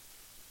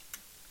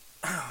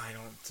 Oh, I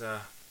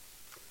don't.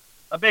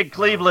 A big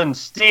Cleveland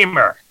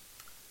steamer.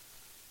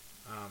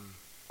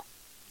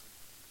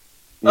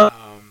 A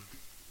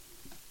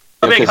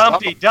big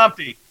Humpty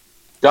Dumpty.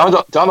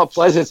 Donald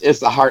Pleasance is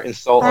the heart and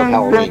soul of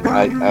Halloween.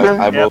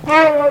 I will.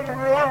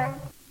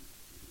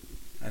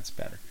 That's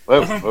better.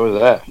 What was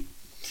that?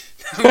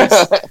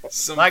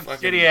 Like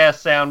shitty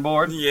ass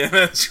soundboard. Yeah,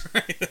 that's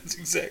right. That's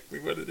exactly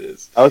what it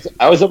is.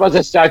 I was about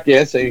to start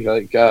dancing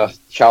like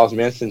Charles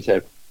Manson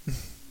type.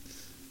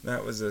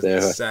 That was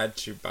a sad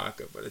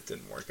Chewbacca, but it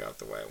didn't work out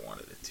the way I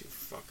wanted it to.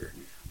 Fucker.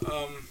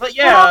 But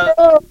yeah,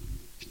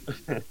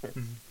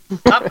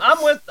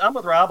 I'm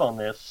with Rob on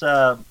this.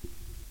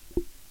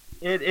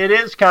 It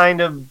is kind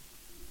of,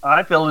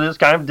 I feel it is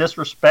kind of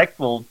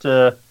disrespectful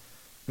to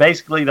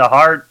basically the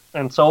heart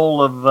and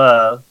soul of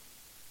the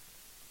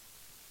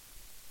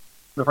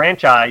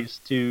franchise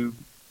to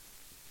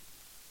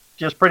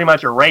just pretty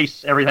much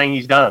erase everything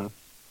he's done.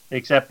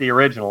 except the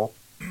original.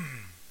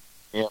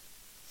 Yeah.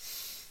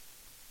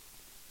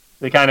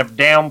 They kind of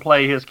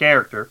downplay his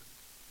character.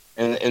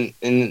 And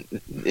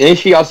then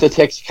she also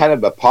takes kind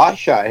of a pot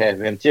shot at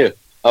him too.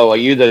 Oh, are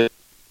you the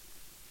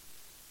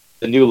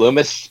new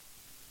Loomis?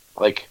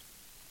 Like,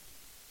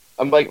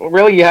 I'm like,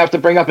 really? You have to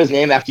bring up his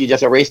name after you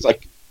just erased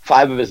like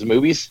 5 of his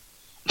movies?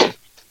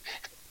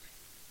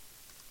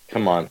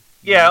 Come on.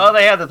 Yeah, well,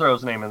 they had to throw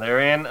his name in there,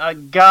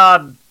 and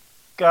God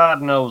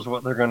knows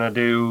what they're gonna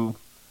do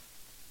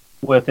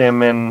with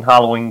him in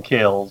Halloween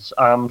Kills.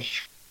 I'm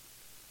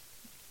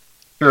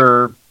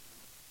sure.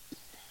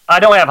 I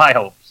don't have high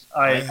hopes.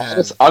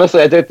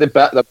 Honestly, I think the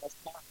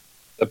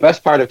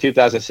best part of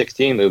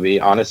 2016 movie,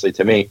 honestly,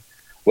 to me,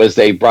 was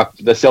they brought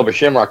the Silver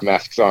Shamrock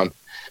masks on.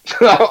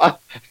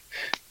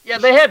 Yeah,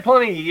 they had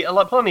plenty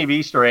of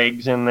Easter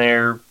eggs in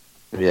there.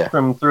 Yeah.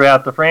 From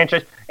throughout the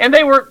franchise, and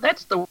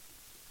that's the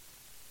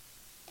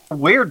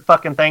weird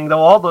fucking thing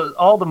though.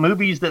 All the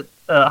movies that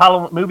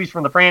Halloween movies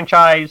from the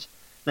franchise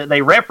that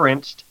they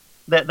referenced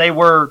that they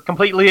were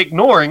completely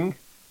ignoring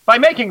by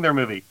making their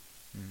movie.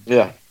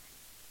 Yeah.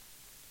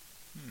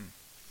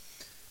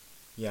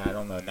 Yeah, I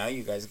don't know. Now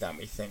you guys got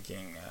me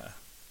thinking.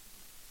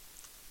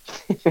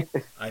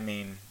 I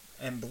mean,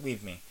 and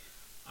believe me,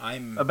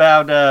 I'm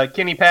about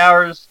Kenny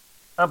Powers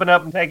humping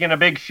up and taking a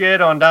big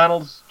shit on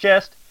Donald's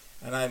chest.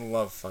 And I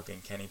love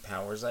fucking Kenny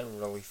Powers. I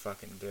really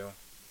fucking do.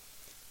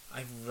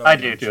 I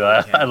do too.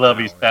 I love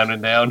he's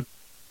pounding down.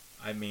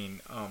 I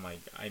mean, oh my,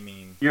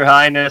 Your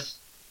Highness.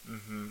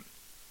 Mm-hmm.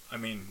 I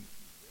mean,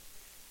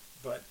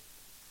 but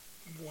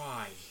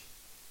why?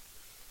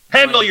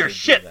 Handle your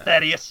shit,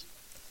 Thaddeus.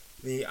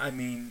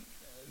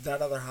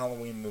 That other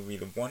Halloween movie,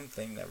 the one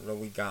thing that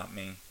really got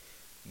me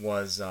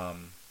was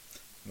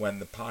when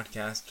the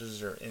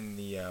podcasters are in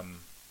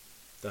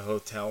the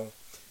hotel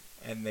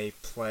and they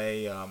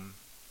play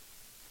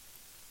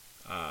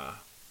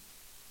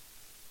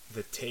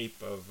the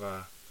tape of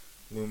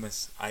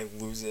Loomis. I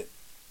lose it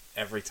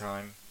every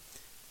time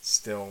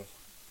still.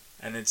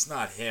 And it's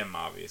not him,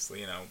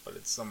 obviously, but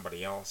it's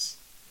somebody else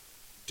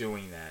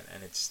doing that,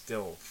 and it's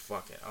still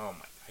fucking, oh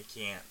my, I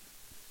can't.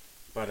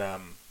 But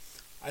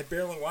I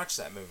barely watch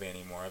that movie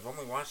anymore. I've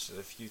only watched it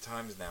a few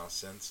times now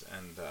since,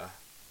 and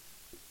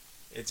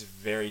it's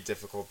very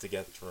difficult to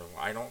get through.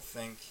 I don't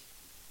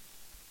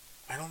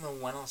know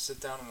when I'll sit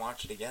down and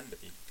watch it again, to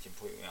be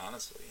completely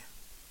honest with you.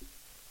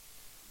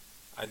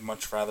 I'd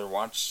much rather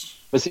watch...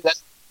 But see,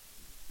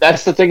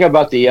 that's the thing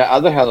about the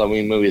other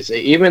Halloween movies.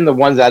 Even the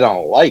ones I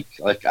don't like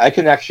I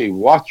can actually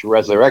watch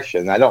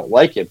Resurrection. I don't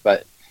like it,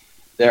 but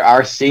there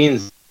are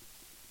scenes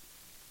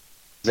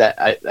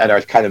that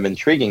are kind of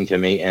intriguing to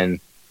me, and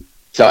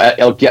so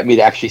it'll get me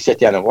to actually sit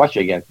down and watch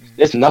it again. Mm-hmm.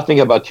 There's nothing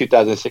about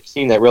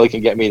 2016 that really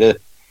can get me to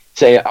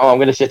say, "Oh, I'm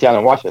going to sit down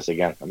and watch this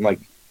again." I'm like,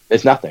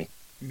 there's nothing.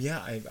 Yeah,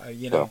 I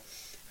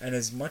and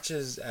as much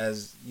as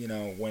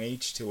when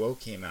H2O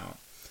came out,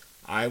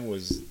 I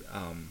was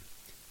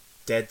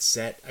dead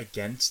set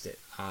against it.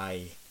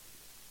 I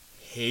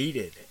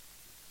hated it.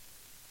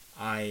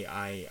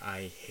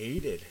 I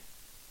hated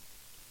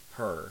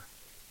her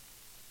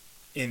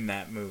in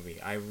that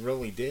movie. I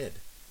really did.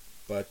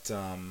 But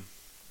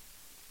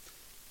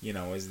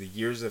as the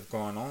years have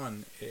gone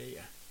on, I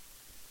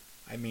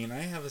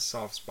have a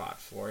soft spot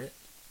for it,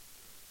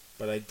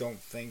 but I don't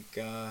think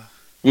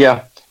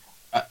yeah.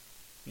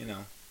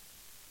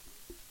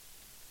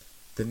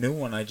 The new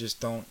one, I just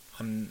don't.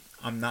 I'm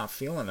not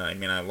feeling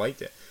it. I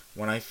liked it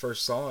when I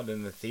first saw it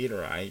in the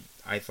theater.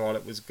 I thought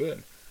it was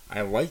good.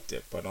 I liked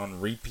it, but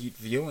on repeat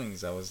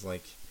viewings, I was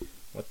like,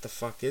 "What the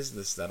fuck is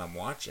this that I'm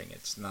watching?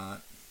 It's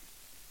not.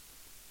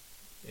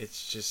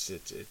 It's just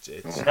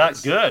it's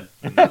not good."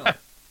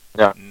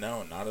 No,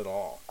 no, not at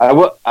all. I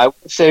would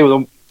say the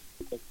one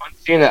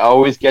scene that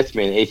always gets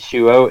me in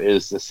H2O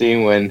is the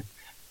scene when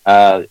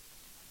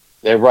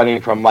they're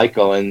running from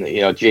Michael, and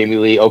Jamie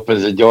Lee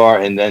opens the door,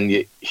 and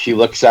then she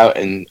looks out,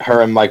 and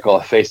her and Michael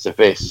are face to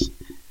face.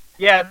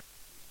 Yeah.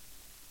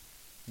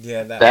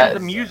 Yeah, the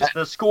music,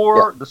 the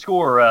score.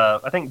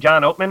 I think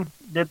John Oatman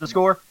did the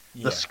score.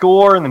 Yeah. The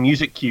score and the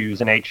music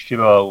cues in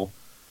H2O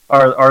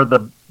are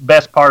the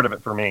best part of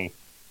it for me.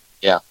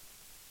 Yeah.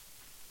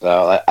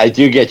 So I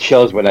do get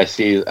chills when I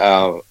see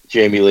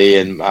Jamie Lee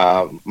and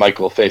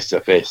Michael face to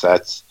face.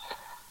 That's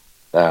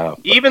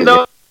even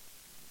though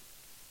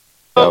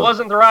it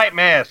wasn't the right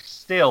mask.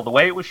 Still, the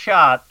way it was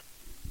shot,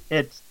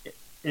 it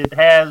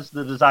has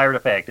the desired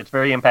effect. It's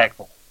very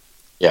impactful.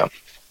 Yeah.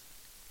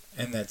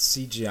 And that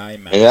CGI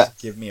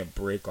mask, give me a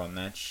break on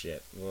that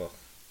shit. Ugh.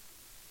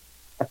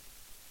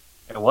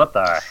 What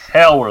the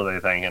hell were they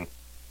thinking?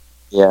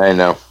 Yeah, I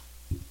know.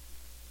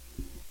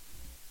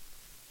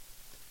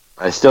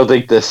 I still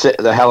think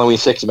the Halloween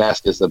 6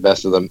 mask is the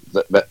best of them,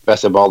 the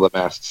best of all the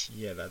masks.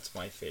 Yeah, that's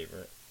my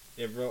favorite.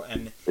 It real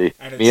and it's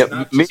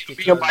not just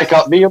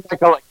because me and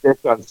Michael like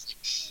this on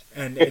 6.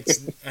 And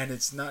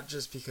it's not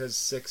just because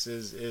 6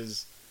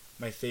 is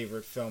my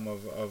favorite film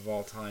of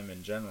all time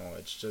in general.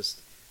 It's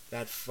just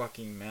that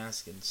fucking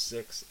mask in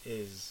 6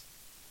 is,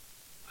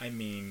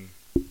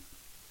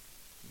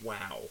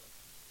 wow.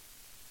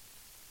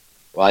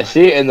 Well, I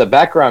see it in the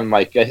background,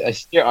 Mike. I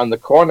see it on the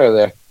corner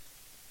there.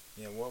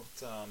 Yeah, what?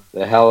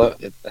 The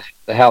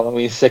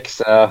Halloween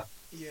 6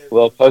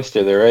 little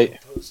poster there, right?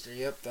 Poster,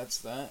 yep, that's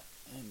that.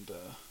 And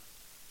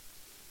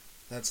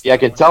that's. Yeah, I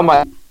can tell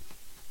my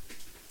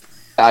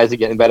eyes are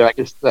getting better. I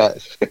can see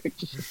that.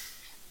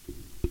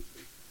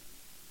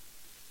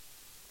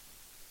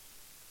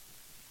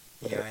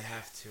 Yeah, I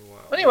have to.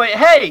 Anyway,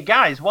 hey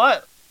guys,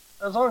 what?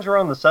 As long as we're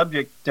on the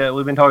subject,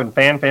 we've been talking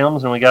fan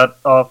films, and we got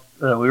off.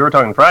 We were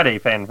talking Friday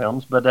fan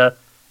films, but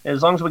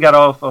as long as we got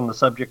off on the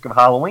subject of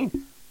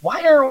Halloween,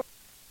 why are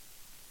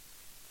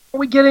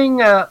we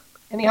getting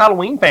any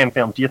Halloween fan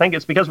films? Do you think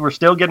it's because we're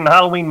still getting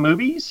Halloween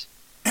movies,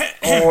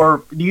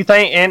 or do you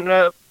think?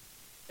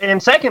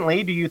 And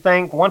secondly, do you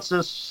think once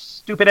this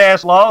stupid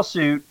ass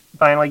lawsuit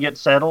finally gets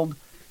settled,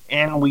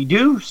 and we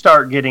do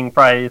start getting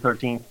Friday the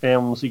 13th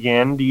films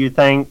again, do you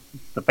think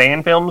the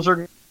fan films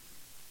are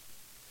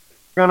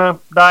gonna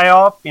die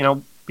off? You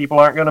know, people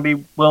aren't gonna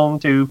be willing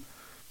to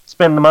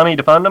spend the money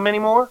to fund them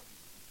anymore.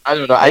 I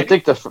don't know. I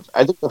think the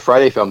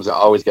Friday films are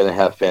always going to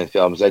have fan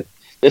films.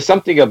 There's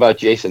something about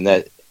Jason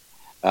that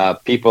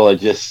people are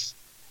just,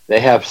 they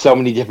have so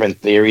many different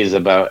theories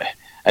about.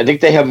 I think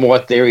they have more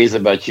theories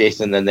about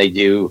Jason than they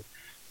do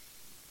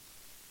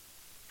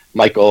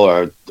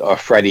Michael or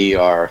Freddy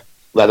or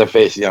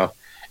Leatherface. You know,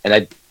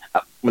 and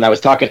when I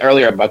was talking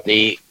earlier about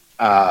the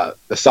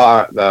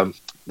Sawyer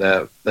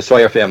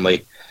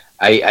family,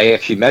 I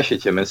actually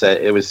messaged him and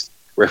said it was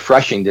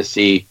refreshing to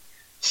see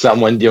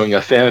someone doing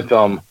a fan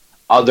film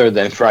other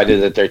than Friday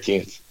the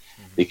 13th,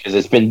 because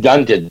it's been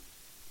done to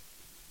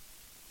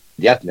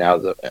death now,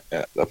 the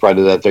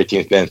Friday the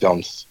 13th fan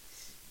films.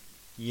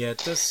 Yeah, it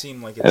does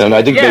seem like it's...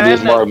 I think maybe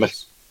there's more of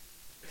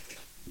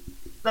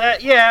a...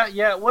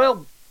 Yeah,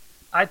 well,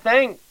 I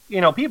think,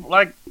 people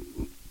like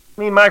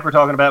me and Mike were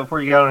talking about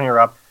before you got on here,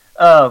 Rob.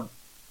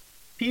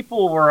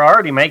 People were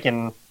already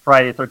making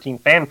Friday the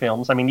 13th fan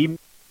films. I mean, even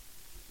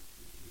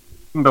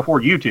before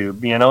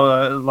YouTube,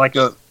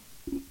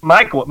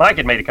 Mike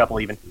had made a couple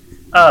even.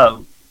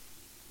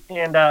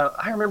 And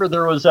I remember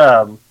there was,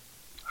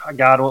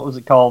 what was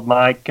it called,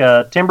 Mike?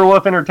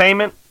 Timberwolf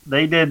Entertainment.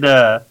 They did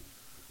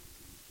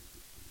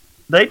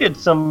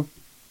some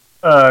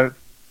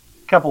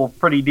couple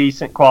pretty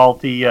decent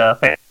quality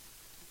fan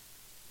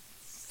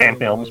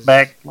films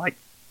back, like,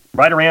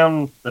 right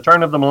around the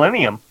turn of the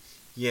millennium.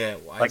 Yeah,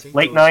 well, like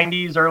late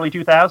 90s, early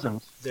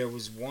 2000s. There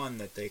was one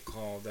that they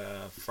called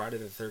Friday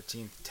the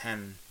 13th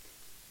 10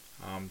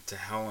 to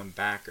Hell and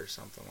Back or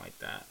something like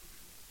that,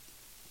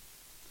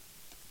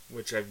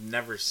 which I've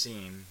never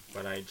seen,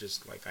 but I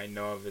just I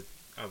know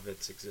of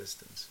its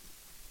existence.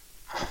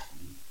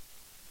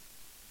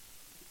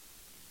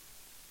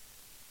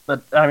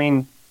 But I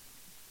mean,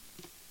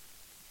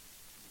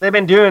 they've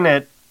been doing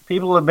it.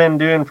 People have been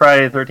doing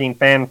Friday the 13th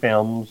fan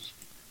films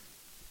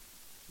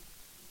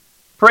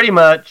pretty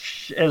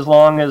much as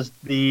long as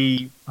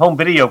the home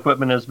video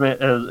equipment has been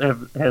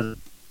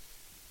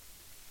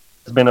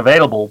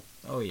available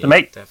to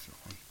make.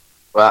 Definitely.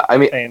 Well, I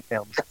mean, fan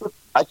films.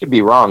 I could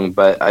be wrong,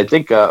 but I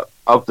think of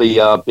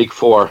the big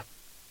four,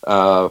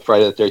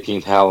 Friday the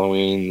 13th,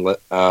 Halloween,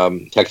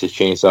 Texas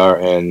Chainsaw,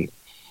 and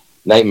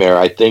Nightmare,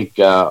 I think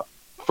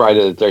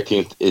Friday the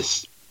 13th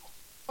is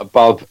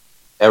above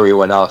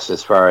everyone else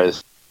as far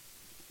as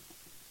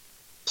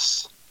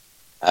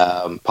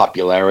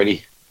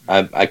popularity.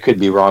 I could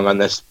be wrong on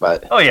this,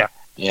 but... Oh, yeah.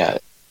 Yeah.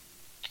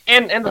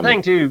 And the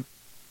thing, too,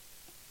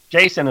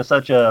 Jason is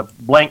such a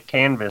blank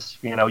canvas.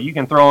 You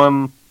can throw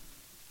him...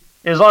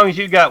 As long as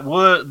you got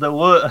wood,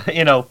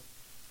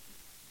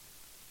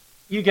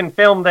 you can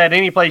film that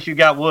any place you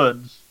got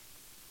woods.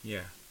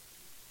 Yeah.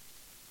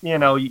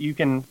 You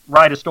can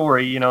write a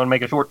story, and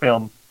make a short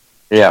film.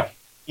 Yeah.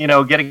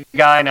 Get a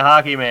guy in a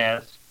hockey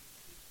mask.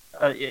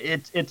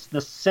 It's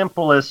the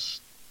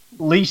simplest,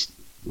 least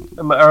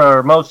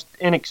or most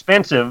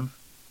inexpensive,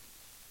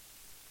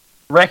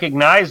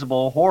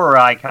 recognizable horror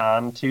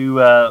icon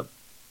to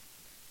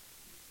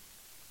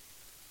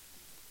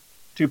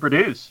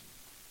produce.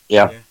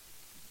 Yeah.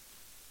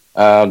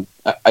 I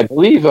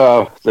believe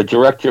the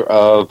director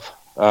of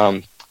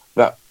the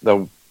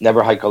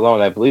Never Hike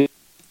Alone, I believe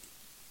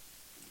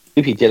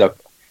he did a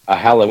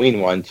Halloween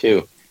one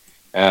too.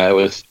 It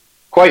was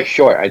quite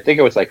short. I think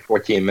it was like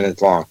 14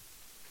 minutes long,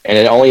 and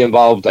it only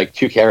involved like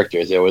two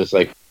characters. It was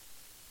like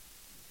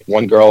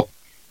one girl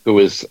who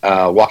was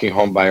walking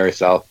home by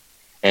herself,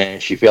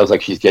 and she feels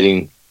like she's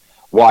getting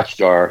watched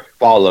or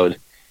followed,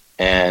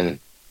 and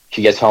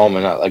she gets home,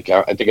 and I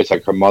think it's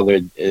like her mother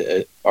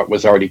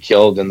was already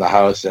killed in the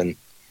house, and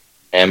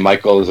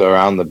Michael's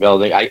around the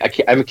building. I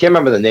can't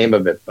remember the name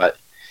of it, but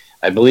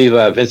I believe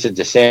Vincent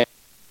DeSantis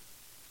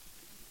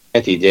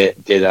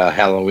did a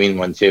Halloween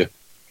one too.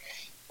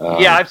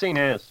 Yeah, I've seen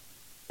his.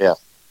 Yeah.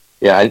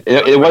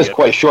 It was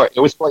quite short.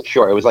 It was quite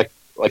short. It was like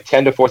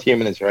 10 to 14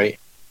 minutes, right?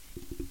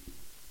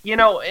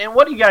 And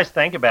what do you guys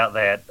think about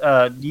that?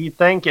 Do you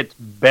think it's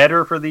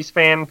better for these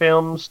fan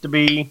films to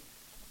be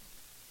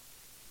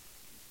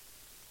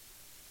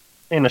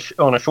on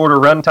a shorter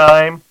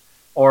runtime,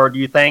 or do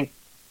you think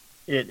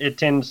it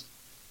tends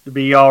to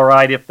be all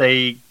right if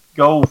they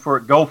go for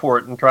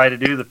it and try to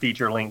do the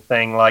feature length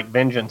thing like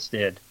Vengeance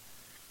did.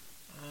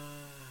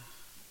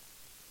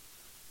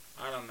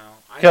 I don't know.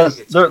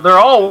 Because they're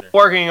all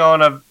working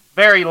on a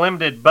very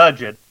limited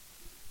budget,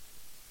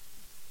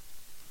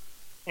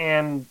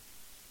 and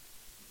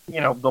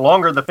the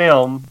longer the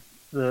film,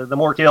 the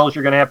more kills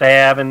you're going to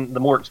have, and the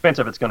more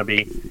expensive it's going to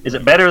be. Is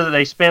it better that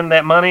they spend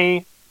that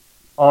money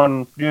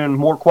on doing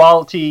more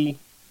quality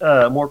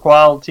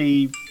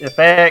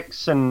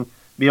effects and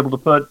be able to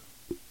put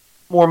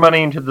more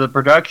money into the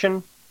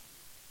production?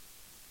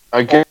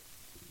 I guess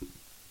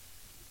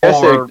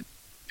it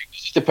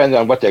just depends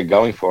on what they're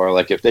going for.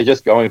 Like if they're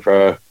just going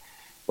for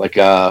like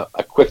a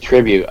quick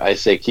tribute, I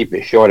say keep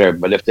it shorter.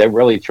 But if they're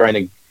really trying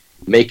to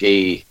make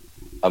a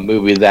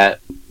movie that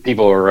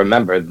people will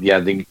remember, yeah,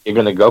 you're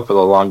going to go for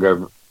the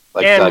longer,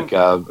 like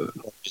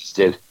just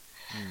did.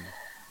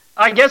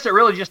 I guess it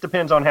really just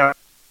depends on how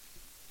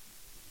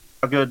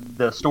good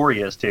the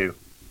story is too.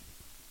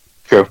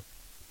 True.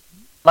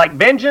 Like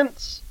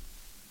Vengeance,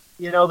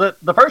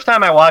 the first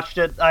time I watched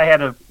it,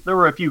 there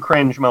were a few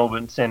cringe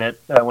moments in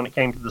it when it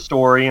came to the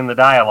story and the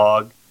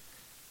dialogue,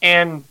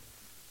 and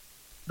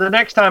the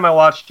next time I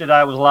watched it,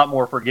 I was a lot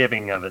more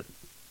forgiving of it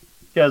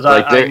because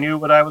I knew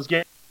what I was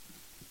getting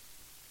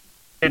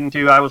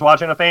into. I was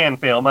watching a fan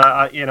film.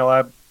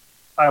 I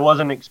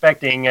wasn't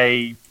expecting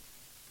a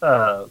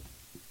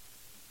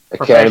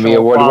Academy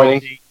Award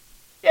winning.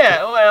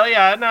 Yeah, well,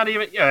 yeah,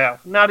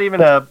 not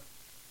even a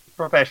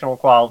professional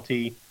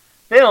quality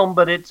film,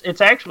 but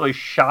it's actually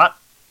shot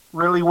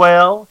really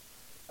well.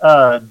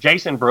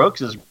 Jason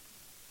Brooks is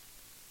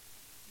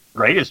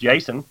great as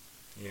Jason.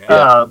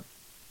 Yeah.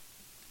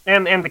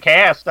 And the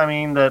cast, I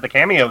mean, the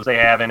cameos they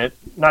have in it,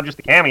 not just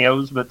the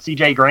cameos, but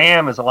C.J.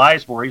 Graham as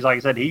Elias Voorhees, like I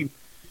said, he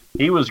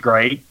was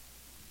great.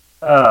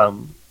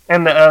 And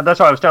that's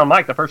why I was telling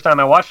Mike, the first time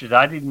I watched it,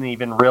 I didn't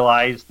even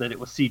realize that it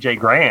was C.J.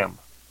 Graham.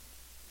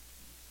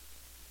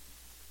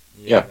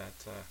 Yeah.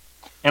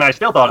 And I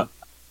still thought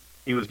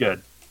he was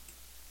good.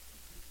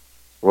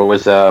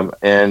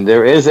 And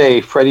there is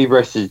a Freddy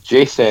vs.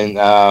 Jason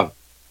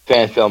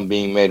fan film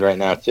being made right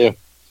now, too.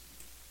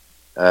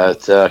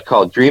 It's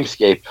called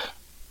Dreamscape.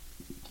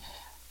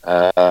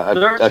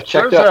 I've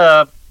checked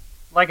out.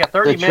 Like a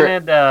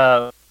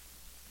 30-minute.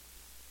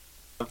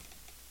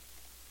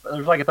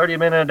 There's like a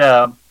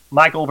 30-minute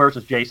Michael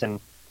versus Jason,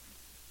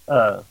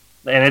 and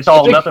it's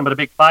all nothing but a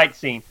big fight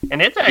scene,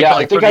 and it's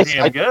actually pretty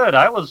damn good.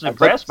 I was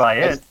impressed by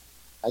it.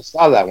 I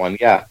saw that one.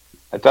 Yeah,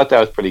 I thought that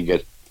was pretty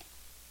good.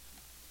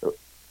 It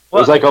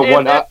was like a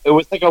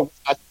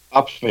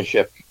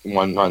one-upsmanship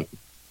one hunt.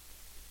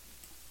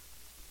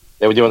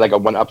 They were doing like a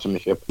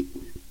one-upsmanship.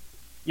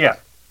 Yeah.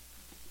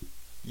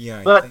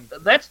 Yeah,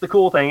 but that's the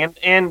cool thing,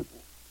 and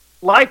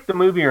like the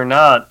movie or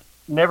not,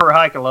 Never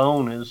Hike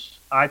Alone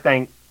I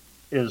think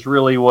is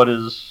really what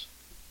is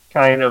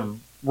kind of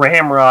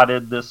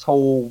ramrodded this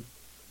whole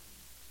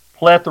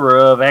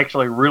plethora of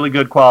actually really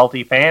good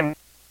quality fan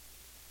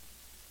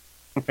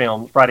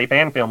films, Friday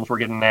fan films we're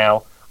getting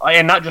now,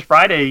 and not just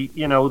Friday.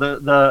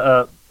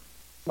 The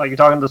like you're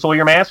talking the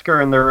Sawyer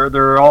Massacre, and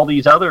there are all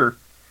these other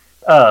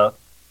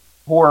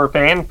horror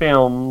fan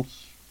films.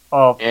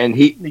 And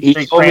he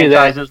big told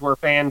franchises me that we're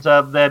fans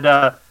of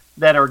that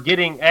are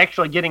getting a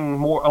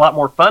lot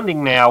more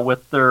funding now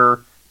with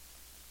their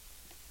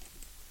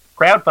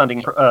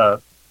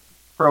crowdfunding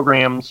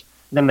programs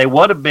than they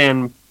would have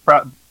been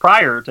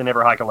prior to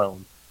Never Hike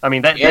Alone. I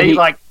mean,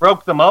 they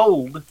broke the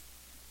mold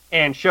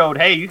and showed,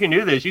 hey, you can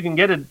do this. You can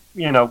get a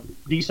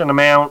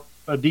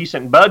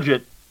decent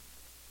budget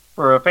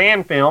for a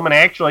fan film and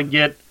actually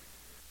get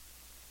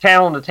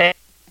talent attached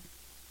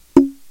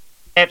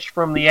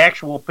from the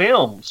actual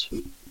films.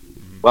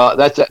 Well,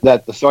 that's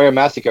the Sawyer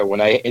Massacre.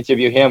 When I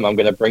interview him, I'm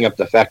going to bring up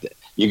the fact that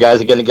you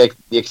guys are going to get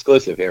the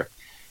exclusive here.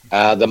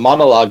 The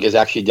monologue is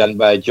actually done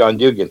by John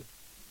Dugan.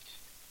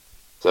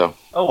 So.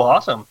 Oh,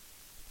 awesome!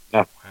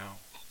 Yeah. Wow.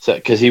 So,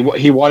 because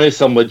he wanted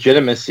some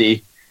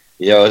legitimacy,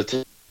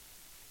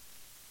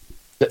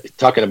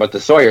 talking about the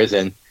Sawyers,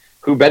 and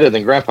who better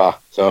than Grandpa?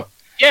 So.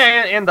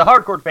 Yeah, and the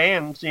hardcore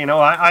fans, I know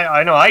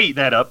I eat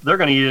that up. They're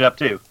going to eat it up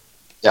too.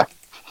 Yeah.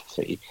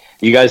 So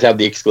you guys have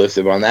the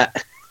exclusive on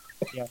that.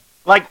 Yeah.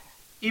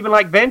 Even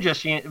like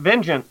Vengeance,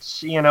 them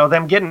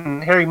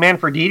getting Harry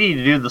Manfredini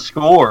to do the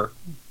score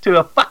to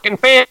a fucking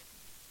fan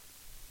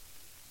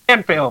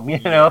film,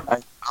 I know.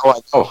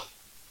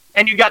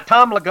 And you got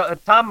Tom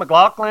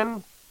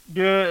McLaughlin,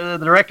 the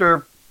director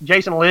of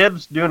Jason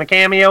Lives, doing a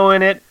cameo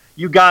in it.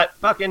 You got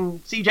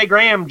fucking C.J.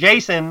 Graham,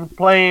 Jason,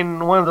 playing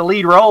one of the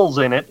lead roles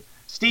in it.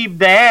 Steve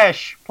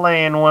Dash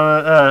playing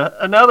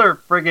another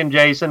friggin'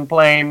 Jason,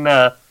 playing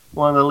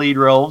one of the lead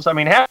roles. I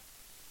mean,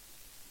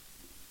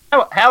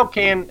 how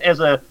can, as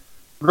a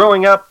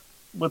growing up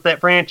with that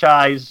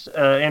franchise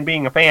and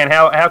being a fan,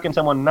 how can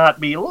someone not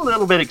be a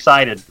little bit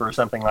excited for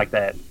something like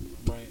that?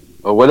 Right.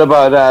 Well, what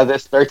about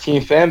this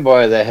 13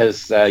 Fanboy that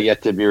has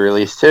yet to be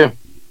released too?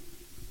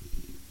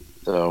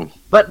 So.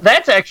 But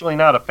that's actually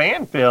not a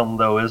fan film,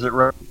 though, is it,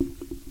 Rob?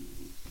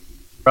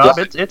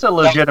 It's a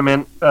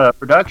legitimate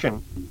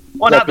production.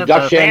 Well, not that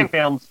the fan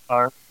films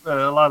aren't.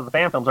 A lot of the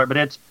fan films aren't, but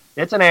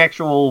it's an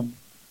actual.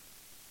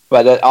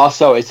 But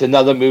also, it's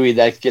another movie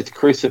that gets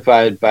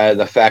crucified by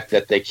the fact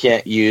that they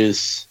can't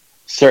use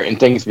certain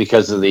things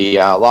because of the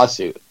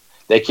lawsuit.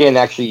 They can't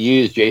actually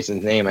use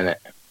Jason's name in it,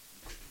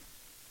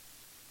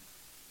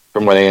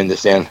 from what I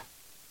understand.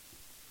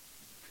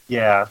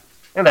 Yeah,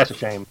 and that's a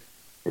shame.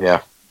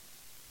 Yeah,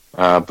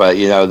 but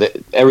you know,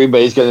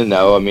 everybody's gonna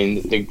know. I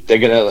mean, they're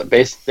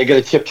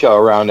gonna tiptoe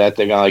around that.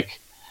 They're gonna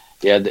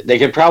they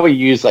could probably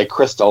use like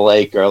Crystal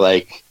Lake or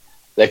like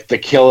the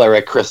killer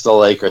at Crystal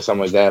Lake or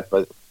something like that.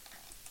 But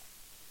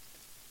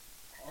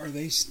are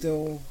they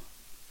still?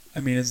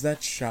 I mean, is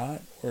that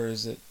shot or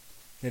is it?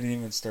 They didn't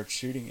even start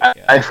shooting it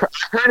yet. I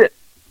heard it.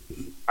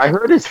 I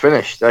heard it's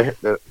finished. I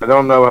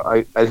don't know.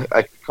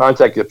 I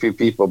contacted a few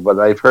people, but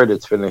I've heard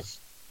it's finished.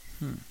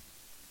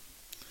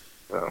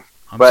 So.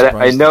 But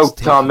I know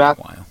Tom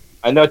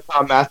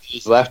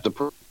Matthews left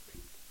the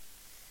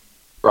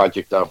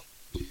project though.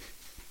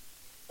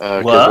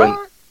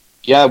 What?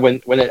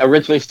 When it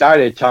originally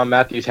started, Tom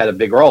Matthews had a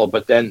big role,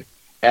 but then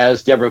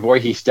as Deborah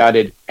Voorhees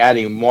started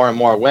adding more and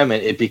more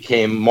women, it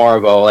became more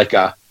of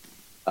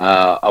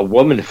a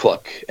woman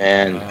flick,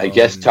 and I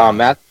guess Tom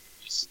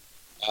Matthews,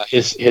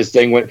 his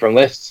thing went from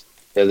this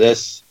to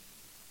this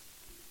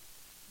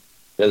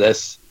to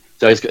this,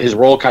 so his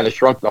role kind of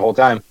shrunk the whole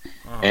time,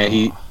 and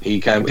he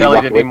kind of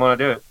didn't even want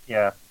to do it.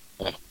 Yeah.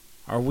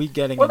 Are we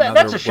getting? Well,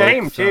 that's a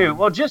shame too.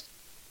 Well, just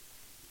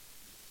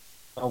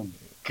oh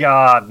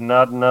God,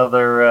 not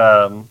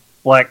another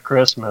Black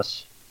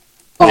Christmas.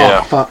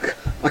 Oh fuck!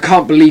 I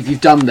can't believe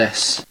you've done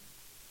this.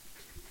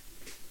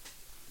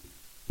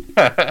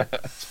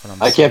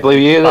 I can't believe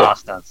you either.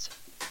 Bastards.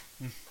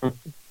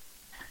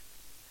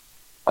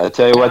 I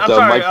tell you what, I'm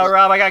sorry,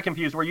 Rob. I got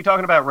confused. Were you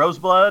talking about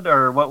Roseblood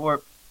or what?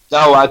 Were?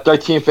 No,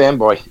 13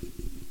 Fanboy.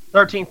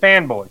 13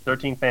 Fanboy.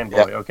 13 Fanboy.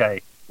 Yep.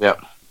 Okay.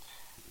 Yep.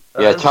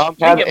 Yeah, Tom.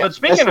 But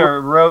speaking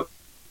of go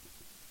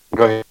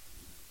ahead.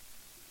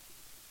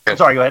 I'm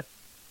sorry. Go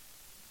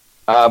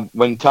ahead.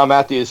 When Tom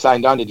Matthews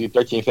signed on to do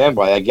 13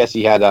 Fanboy, I guess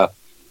he had a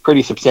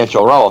pretty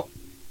substantial role.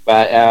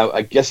 But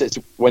I guess it's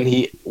when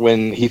he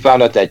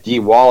found out that Dee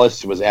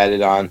Wallace was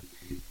added on,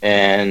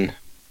 and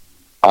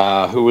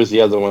who was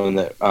the other one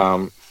that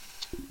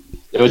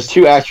there was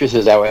two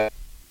actresses that were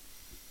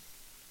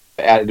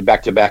added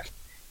back to back,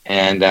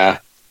 and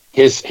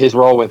his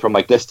role went from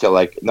like this to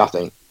like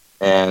nothing.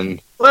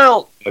 And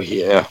well,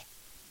 yeah,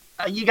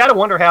 you got to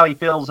wonder how he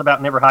feels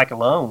about Never Hike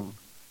Alone.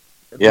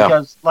 Yeah.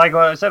 Because, like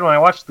I said, when I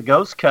watched the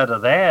ghost cut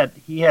of that,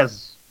 he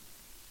has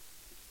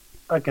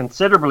a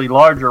considerably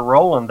larger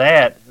role in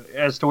that,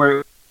 as to where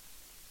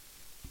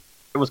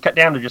it was cut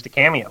down to just a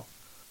cameo.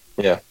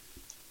 Yeah.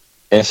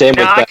 And same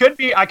now, with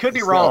I could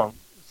be wrong.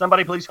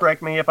 Somebody please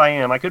correct me if I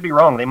am. I could be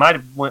wrong. They might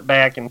have went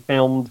back and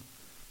filmed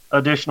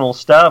additional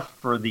stuff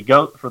for the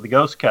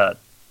ghost cut.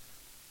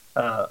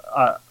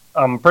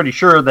 I'm pretty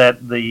sure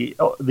that the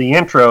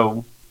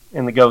intro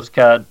in the ghost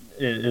cut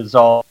is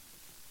all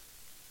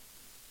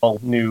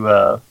new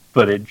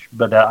footage,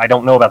 but I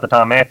don't know about the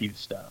Tom Matthews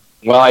stuff.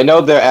 Well, I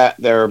know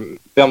they're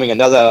filming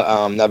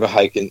another Never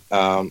Hiking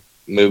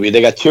movie.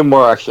 They got two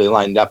more actually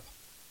lined up.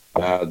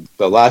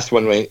 The last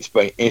one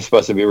ain't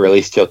supposed to be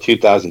released till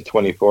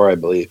 2024, I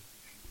believe.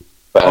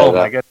 But, oh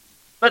my god!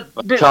 But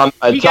do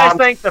you guys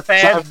think the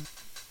fad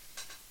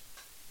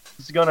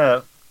is going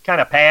to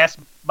kind of pass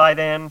by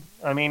then?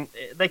 I mean,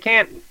 they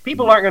can't.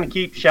 People aren't going to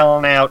keep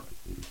shelling out.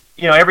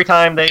 You know, every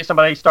time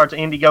somebody starts an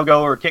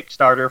Indiegogo or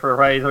Kickstarter for a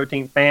Friday the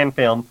 13th fan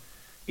film,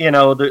 you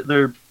know,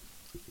 they're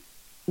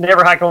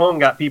Never Hike Alone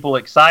got people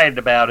excited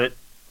about it.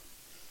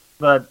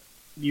 But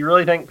do you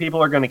really think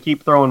people are going to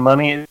keep throwing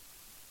money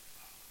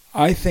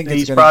at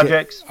these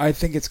projects? I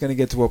think it's going to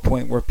get to a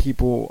point where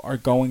people are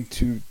going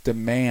to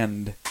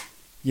demand,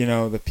 you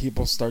know, that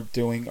people start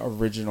doing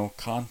original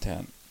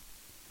content.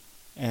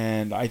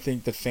 And I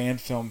think the fan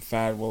film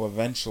fad will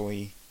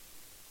eventually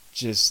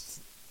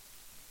just,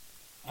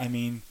 I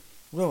mean,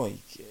 really,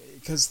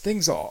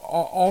 because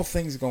all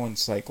things go in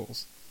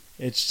cycles.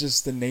 It's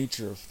just the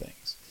nature of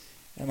things.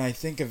 And I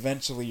think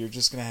eventually you're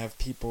just going to have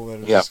people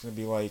that are just going to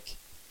be like,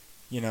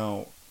 you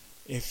know,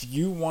 if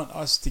you want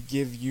us to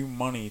give you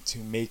money to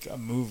make a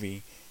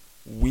movie,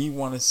 we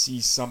want to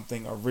see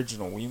something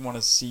original. We want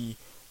to see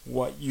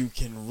what you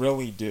can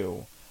really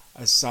do,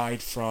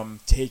 aside from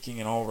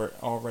taking an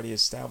already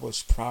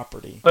established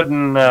property,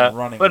 putting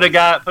a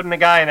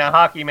guy in a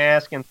hockey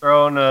mask and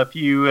throwing a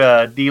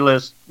few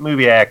D-list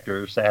movie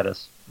actors at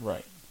us.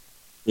 Right.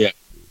 Yeah,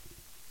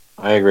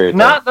 I agree with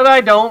Not that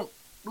I don't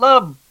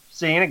love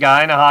seeing a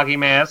guy in a hockey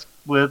mask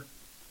with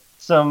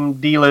some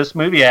D-list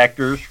movie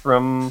actors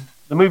from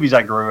the movies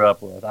I grew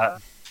up with.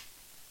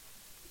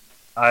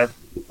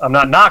 I'm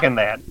not knocking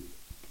that.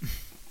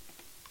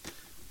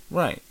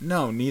 Right.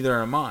 No,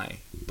 neither am I.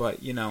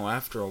 But, you know,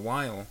 after a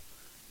while,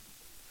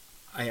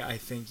 I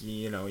think,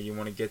 you know, you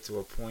want to get to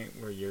a point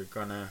where you're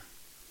gonna,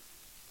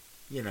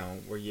 you know,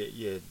 where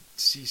you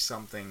see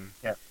something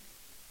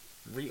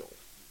real.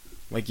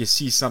 Like you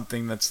see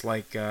something that's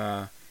like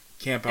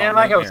Camp Out And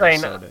like I was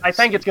saying, I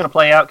think it's going to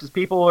play out because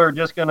people are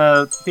going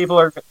to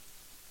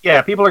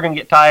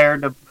get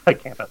tired of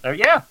Camp Out there.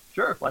 Yeah,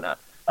 sure, why not?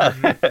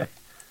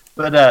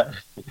 But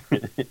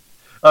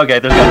okay,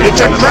 there's going to be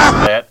it's a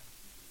crap.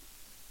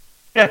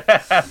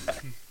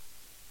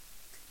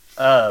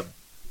 That.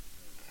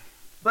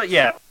 But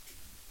yeah,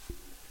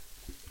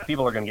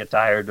 people are going to get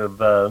tired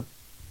of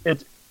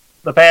it's.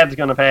 The fad's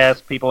going to pass.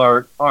 People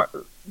are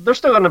they're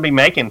still going to be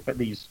making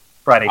these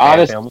Friday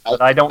fan films, but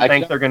I don't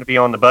think they're going to be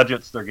on the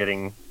budgets they're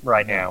getting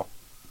right now.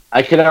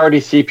 I can already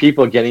see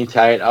people getting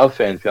tired of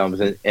fan films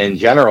in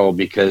general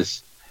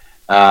because,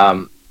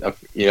 you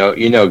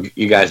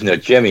guys know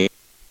Jimmy.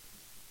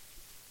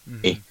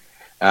 Mm-hmm.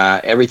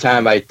 Every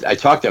time I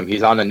talk to him,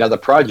 he's on another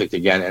project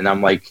again, and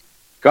I'm like,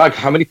 God,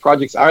 how many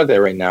projects are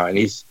there right now? And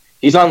he's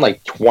on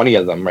like 20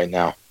 of them right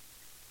now,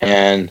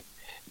 and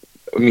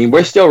I mean,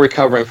 we're still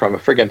recovering from a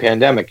friggin'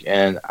 pandemic,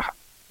 and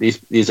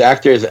these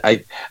actors,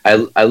 I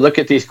look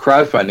at these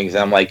crowdfundings, and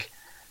I'm like,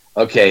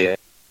 okay,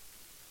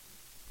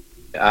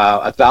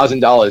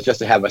 $1,000 just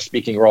to have a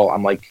speaking role.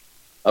 I'm like,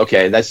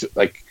 okay, that's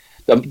like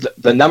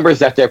the numbers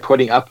that they're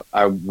putting up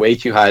are way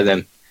too high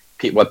than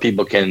what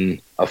people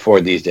can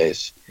afford these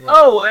days.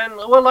 Oh, and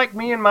well, like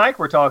me and Mike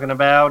were talking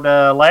about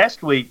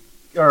last week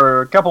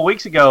or a couple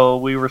weeks ago,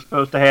 we were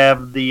supposed to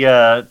have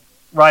the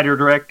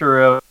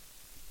writer-director of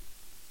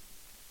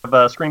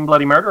Scream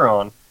Bloody Murder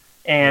on,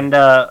 and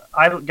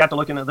I got to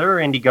looking at their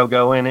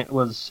Indiegogo, and it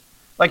was,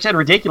 like I said,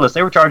 ridiculous.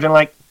 They were charging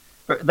like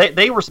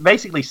they were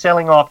basically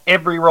selling off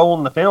every role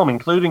in the film,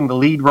 including the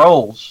lead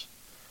roles,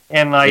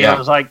 and it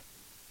was like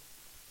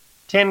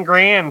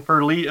 $10,000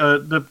 for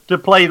to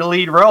play the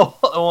lead role,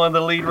 one of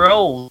the lead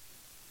roles.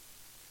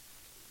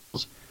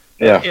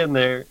 Yeah, in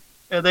there,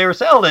 and they were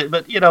selling it,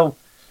 but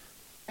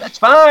that's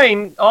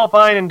fine, all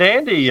fine and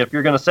dandy if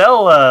you're going to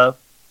sell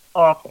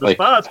off the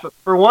spots, but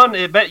for one,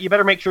 you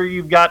better make sure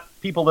you've got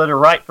people that are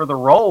right for the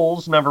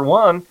roles, number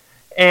one,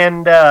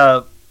 and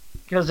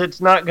because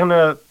it's not going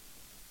to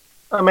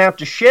amount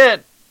to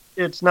shit.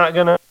 It's not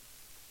going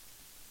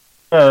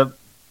to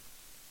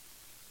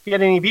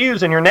get any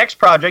views in your next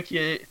project.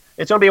 It's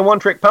going to be a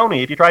one-trick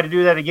pony. If you try to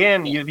do that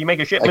again, if you make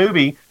a shit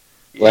movie,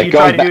 you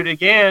try to do it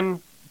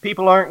again,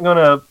 people aren't going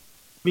to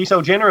be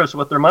so generous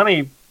with their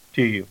money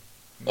to you.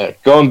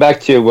 Going back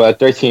to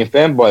 13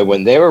 Fanboy,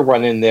 when they were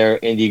running their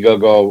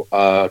Indiegogo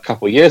a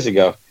couple years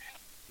ago,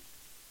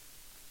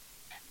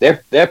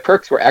 their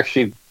perks were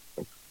actually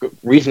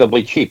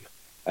reasonably cheap.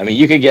 I mean,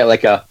 you could get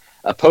like a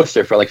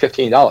poster for like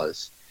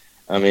 $15.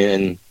 I mean,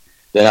 and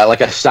then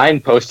like a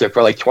signed poster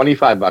for like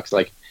 $25.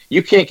 Like,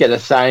 you can't get a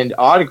signed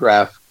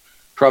autograph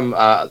from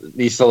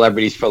these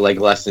celebrities for like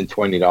less than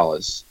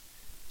 $20.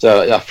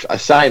 So a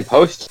signed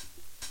poster,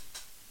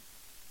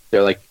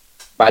 they're like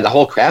by the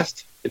whole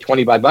cast.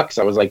 $25.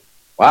 I was like,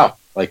 wow.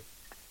 Like,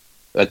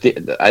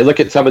 I look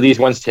at some of these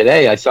ones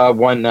today. I saw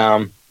one.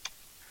 I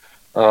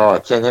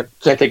can't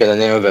think of the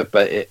name of it,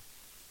 but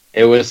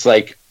it was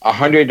like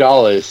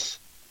 $100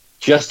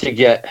 just to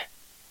get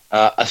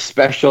a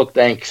special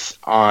thanks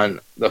on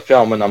the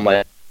film, and I'm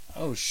like,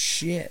 oh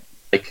shit!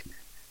 Like,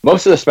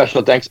 most of the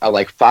special thanks are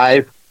like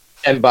 $5,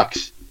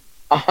 $10,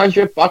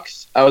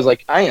 $100. I was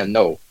like, I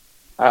don't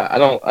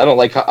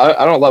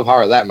love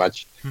horror that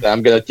much that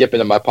I'm gonna dip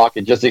into my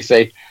pocket just to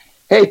say,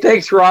 hey,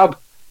 thanks, Rob,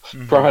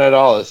 for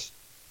 $100.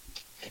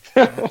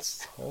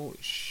 That's holy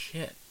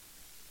shit.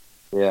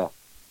 Yeah.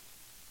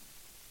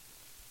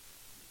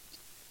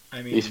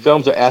 I mean, these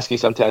films are asking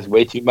sometimes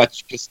way too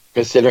much,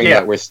 considering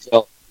that we're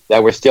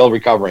still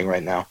recovering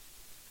right now.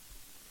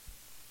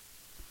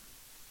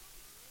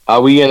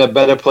 Are we in a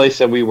better place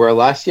than we were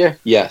last year?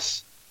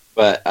 Yes,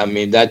 but I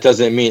mean that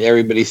doesn't mean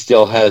everybody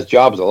still has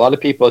jobs. A lot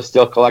of people are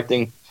still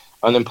collecting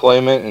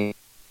unemployment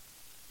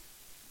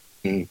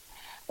and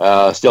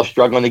still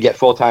struggling to get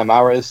full-time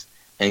hours,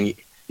 and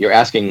you're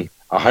asking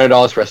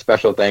 $100 for a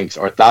special thanks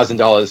or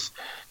 $1,000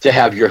 to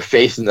have your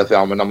face in the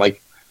film, and I'm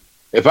like,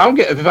 if I'm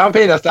paying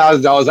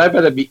 $1,000, I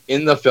better be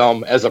in the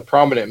film as a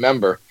prominent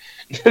member.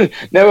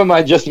 Never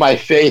mind just my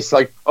face.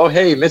 Like, oh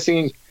hey,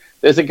 missing.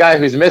 There's a guy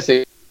who's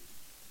missing.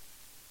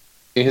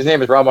 His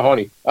name is Rob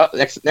Mahoney. Oh,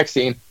 next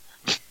scene.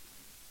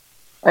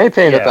 I ain't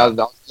paying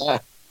 $1,000.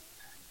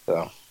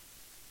 So.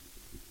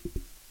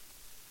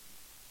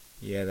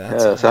 Yeah,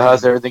 that's. So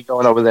how's everything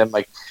going over there,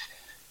 Mike?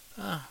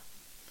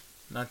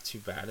 Not too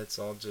bad. It's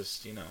all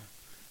just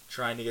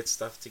trying to get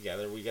stuff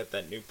together. We got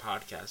that new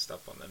podcast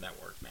up on the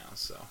network now,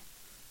 so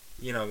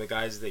the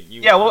guys that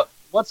you. Yeah,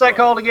 what's that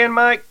called again,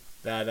 Mike?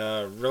 That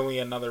Really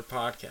Another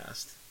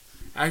Podcast.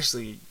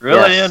 Actually,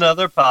 Really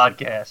Another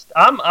Podcast.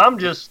 I'm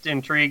just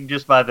intrigued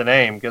just by the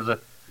name because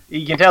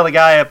you can tell the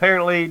guy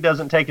apparently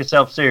doesn't take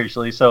himself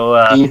seriously. So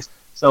I'm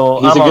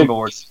on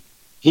board.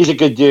 He's a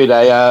good dude.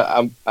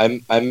 I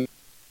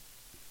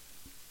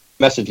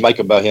messaged Mike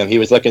about him. He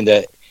was looking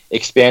to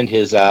expand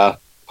his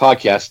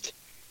podcast,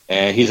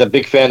 and he's a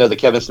big fan of the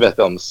Kevin Smith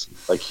films,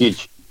 like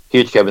huge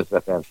Kevin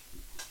Smith fan.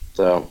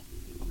 So,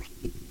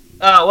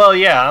 well,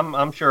 yeah,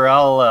 I'm sure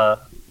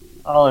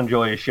I'll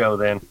enjoy his show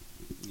then.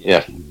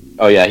 Yeah.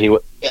 Oh yeah, he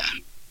would. Yeah.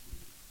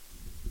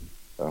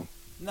 So.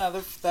 No,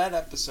 that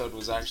episode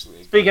was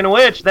actually... Speaking of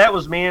which, that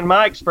was me and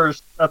Mike's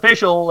first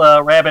official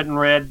Rabbit and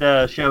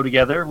Red show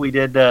together. We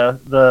did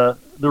the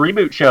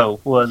reboot show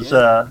was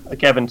a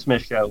Kevin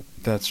Smith show.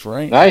 That's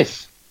right.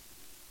 Nice.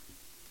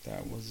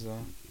 That was...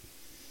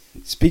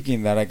 Speaking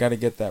of that, I got to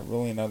get that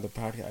Really Another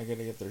Podcast. I got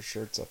to get their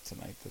shirts up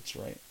tonight. That's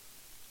right.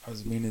 I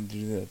was meaning to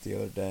do that the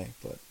other day,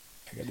 but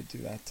I got to do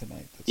that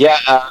tonight.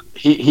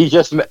 He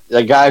just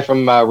the guy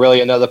from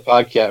Really Another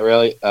Podcast.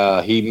 Really,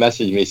 he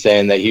messaged me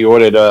saying that he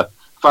ordered a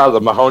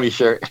Father Mahoney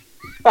shirt.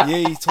 Yeah,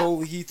 he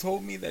told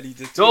me that he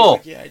did too. Cool.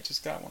 He's like, yeah, I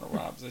just got one of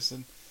Rob's. I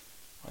said,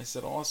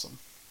 awesome.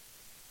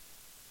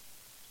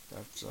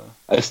 That's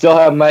I still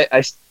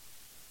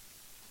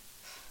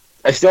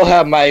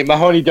have my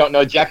Mahoney Don't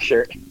Know Jack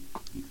shirt.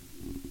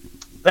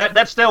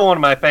 That's still one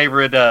of my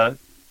favorite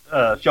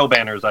show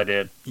banners I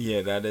did.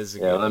 Yeah, that is a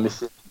good one. Let me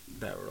see.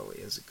 That really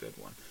is a good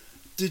one.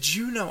 Did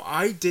you know,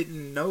 I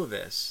didn't know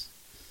this,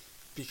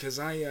 because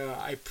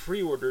I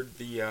pre-ordered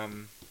the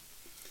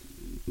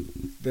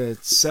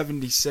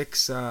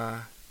 76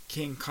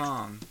 King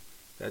Kong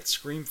that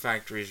Scream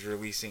Factory is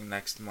releasing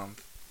next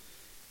month.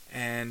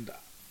 And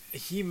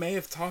he may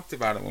have talked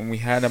about it when we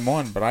had him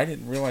on, but I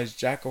didn't realize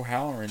Jack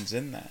O'Halloran's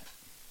in that.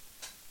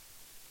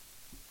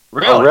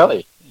 Really? Oh,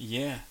 really?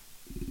 Yeah.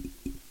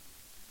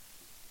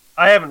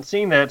 I haven't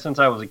seen that since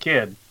I was a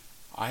kid.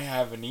 I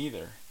haven't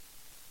either.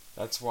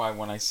 That's why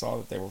when I saw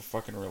that they were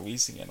fucking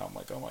releasing it, I'm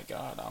like, oh my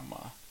god,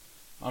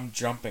 I'm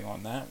jumping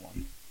on that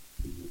one.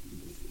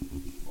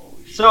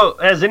 So,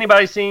 has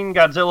anybody seen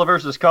Godzilla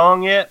vs.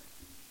 Kong yet?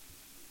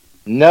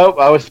 Nope,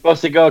 I was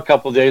supposed to go a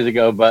couple days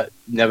ago, but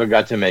never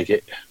got to make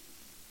it.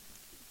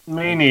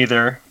 Me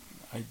neither.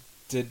 I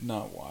did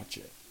not watch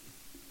it,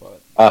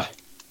 but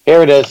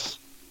here it is.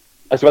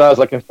 That's what I was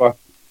looking for.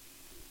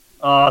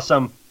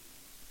 Awesome.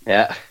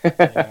 Yeah. Yeah,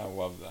 I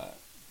love that.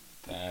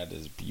 That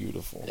is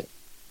beautiful.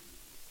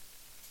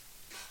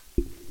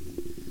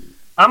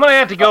 I'm going to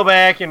have to go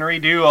back and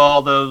redo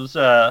all those.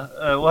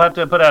 We'll have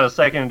to put out a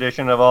second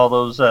edition of all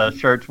those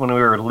shirts when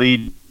we were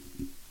Legion.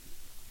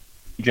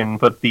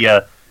 Put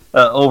the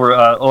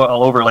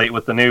overlay it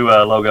with the new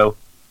logo.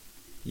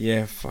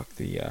 Yeah, fuck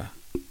the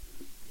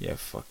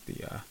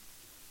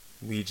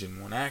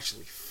Legion one.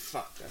 Actually,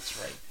 fuck,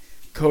 that's right.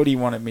 Cody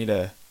wanted me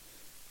to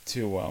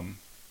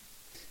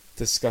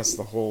discuss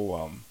the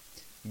whole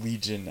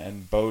Legion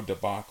and Bo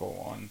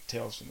debacle on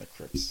Tales from the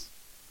Crypts.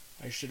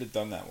 I should have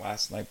done that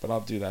last night, but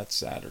I'll do that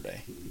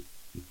Saturday,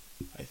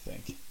 I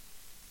think.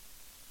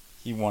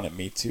 He wanted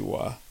me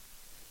to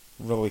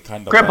really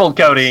kind of... Crippled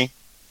Cody.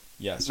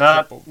 Yes,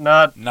 not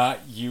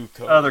you,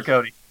 Cody. Other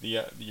Cody.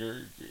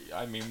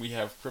 I mean, we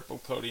have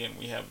Crippled Cody and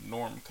we have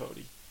Norm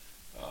Cody.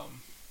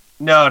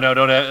 No,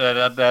 don't.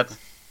 That's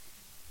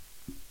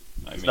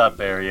not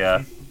fair.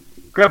 Yeah,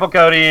 Crippled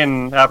Cody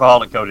and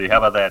Alcoholic Cody.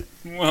 How about that?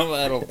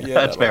 Well,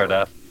 that's fair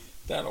enough.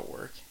 That'll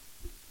work.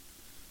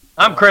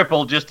 I'm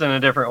crippled, just in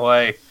a different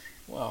way.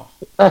 Well,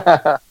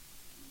 I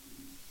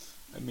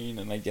mean,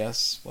 and I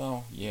guess,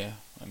 well, yeah.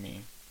 I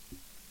mean,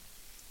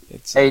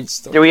 it's. Hey, it's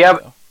still do we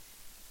have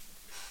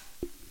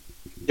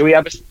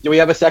a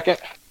second?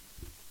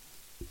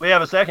 We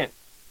have a second.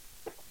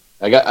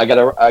 I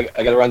gotta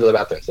run to the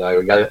bathroom, so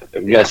we got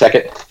a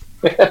second.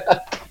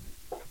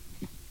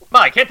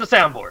 Mike, hit the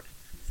soundboard.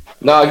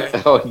 No, you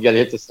gotta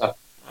hit the stuff.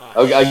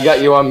 I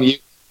got you on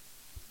mute.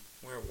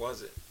 Where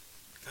was it?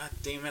 God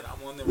damn it!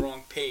 I'm on the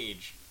wrong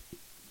page.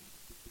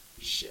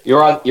 Shit.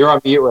 You're on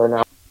mute right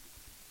now.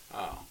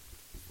 Oh,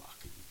 fuck!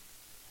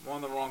 I'm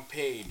on the wrong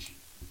page.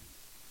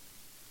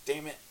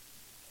 Damn it!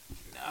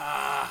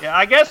 Yeah,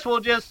 I guess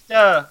we'll just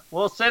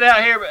we'll sit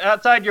out here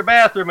outside your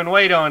bathroom and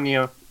wait on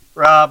you,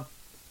 Rob.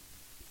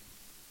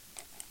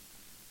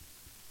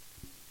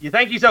 You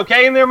think he's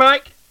okay in there,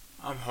 Mike?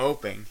 I'm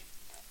hoping.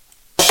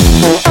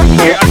 I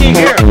can't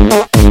hear him.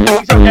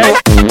 He's okay?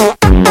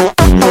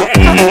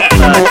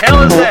 What the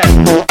hell is that?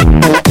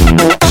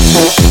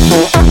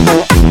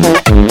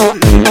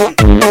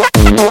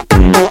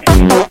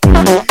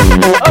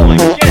 Holy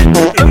shit!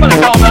 Somebody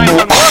call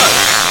 911.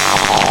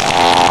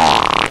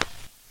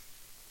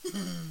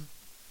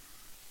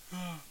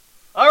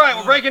 All right,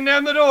 we're breaking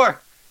down the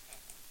door.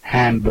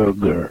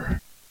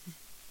 Hamburger.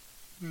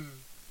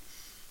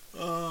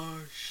 Oh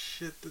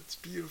shit, that's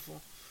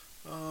beautiful.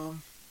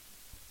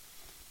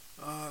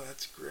 Oh,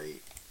 that's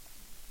great.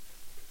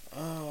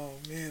 Oh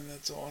man,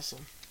 that's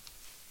awesome.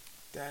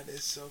 That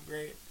is so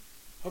great.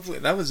 Hopefully,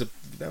 that was a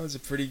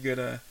pretty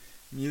good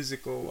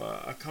musical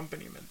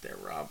accompaniment there,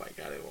 Rob. I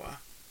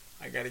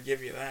gotta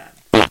give you that.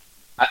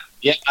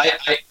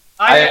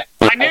 I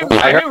knew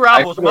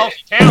Rob was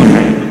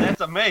multi-talented, but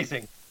that's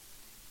amazing.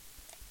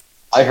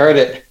 I heard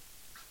it.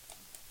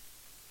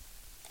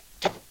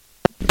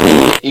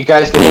 You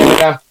guys can hear me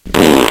now?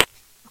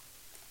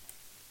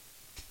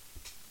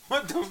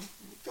 What the?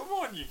 Come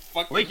on, you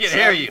fucking. We can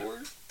hear you.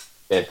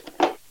 Good.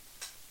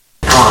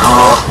 Can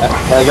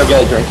I go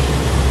get a drink?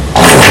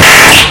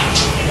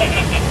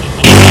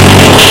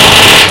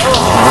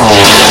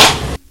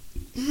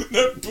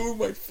 That blew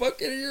my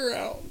fucking ear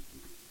out.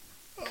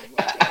 Oh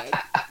my god.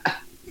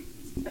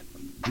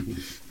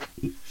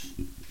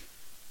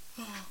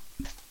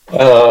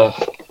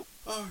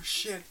 Oh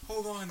shit!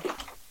 Hold on.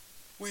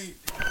 Wait.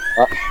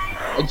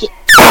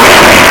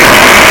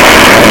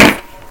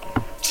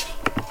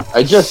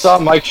 I just saw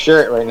Mike's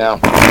shirt right now.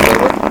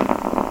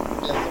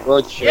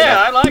 Yeah,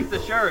 I like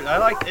the shirt. I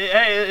like.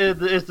 Hey,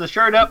 is the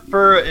shirt up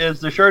for? Is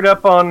the shirt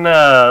up on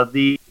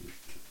the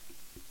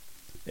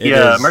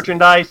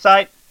merchandise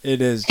site?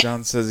 It is.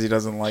 John says he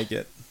doesn't like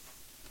it,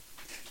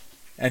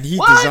 and he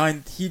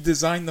designed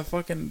the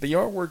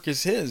artwork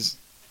is his.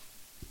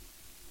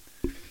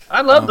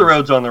 I love the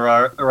Roads on the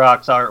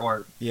Rocks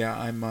artwork. Yeah,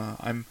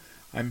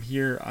 I'm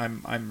here.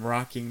 I'm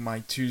rocking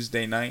my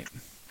Tuesday night.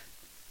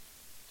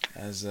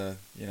 As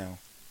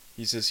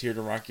he says here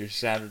to rock your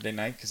Saturday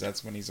night because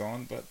that's when he's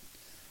on, but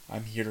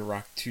I'm here to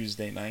rock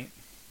Tuesday night.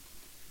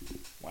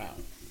 Wow.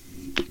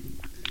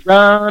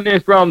 Running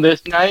from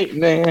this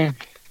nightmare.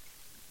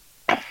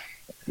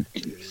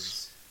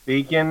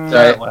 Speaking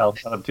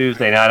of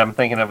Tuesday night, I'm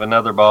thinking of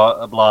another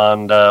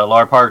blonde,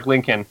 Laura Park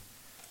Lincoln,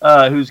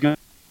 who's going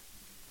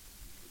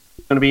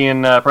to be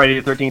in Friday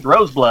the 13th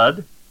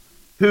Roseblood,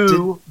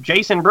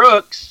 Jason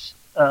Brooks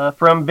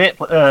from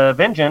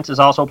Vengeance is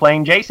also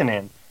playing Jason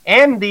in.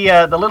 And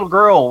the little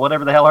girl,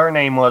 whatever the hell her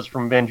name was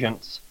from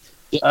Vengeance,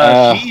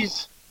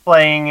 she's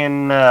playing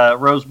in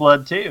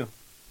Roseblood too.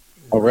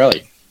 Oh,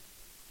 really?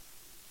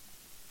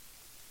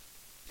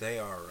 They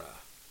are.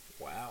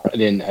 Wow. I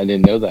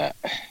didn't know that.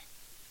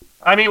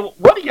 I mean,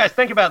 what do you guys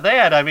think about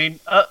that? I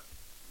mean,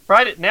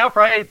 Friday the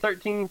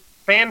 13th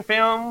fan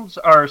films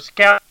are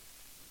scalping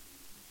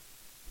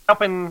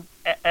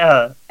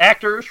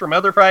actors from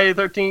other Friday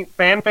the 13th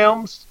fan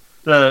films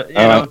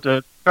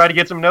to try to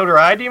get some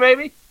notoriety,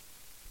 maybe.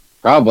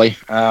 Probably.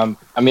 I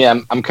mean,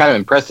 I'm kind of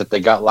impressed that they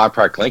got Laura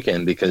Park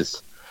Lincoln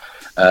because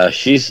I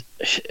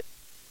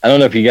don't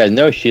know if you guys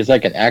know, she's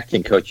like an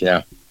acting coach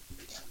now.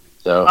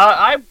 So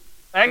I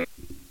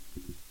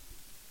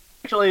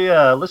actually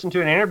listened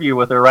to an interview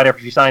with her right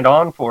after she signed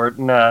on for it,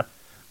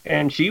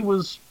 and she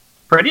was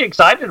pretty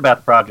excited about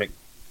the project.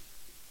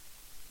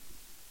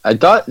 I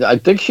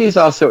think she's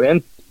also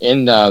in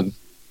 13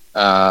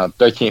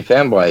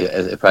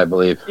 Fanboy, if I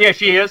believe. Yeah,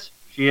 she is.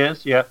 She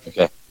is. Yeah.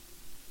 Okay.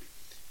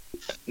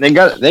 They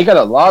got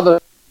a lot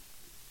of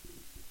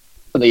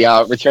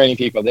the returning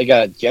people. They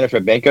got Jennifer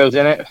Banco's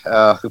in it,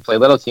 who played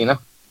Little Tina.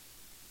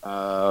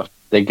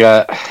 They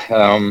got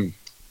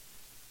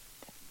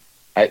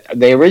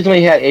they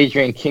originally had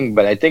Adrienne King,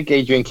 but I think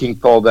Adrienne King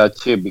pulled out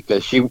too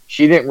because she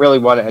didn't really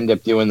want to end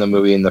up doing the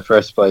movie in the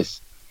first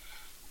place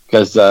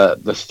because the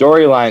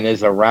storyline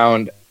is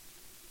around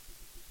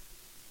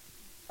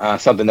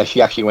something that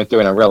she actually went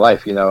through in real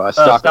life. A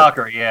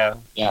stalker. Yeah.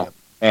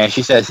 And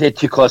she says hit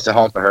too close to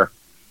home for her.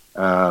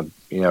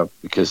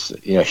 Because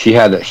she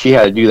had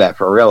to do that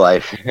for real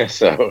life.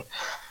 So,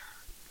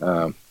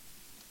 but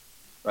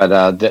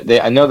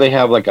I know they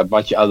have like a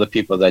bunch of other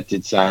people that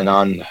did sign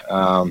on.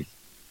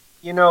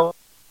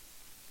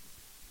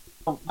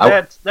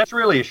 That's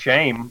really a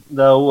shame,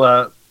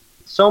 though.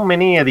 So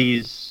many of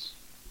these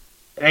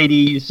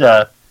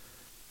 '80s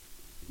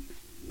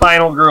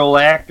final girl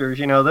actors,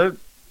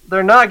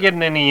 they're not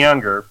getting any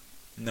younger.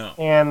 No,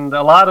 and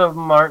a lot of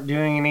them aren't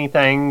doing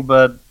anything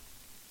but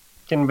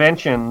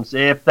conventions,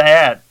 if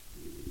that,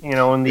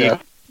 in the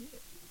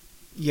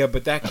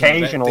but that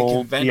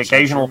occasional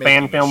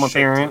fan film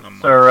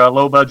appearance or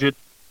low budget.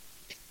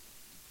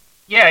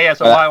 So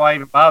why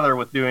even bother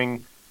with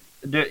doing?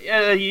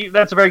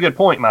 That's a very good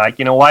point, Mike.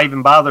 Why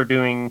even bother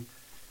doing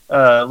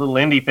little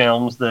indie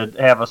films that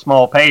have a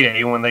small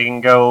payday when they can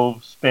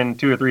go spend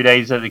 2 or 3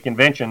 days at a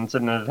convention,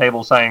 sitting at a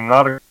table signing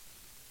autographs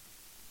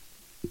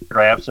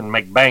and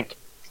make bank?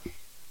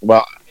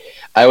 Well,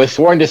 I was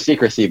sworn to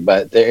secrecy,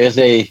 but there is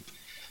a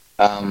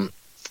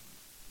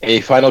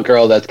final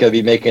girl that's going to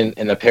be making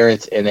an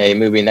appearance in a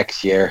movie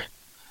next year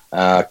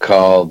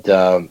called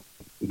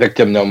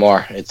Victim No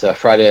More. It's a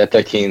Friday the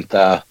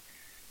 13th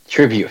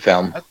tribute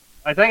film.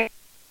 I think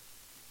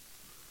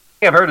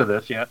I've heard of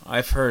this. Yeah,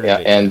 I've heard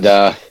of it. And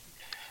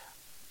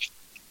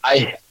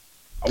I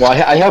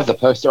have the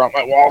poster on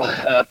my wall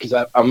because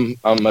I'm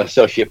an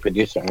associate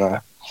producer on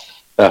that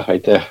stuff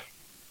right there.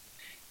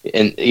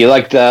 And you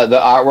like the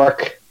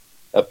artwork,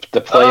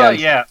 the play on?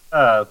 Yeah.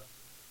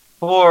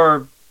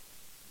 For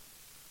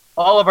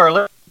all of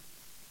our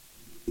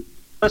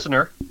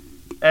listener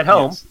at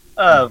home,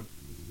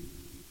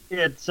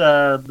 it's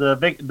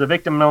the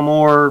Victim No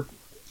More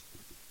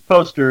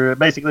poster. It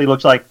basically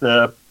looks like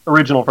the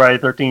original Friday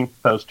the 13th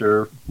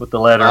poster with the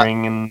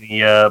lettering and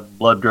the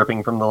blood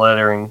dripping from the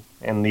lettering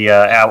and the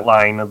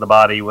outline of the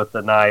body with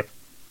the knife.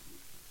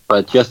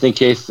 But just in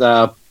case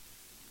certain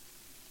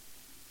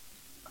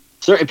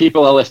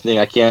people are listening,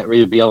 I can't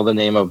reveal the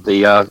name of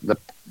the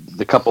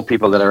couple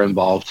people that are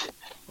involved.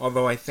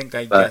 Although I think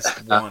I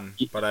guessed one,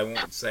 but I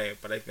won't say it.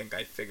 But I think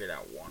I figured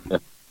out one,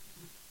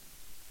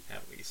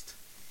 at least.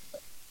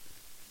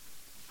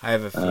 I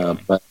have a feeling.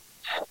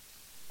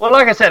 Well,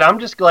 like I said, I'm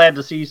just glad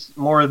to see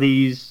more of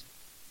these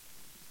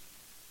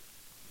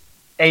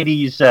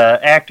 80s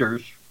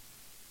actors,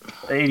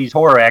 80s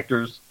horror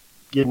actors,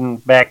 getting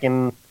back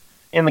in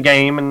the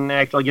game and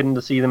actually getting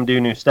to see them do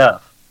new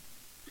stuff.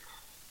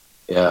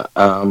 Yeah.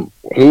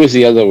 Who was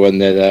the other one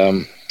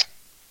that?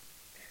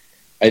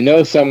 I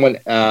know someone.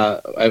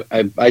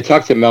 I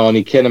talked to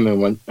Melanie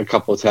Kinnaman a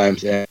couple of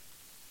times,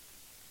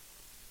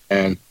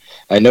 and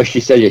I know she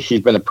said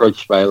she's been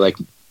approached by like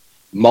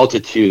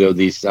multitude of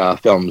these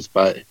films,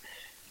 but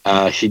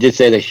she did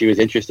say that she was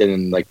interested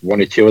in like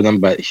one or two of them,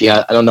 but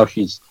I don't know if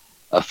she's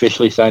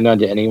officially signed on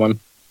to anyone.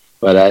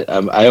 But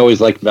I always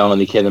liked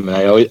Melanie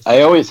Kinnaman.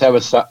 I always have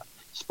a soft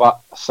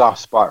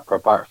spot for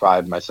Part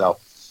 5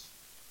 myself.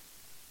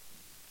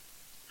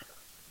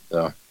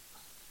 So,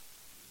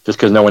 just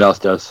because no one else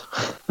does.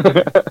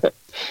 I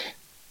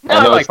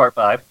like Part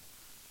 5.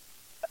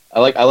 I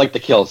like the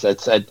kills. I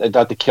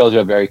thought the kills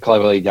were very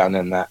cleverly done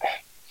in that.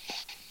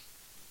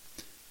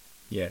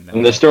 Yeah, no.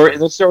 And the story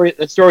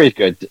is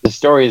good. The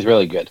story is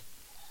really good.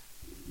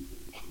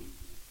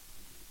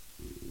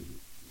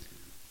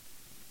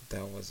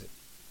 That was it.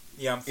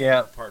 Yeah.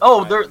 Yeah. Part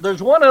 5.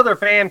 There's one other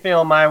fan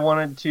film I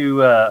wanted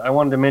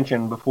to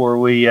mention before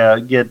we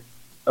get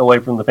away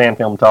from the fan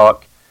film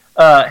talk.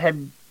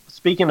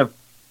 Speaking of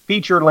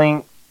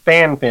feature-length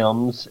fan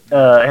films,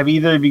 have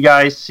either of you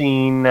guys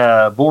seen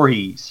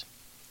Voorhees?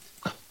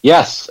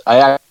 Yes,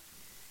 I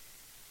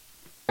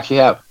actually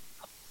have.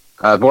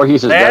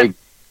 Voorhees is very.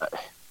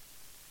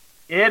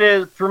 It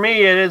is, for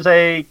me. It is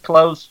a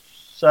close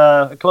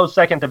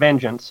second to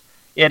Vengeance.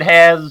 It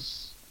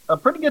has a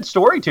pretty good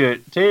story to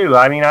it too.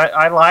 I mean,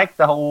 I like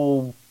the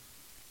whole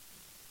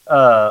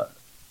kind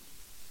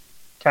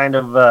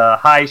of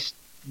heist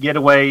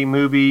getaway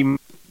movie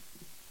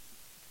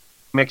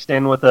mixed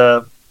in with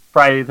a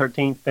Friday the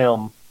 13th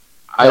film.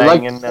 I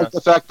like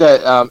the fact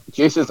that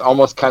Jason's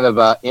almost kind of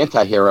an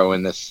anti-hero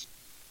in this.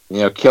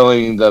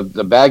 Killing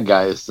the bad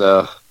guys.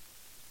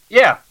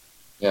 Yeah.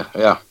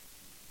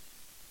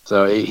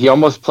 So he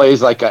almost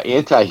plays like an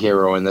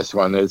anti-hero in this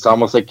one. It's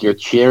almost like you're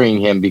cheering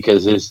him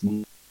because there's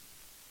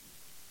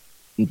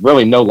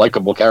really no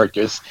likable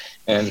characters,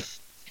 and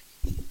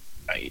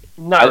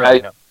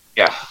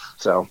yeah.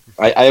 So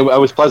I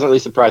was pleasantly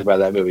surprised by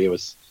that movie.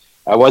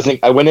 I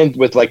went in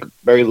with like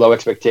very low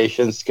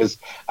expectations because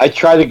I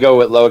try to go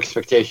with low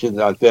expectations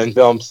on fan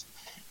films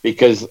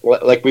because,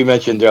 like we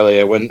mentioned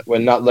earlier, we're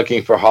not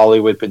looking for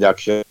Hollywood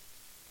production,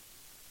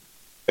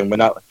 and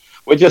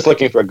we're just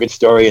looking for a good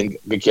story and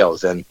good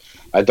kills, and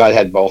I thought it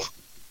had both.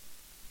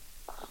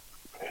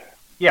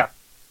 Yeah,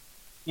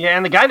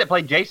 and the guy that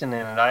played Jason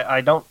in it, I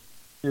don't,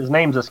 his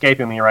name's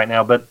escaping me right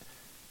now, but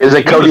is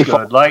it Cody?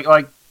 Good.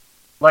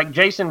 Like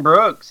Jason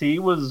Brooks, he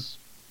was.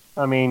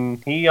 I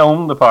mean, he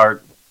owned the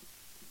part.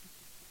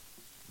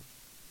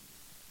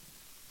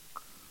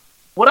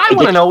 What I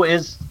want to know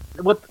is,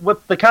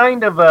 with the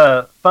kind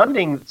of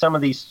funding that some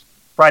of these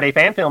Friday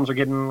fan films are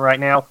getting right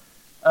now,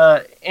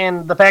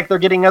 and the fact they're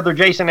getting other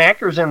Jason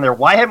actors in there,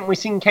 why haven't we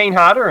seen Kane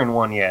Hodder in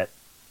one yet?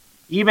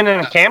 Even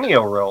in a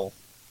cameo role.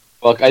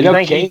 Well, I know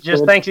Kane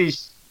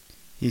thinks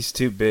he's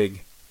too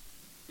big.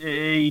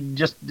 He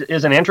just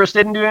isn't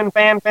interested in doing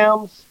fan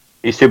films?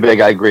 He's too big,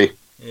 I agree.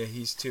 Yeah,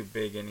 he's too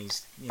big, and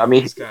he's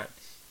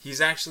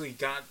actually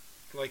got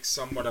like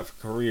somewhat of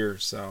a career,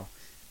 so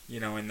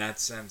in that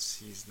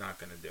sense, he's not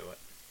going to do it.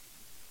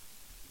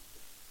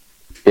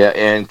 Yeah,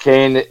 and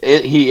Kane,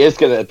 he is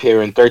going to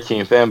appear in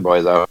 13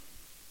 Fanboy, though.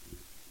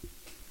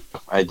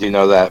 I do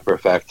know that for a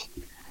fact.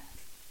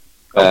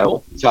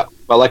 Cool.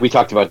 But like we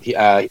talked about,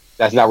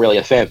 that's not really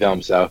a fan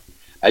film, so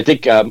I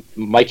think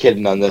Mike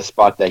hit on this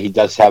spot that he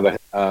does have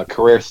a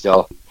career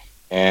still,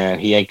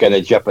 and he ain't going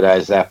to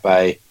jeopardize that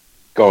by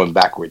going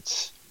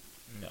backwards.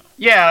 No.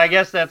 Yeah, I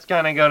guess that's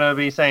kind of going to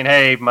be saying,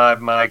 hey,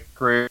 my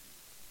career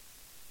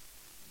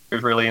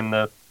is really in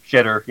the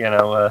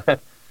shitter,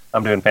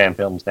 I'm doing fan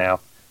films now.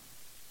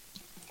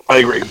 I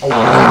agree.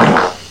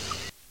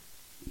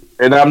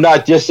 And I'm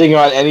not dissing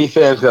on any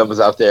fan films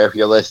out there if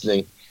you're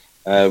listening,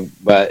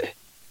 but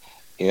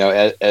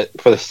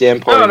for the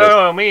standpoint,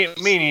 no, me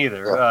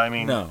neither. I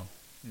mean, no,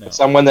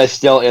 someone that's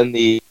still in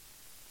the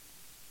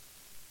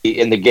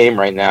game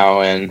right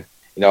now, and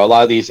a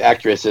lot of these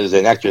actresses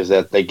and actors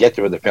that they get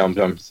to with the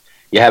films,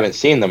 you haven't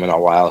seen them in a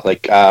while.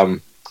 Like,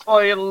 well,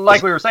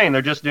 like we were saying,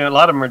 they're just doing. A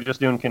lot of them are just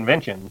doing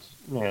conventions.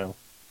 Yeah.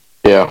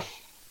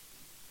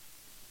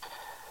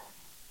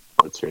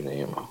 What's her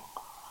name?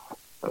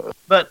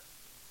 But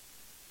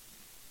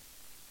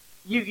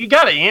you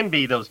got to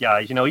envy those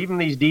guys. Even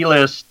these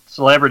D-list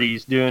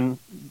celebrities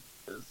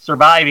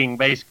surviving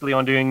basically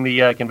on doing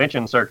the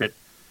convention circuit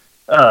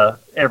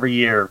every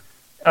year.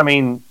 I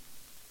mean,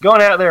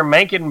 going out there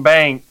making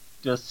bank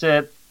to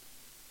sit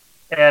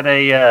at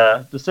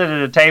a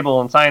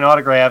table and sign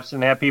autographs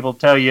and have people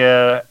tell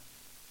you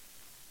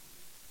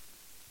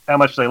how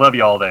much they love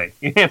you all day.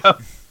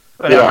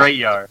 But how great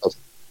you are.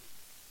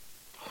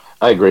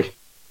 I agree.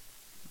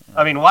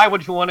 I mean, why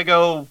would you want to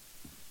go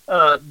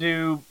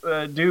do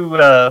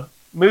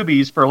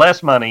movies for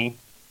less money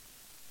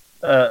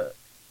to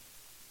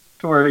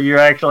where you're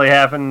actually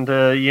having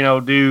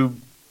to, do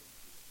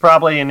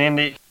probably an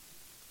indie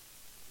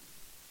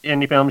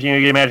films? You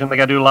can imagine they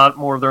got to do a lot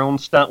more of their own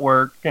stunt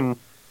work and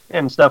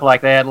stuff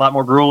like that, a lot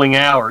more grueling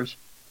hours.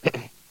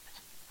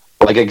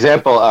 Like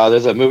example,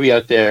 there's a movie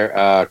out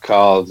there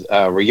called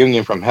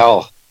Reunion from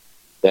Hell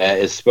that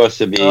is supposed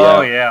to be.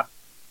 Yeah.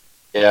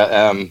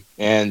 Yeah,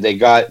 and they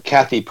got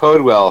Kathy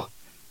Podwell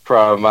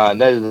from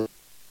Night of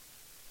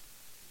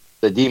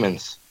the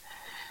Demons.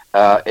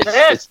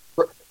 It's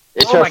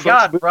oh my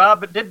God,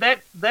 Rob! But did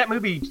that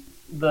movie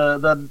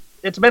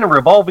it's been a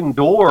revolving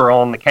door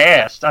on the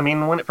cast. I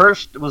mean, when it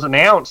first was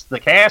announced, the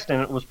cast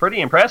and it was pretty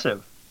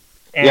impressive,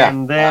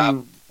 and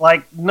then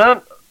like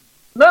none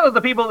of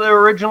the people that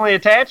were originally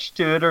attached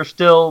to it are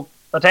still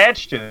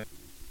attached to it.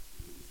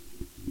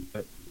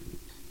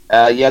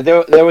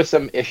 There were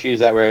some issues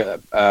that were.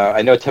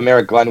 I know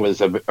Tamara Glenn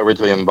was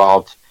originally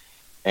involved,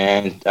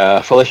 and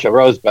Felicia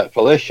Rose, but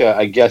Felicia,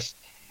 I guess,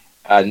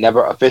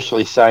 never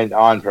officially signed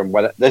on. From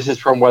what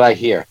I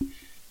hear,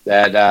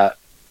 that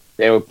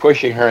they were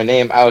pushing her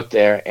name out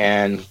there,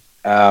 and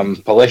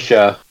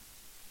Felicia.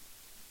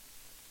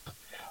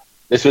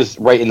 This was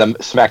right in the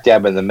smack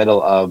dab in the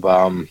middle of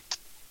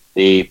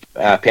the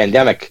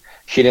pandemic.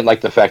 She didn't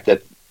like the fact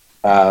that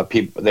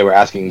they were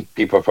asking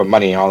people for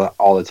money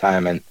all the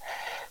time, and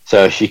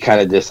so she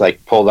kind of just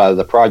like pulled out of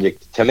the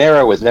project.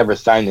 Tamara was never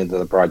signed into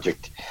the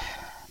project,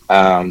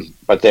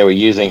 but they were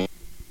using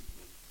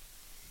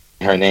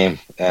her name,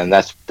 and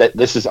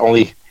this is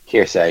only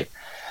hearsay.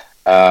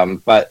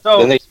 But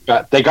then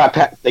they got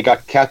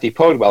Kathy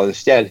Podwell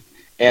instead,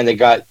 and they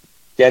got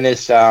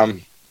Dennis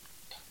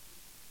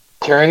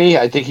Kearney.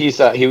 I think he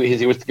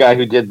was the guy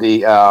who did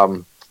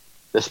the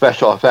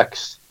special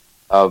effects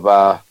of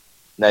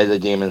Night of the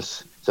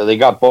Demons. So they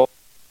got both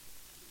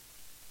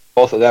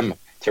of them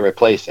to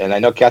replace. And I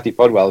know Kathy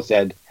Podwell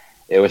said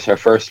it was her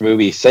first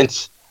movie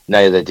since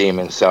Night of the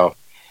Demons. So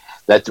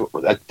that's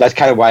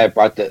kind of why I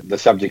brought the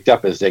subject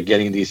up, is they're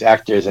getting these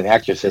actors and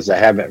actresses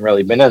that haven't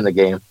really been in the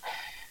game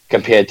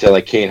compared to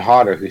like Kane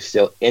Hodder, who's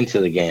still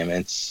into the game.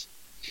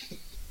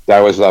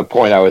 That was the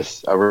point I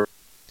was originally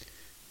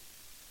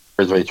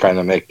trying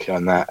to make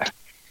on that.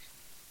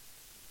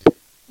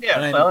 Yeah,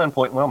 and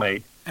point well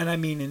made. And I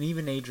mean, and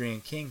even Adrienne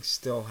King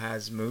still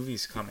has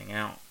movies coming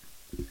out.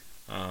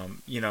 Not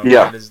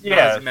as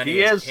many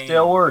she is Kane,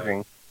 still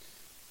working.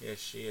 Yes,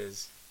 she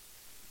is.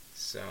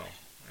 So,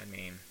 I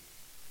mean,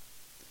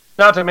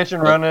 not to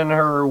mention running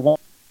her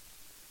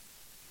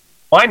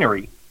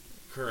winery.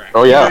 Correct.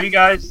 Oh yeah. Do you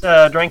guys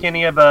drink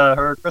any of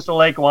her Crystal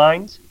Lake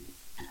wines?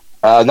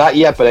 Not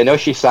yet, but I know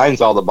she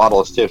signs all the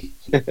bottles too.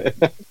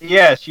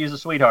 Yeah, she's a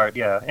sweetheart.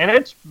 Yeah, and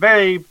it's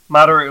very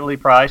moderately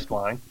priced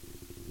wine.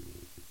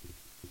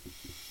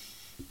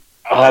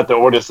 I'll have to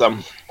order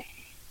some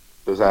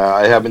because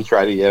I haven't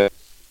tried it yet.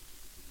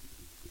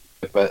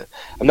 But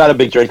I'm not a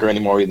big drinker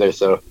anymore either,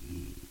 so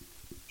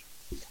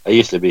I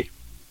used to be.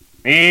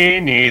 Me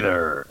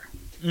neither.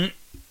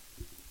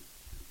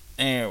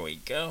 There we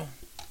go.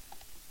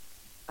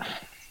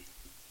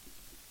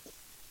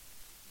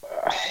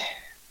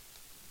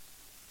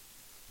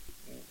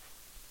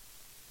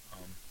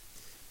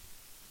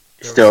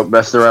 Still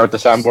messing around with the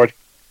soundboard?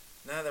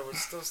 No, there was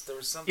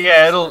something.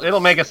 Yeah, it'll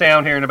make a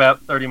sound here in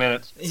about 30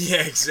 minutes.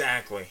 Yeah,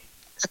 exactly.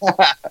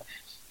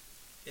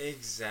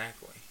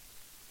 Exactly.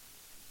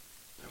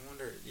 I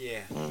wonder.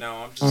 Yeah. No,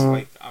 I'm just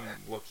like I'm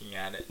looking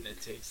at it and it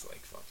takes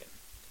like fucking.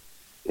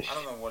 I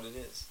don't know what it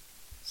is.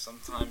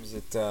 Sometimes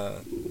it.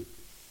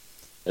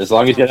 As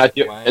long as you're not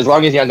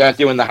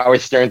doing the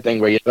Howard Stern thing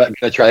where you're not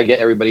gonna try to get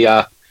everybody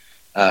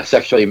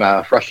sexually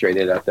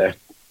frustrated out there.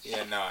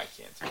 Yeah. No, I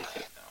can't do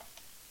that.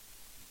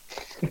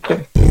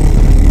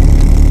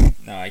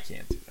 No, I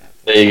can't do that.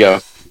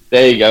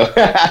 There you go.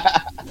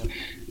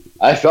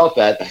 I felt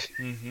that.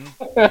 Mm-hmm.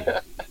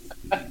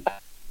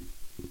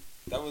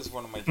 That was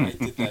one of my.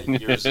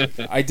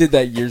 I did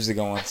that years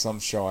ago on some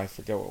show. I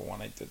forget what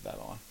one I did that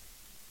on.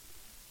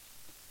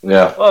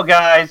 Yeah. Well,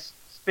 guys,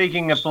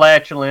 speaking of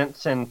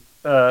flatulence, and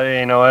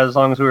as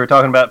long as we were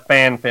talking about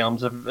fan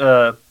films,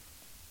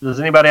 does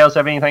anybody else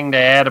have anything to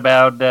add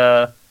about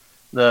the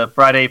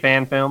Friday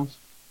fan films?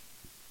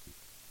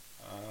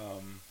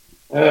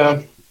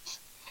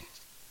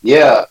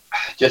 Yeah,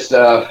 just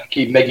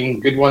keep making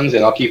good ones,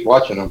 and I'll keep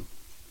watching them.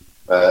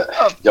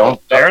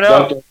 Fair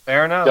enough.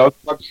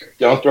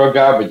 Don't throw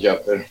garbage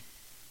up there.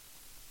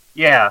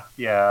 Yeah.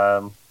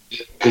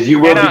 Because you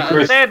will be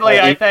cursed. Sadly,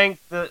 I think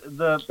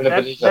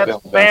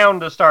that's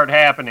bound to start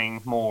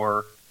happening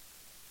more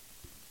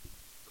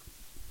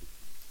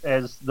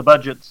as the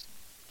budgets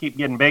keep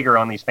getting bigger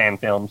on these fan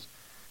films.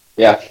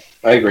 Yeah,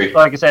 I agree.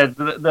 Like I said,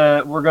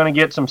 we're going to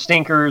get some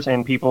stinkers,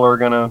 and people are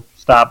going to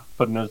stop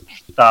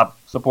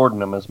supporting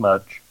them as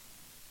much.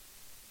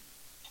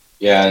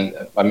 Yeah,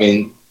 and I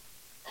mean,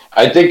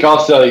 I think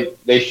also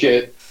they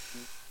should,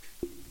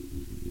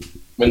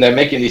 when they're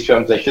making these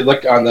films, they should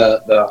look on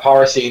the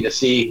horror scene to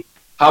see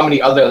how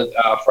many other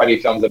Friday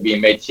films are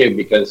being made too,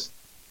 because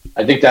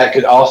I think that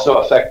could also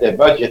affect their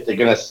budget.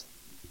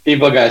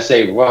 People are gonna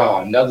say,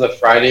 "Wow, another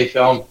Friday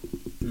film."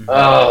 Mm-hmm.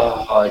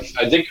 I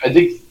think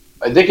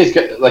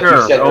it's like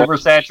you said,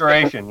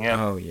 oversaturation.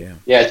 Yeah. Oh yeah.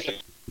 Yeah.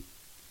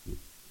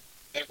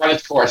 They run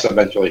its course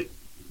eventually,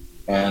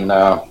 and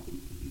I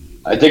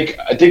think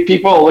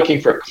people are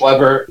looking for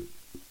clever,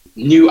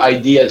 new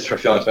ideas for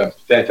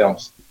fan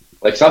films,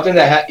 like something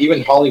that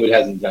even Hollywood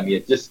hasn't done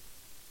yet. Just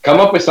come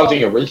up with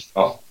something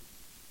original,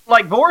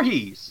 like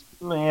Voorhees.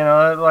 You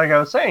know, like I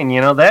was saying,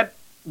 you know, that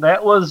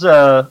was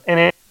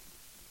an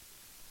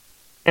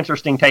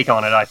interesting take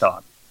on it, I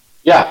thought.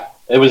 Yeah,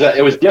 it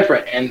was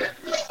different, and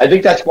I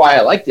think that's why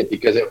I liked it,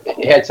 because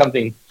it had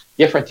something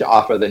different to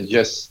offer than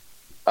just,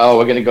 oh,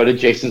 we're going to go to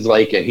Jason's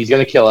Lake and he's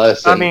going to kill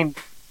us. I mean,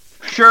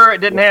 sure,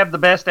 it didn't have the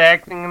best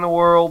acting in the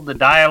world. The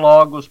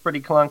dialogue was pretty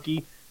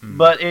clunky,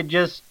 but it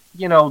just,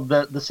 you know,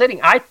 the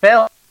setting, I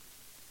felt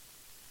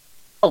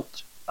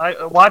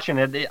watching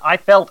it, I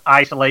felt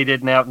isolated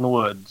and out in the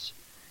woods.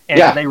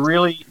 And they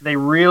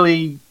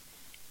really,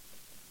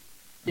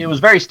 it was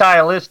very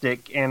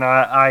stylistic, and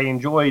I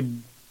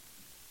enjoyed,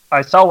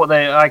 I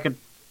could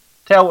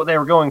tell what they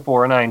were going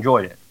for, and I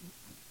enjoyed it.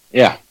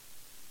 Yeah.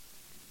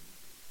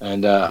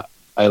 And I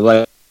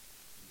like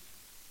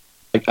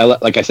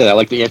I said, I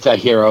like the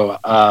anti-hero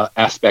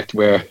aspect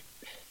where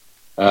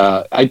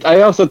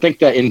I also think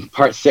that in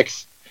part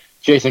 6,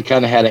 Jason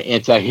kind of had an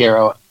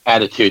anti-hero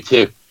attitude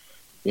too.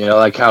 You know,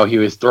 like how he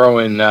was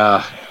throwing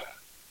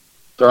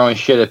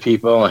shit at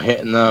people and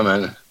hitting them,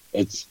 and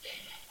it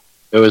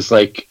was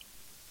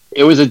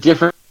a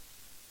different.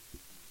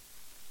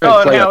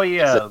 Oh,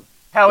 and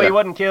how he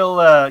wouldn't kill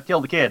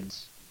the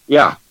kids.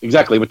 Yeah,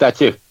 exactly. With that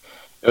too,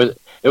 it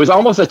was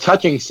almost a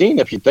touching scene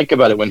if you think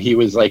about it. When he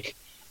was like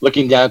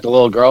looking down at the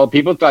little girl,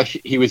 people thought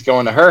he was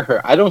going to hurt her.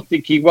 I don't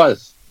think he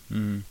was.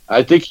 Mm.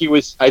 I think he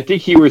was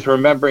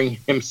remembering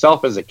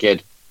himself as a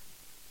kid.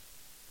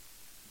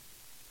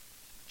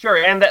 Sure,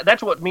 and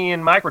that's what me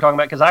and Mike were talking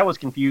about, because I was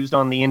confused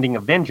on the ending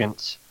of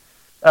Vengeance.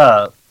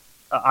 It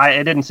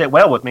didn't sit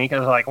well with me,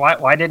 because like,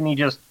 why didn't he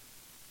just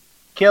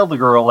kill the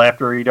girl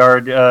after he'd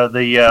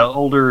the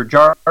older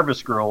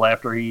Jarvis girl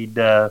after he'd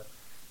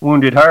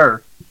wounded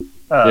her?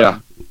 Yeah.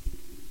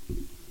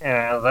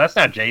 And that's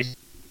not Jason.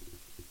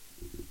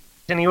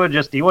 And he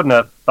wouldn't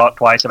have thought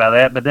twice about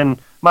that. But then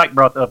Mike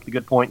brought up the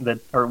good point that,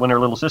 or when her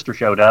little sister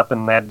showed up,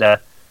 and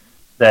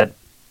that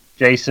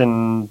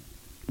Jason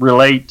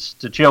relates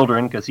to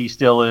children because he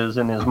still is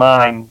in his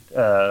mind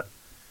a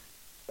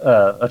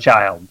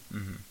child.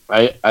 Mm-hmm.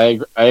 I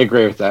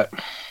agree with that.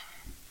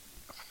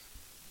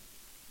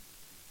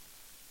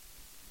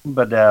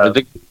 But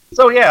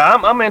so yeah,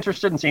 I'm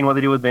interested in seeing what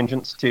they do with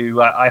Vengeance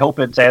 2. I hope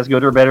it's as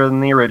good or better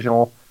than the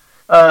original.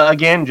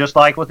 Again, just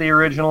like with the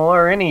original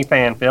or any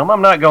fan film,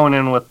 I'm not going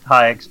in with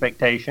high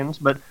expectations,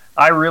 but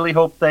I really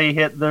hope they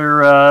hit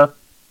their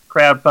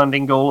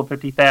crowdfunding goal of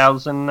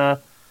 $50,000,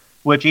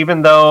 which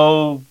even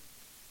though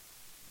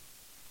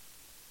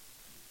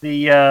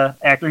the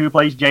actor who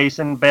plays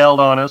Jason bailed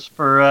on us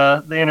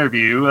for the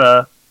interview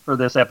for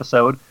this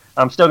episode,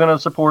 I'm still going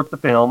to support the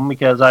film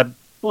because I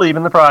believe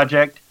in the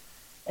project,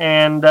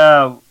 and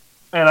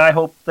I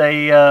hope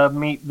they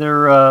meet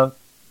their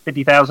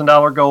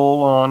 $50,000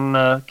 goal on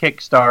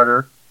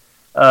Kickstarter,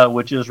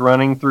 which is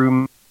running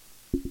through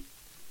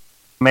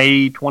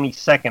May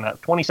 22nd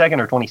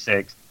or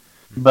 26th.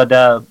 But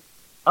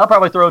I'll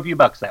probably throw a few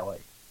bucks that way.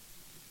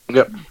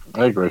 Yep,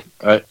 I agree.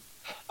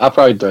 I'll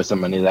probably throw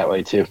some money that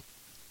way too.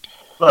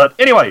 But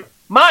anyway,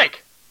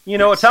 Mike, you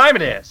know what time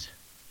it is?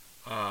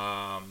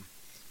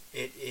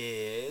 It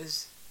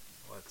is.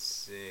 Let's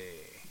see.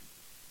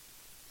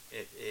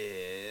 It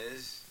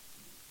is.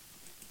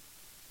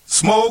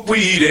 Smoke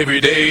weed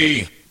every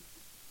day.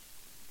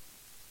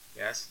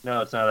 Yes.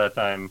 No, it's not that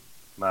time,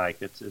 Mike.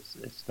 It's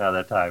not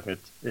that time.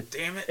 It's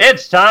damn it.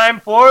 It's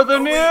time for the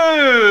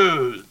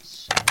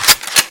news.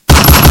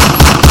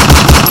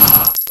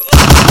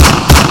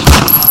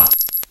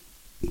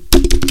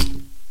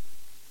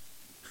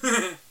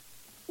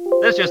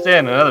 This just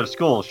in, another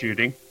school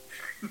shooting.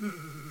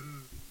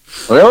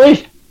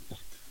 Really?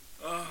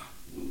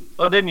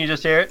 Oh, didn't you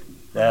just hear it?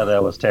 Yeah,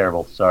 that was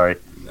terrible. Sorry.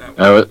 That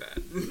was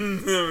bad.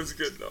 That was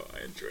good though.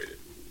 I enjoyed it.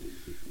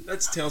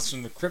 That's Tales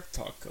from the Crypt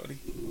talk, Cody.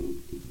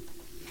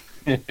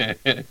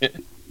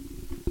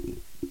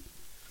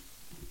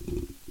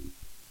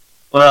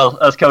 Well,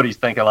 us Codys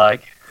think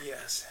alike.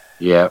 Yes.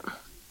 Yep.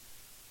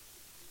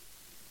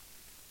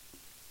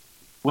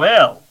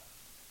 Well,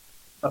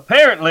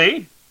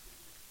 apparently,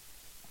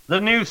 the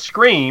new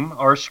Scream,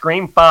 or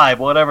Scream 5,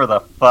 whatever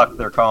the fuck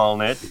they're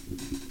calling it,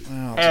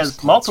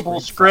 has multiple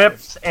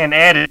scripts and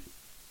edits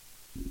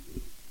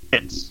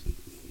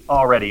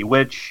already,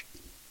 which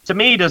to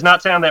me does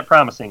not sound that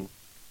promising.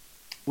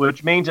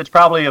 Which means it's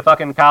probably a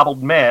fucking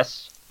cobbled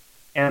mess,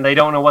 and they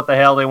don't know what the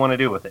hell they want to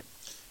do with it.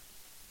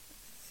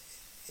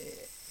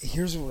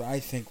 Here's what I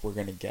think we're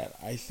going to get.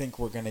 I think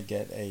we're going to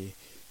get a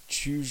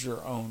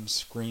choose-your-own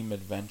Scream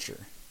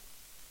adventure.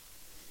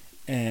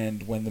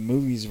 And when the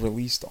movie's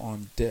released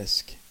on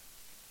disc,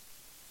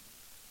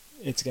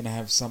 it's going to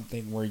have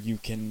something where you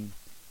can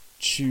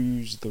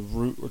choose the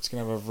route. It's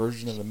going to have a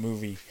version of the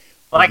movie.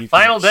 Like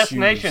Final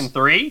Destination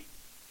 3?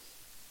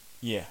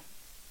 Yeah.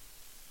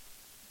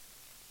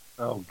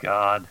 Oh,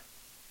 God.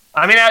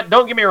 I mean,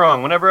 don't get me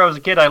wrong. Whenever I was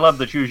a kid, I loved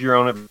the Choose Your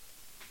Own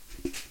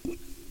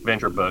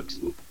Adventure books.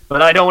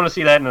 But I don't want to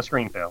see that in a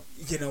screen film.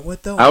 You know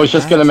what, though? I was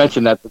just going to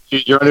mention that.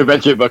 Your own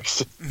adventure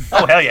books.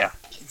 Oh, hell yeah.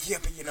 Yeah,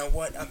 but you know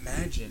what?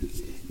 Imagine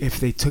if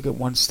they took it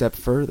one step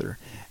further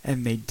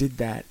and they did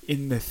that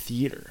in the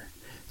theater.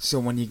 So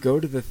when you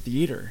go to the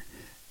theater,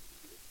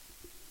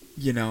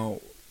 you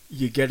know,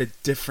 you get a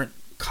different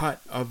cut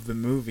of the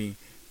movie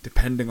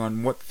depending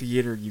on what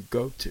theater you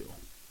go to.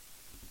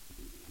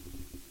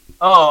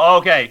 Oh,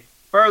 okay.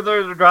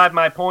 Further to drive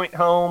my point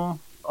home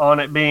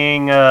on it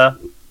being a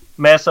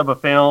mess of a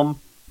film,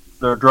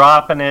 they're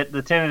dropping it,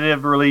 the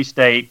tentative release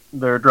date,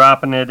 they're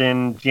dropping it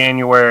in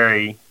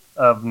January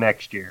of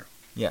next year.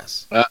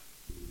 Yes.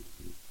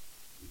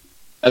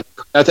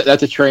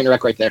 That's a train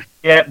wreck right there.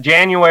 Yeah,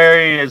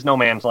 January is no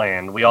man's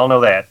land. We all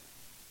know that.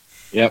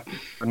 Yep.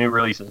 For new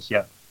releases,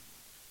 yeah.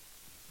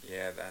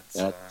 Yeah, that's...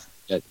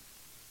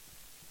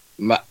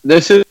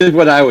 This is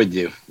what I would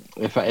do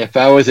if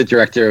I was a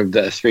director of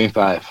the Scream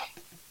 5.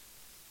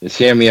 Just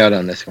hear me out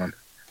on this one.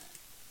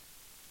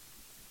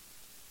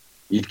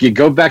 You could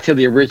go back to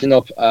the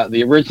original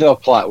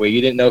plot where you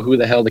didn't know who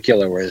the hell the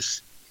killer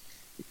was,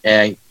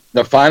 and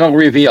the final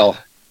reveal,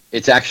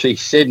 it's actually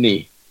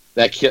Sidney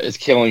that is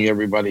killing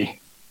everybody.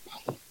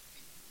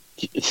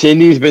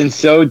 Sidney's been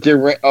so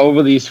direct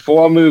over these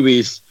 4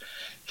 movies,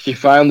 she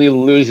finally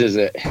loses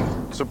it.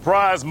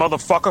 Surprise,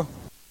 motherfucker!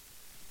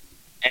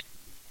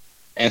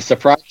 And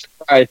surprise,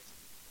 surprise.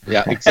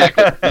 Yeah,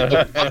 exactly.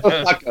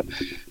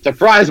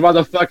 Surprise,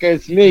 motherfucker,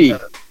 it's me.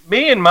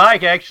 Me and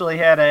Mike actually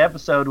had an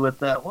episode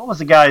with, what was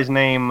the guy's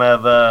name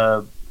of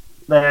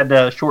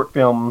that short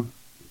film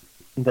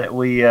that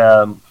we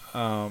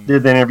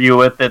did the interview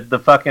with that the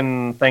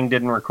fucking thing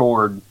didn't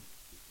record.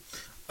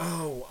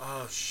 Oh,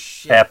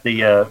 shit.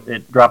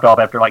 It dropped off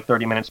after like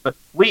 30 minutes. But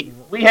we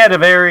had a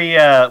very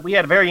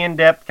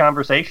in-depth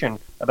conversation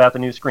about the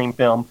new Scream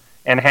film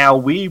and how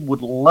we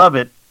would love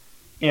it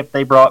if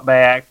they brought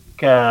back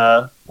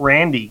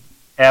Randy,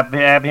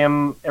 have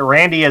him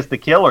Randy as the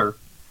killer,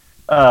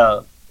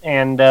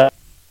 and that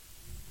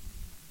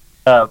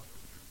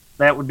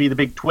would be the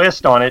big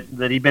twist on it,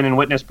 that he'd been in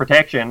witness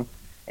protection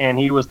and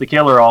he was the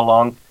killer all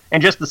along.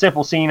 And just the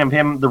simple scene of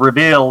him, the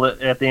reveal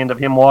at the end of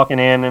him walking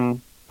in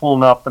and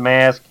pulling off the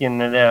mask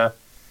and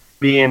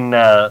being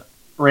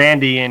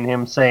Randy and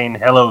him saying,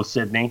 "Hello,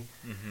 Sidney."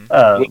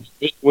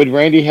 Mm-hmm. Would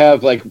Randy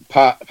have like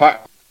 5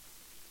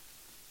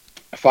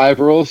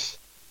 rules?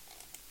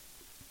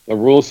 The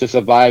rules to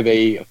survive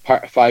a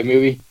Part 5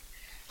 movie?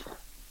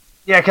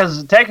 Yeah,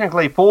 because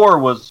technically 4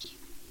 was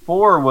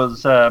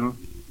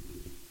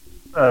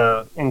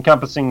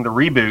encompassing the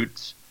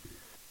reboots.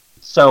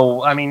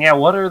 So I mean, yeah,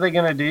 what are they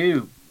going to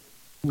do?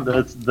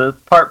 The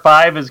Part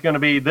 5 is going to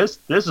be this.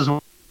 This is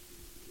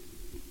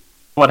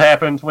what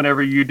happens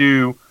whenever you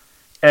do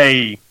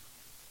a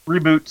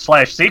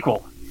reboot /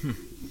 sequel,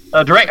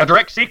 a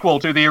direct sequel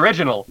to the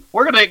original.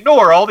 We're going to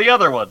ignore all the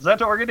other ones.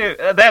 That's what we're going to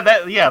do.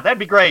 That'd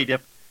be great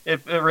if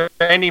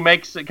Randy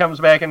comes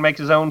back and makes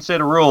his own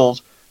set of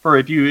rules for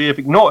if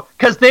ignore,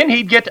 because then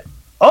he'd get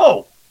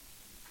to,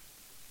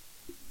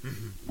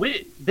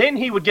 then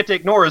he would get to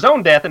ignore his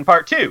own death in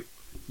Part 2.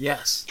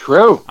 Yes.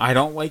 True. I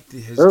don't like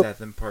his death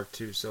in Part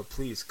 2, so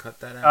please cut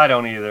that out. I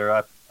don't either.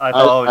 I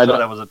always thought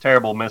that was a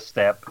terrible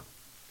misstep.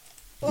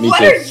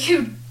 What are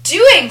you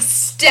doing,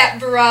 step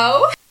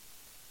bro?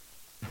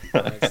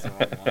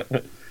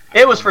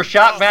 It was for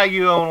shock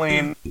value only,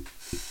 and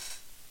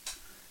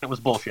it was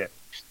bullshit.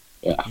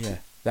 Yeah,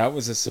 that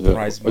was a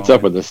surprise What's moment.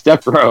 up with the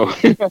step bro?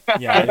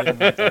 Yeah, I didn't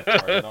like that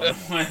part. I don't know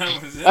why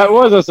that was in That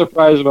was a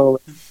surprise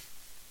moment.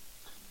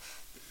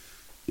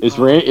 Is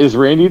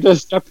Randy the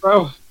step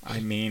bro? I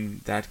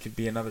mean, that could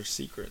be another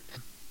secret.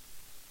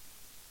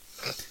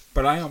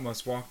 But I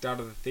almost walked out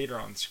of the theater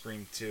on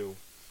Scream 2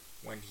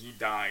 when he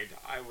died.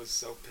 I was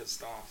so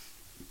pissed off.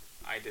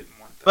 I didn't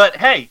want that. But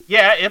hey,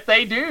 yeah, if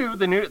they do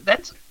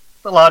that's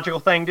the logical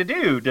thing to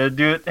do.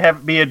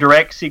 Be a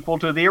direct sequel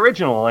to the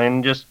original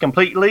and just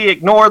completely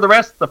ignore the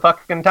rest of the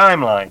fucking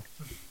timeline.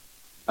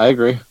 I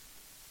agree.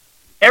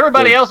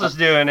 Everybody else is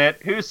doing it.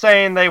 Who's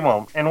saying they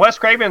won't? And Wes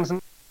Craven's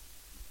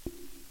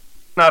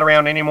not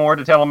around anymore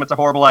to tell them it's a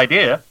horrible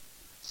idea.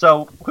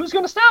 So who's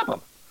going to stop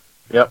him?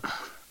 Yep.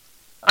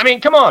 I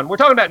mean, come on. We're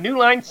talking about New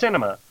Line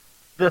Cinema.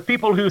 The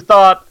people who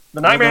thought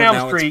the Nightmare on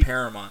Elm Street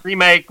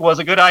remake was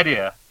a good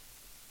idea.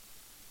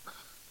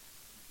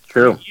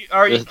 True.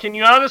 Can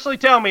you honestly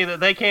tell me that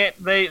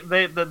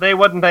they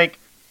wouldn't think,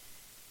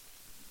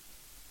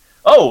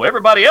 oh,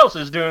 everybody else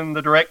is doing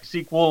the direct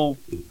sequel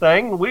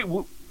thing. We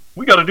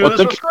got to do this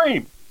with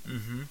Scream.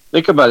 Mm-hmm.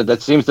 Think about it.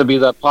 That seems to be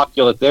the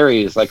popular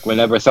theory. Is like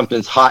whenever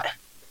something's hot,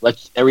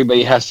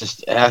 everybody has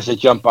to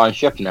jump on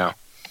ship now.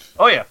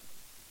 Oh yeah.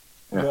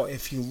 Well,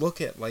 if you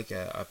look at like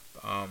a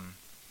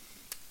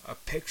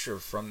picture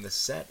from the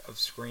set of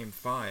Scream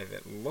 5,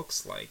 it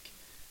looks like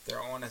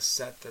they're on a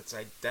set that's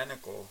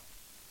identical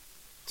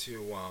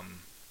to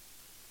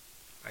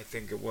I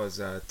think it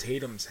was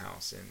Tatum's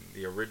house in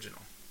the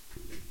original.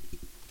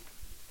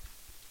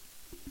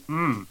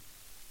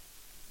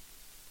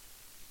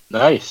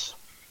 Nice.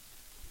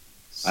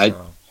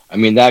 So. I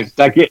mean that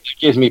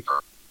gives me.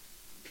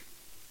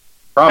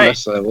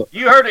 Promise. Hey,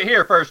 you heard it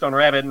here first on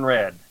Rabbit and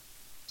Red.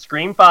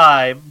 Scream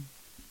 5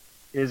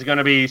 is going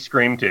to be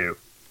Scream 2.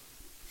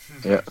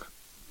 Yeah.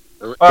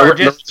 Or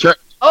just,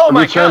 oh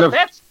my God,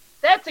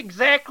 that's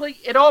exactly,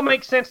 it all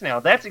makes sense now.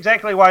 That's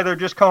exactly why they're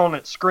just calling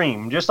it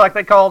Scream. Just like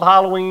they called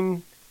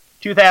Halloween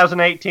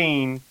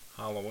 2018.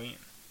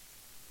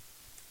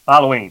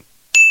 Halloween.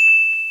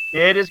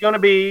 It is going to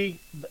be,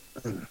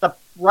 the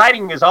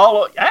writing is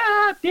all,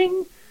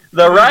 ding.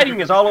 The writing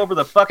is all over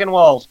the fucking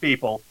walls,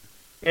 people.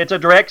 It's a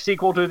direct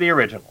sequel to the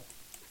original.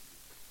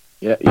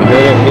 Yeah, you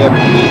heard it here.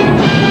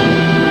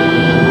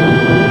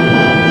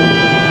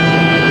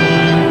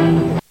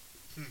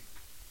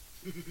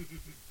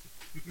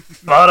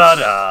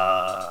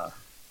 Ba-da-da.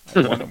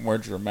 I wanted more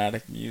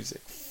dramatic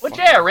music. Well,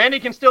 yeah, Randy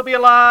can still be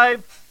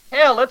alive.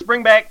 Hell, let's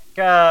bring back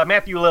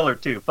Matthew Lillard,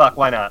 too. Fuck,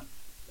 why not?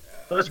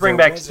 Let's bring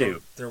back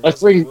Stu.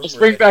 Let's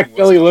bring back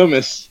Billy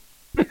Loomis.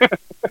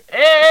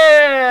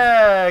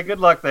 Yeah, good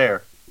luck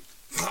there.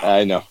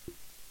 I know.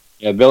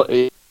 Yeah,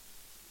 Billy.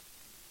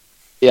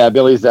 Yeah,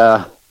 Billy's gone.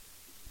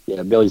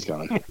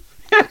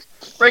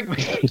 bring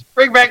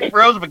back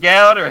Rose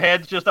McGowan. Her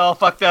head's just all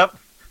fucked up.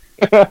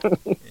 Yeah.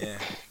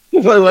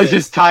 Let's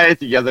just tie it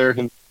together.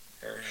 Her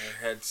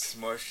head's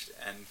smushed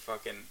and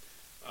fucking.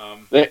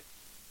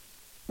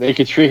 They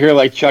could treat her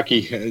like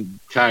Chucky and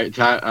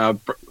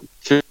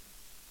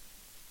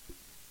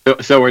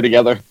sew her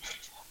together.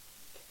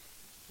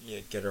 Yeah,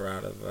 get her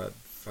out of a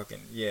fucking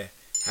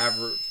Have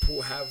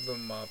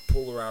them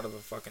pull her out of a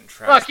fucking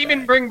trash. Look,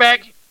 even bring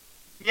back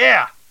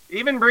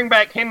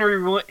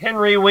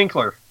Henry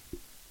Winkler.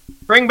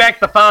 Bring back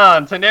the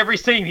Fonz. In every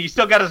scene, he's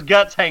still got his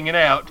guts hanging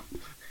out.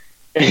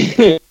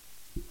 In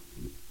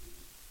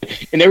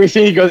every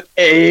scene, he goes,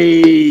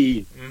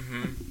 "Hey."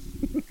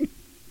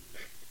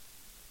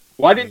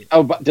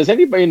 Mm-hmm. Does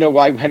anybody know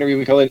why Henry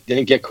Winkler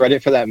didn't get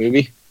credit for that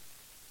movie?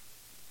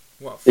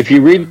 Well, if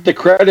you read the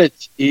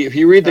credits,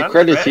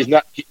 he's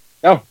not.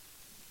 No.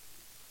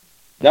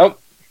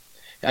 Nope.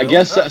 I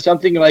guess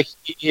something like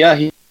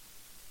he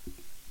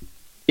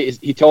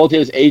told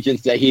his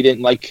agents that he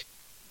didn't like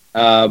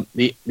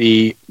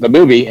the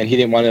movie and he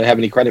didn't want to have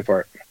any credit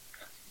for it.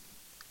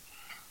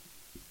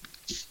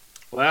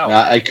 Wow,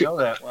 I know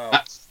that. Well,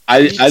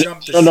 I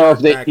don't know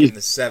if back in the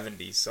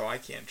 70s, so I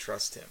can't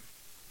trust him.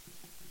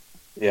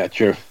 Yeah,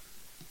 true.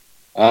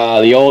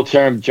 The old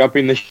term,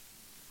 jumping the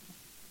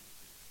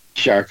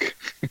shark.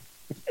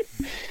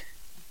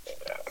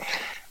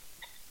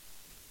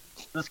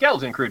 The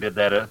Skeleton Crew did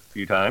that a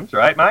few times,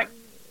 right, Mike?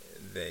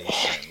 They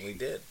certainly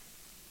did.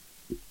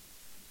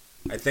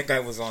 I think I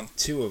was on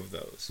 2 of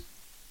those.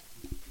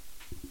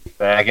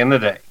 Back in the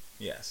day.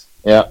 Yes.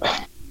 Yeah.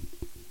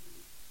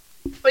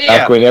 But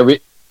yeah.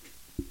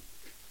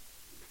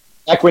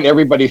 Back when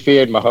everybody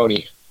feared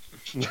Mahoney.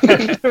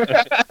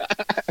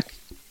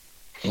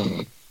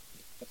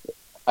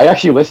 I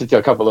actually listened to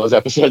a couple of those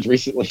episodes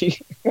recently.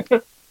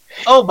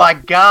 Oh my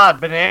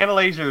God, Banana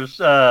Lasers,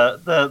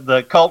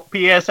 the cult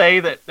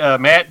PSA that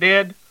Matt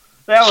did,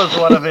 that was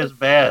one of his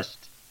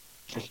best.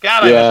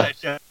 God, I miss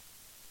that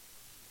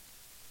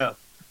show.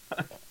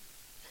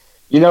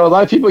 You know, a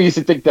lot of people used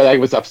to think that I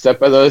was upset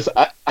by those.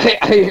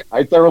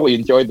 I thoroughly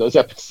enjoyed those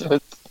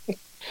episodes.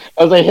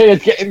 I was like, hey,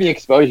 it's getting me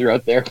exposure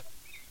out there.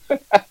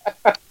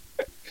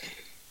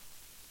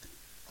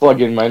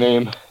 Plug in my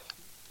name.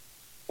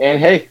 And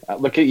hey,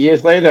 look at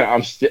years later,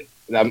 I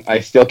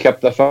still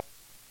kept the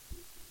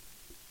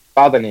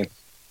father name.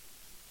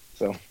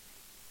 So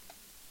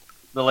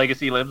the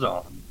legacy lives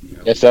on.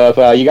 Yeah, so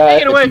if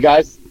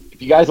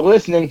you guys are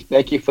listening,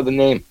 thank you for the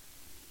name.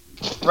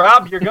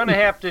 Rob, you're going to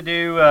have to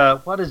do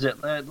what is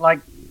it? Like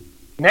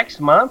next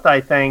month, I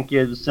think,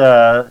 is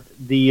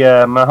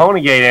the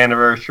Mahoney-gate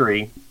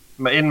anniversary.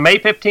 In May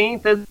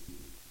 15th,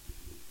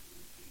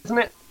 isn't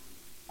it?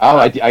 Oh,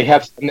 I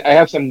have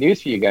some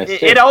news for you guys,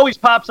 too. It always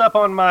pops up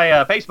on my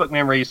Facebook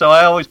memory, so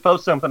I always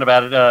post something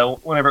about it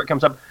whenever it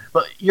comes up.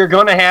 But you're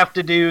going to have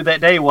to do, that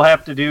day, we'll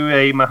have to do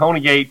a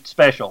Mahoney-gate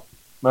special.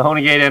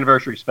 Mahoney-gate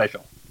anniversary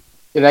special.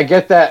 Can I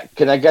get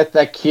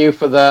that cue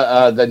for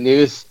the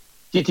news?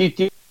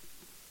 Shit,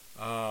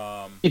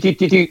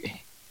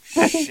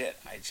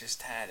 I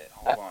just had it.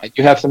 Hold on.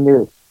 You have some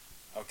news.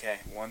 Okay,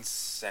 1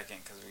 second,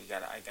 because I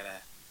gotta.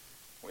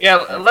 Wait, yeah,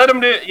 let him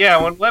do. Yeah,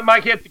 let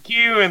Mike hit the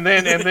cue and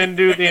then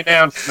do the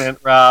announcement,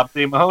 Rob.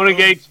 The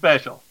Mahoney-gate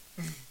special.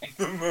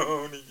 The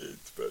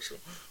Mahoney-gate special.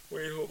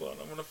 Wait, hold on.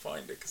 I'm gonna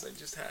find it because I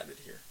just had it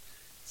here.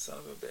 Son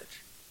of a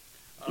bitch.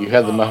 You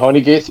have the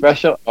Mahoney-gate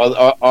special,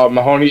 or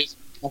Mahoney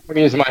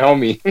is my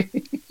homie. Oh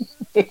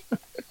wait,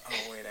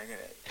 I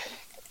gotta.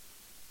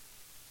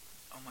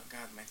 Oh my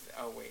God,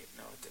 oh wait,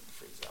 no, it didn't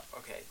freeze up.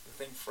 Okay, the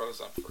thing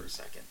froze up for a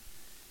second.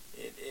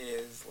 It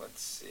is.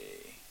 Let's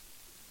see.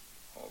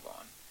 Hold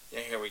on.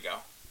 Yeah, here we go.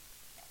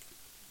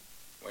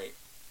 Wait.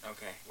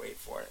 Okay, wait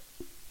for it.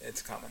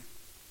 It's coming.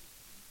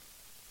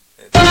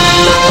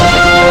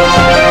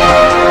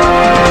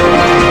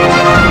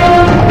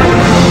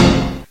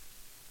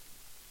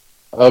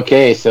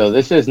 Okay, so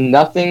this is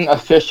nothing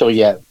official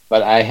yet,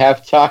 but I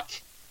have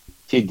talked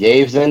to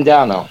Dave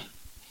Zendano.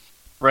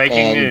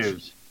 Breaking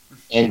news.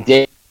 And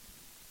Dave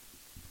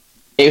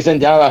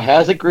Zendano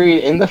has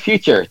agreed in the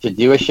future to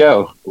do a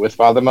show with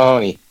Father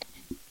Mahoney.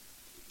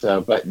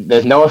 So, but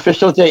there's no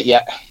official date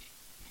yet.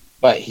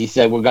 But he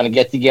said we're going to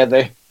get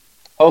together,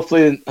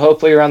 hopefully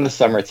around the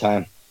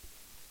summertime.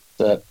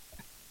 So,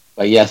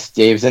 but yes,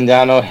 Dave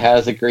Zendano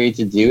has agreed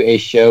to do a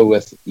show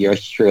with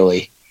yours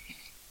truly.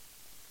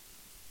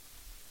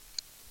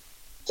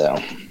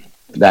 So,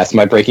 that's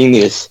my breaking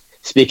news.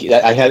 Speaking,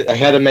 I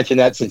had to mention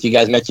that since you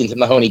guys mentioned the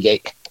Mahoney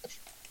Gate.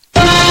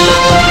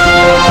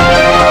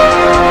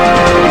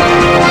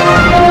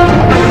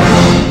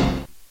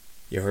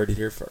 You heard it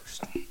here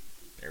first.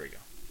 There we go.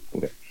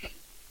 Okay.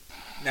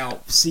 Now,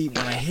 see,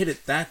 when I hit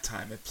it that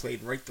time, it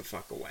played right the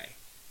fuck away.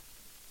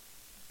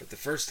 But the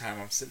first time,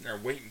 I'm sitting there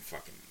waiting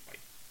fucking like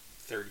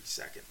 30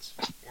 seconds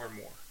or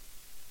more.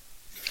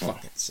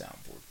 Fucking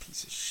soundboard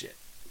piece of shit.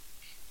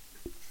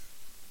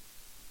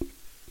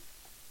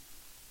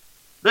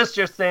 This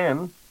just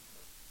in.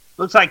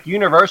 Looks like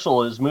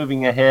Universal is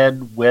moving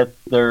ahead with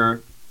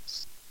their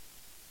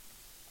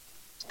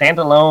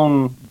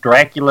standalone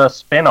Dracula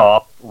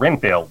spinoff,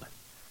 Renfield,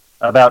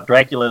 about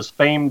Dracula's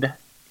famed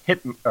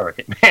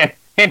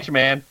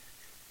henchman,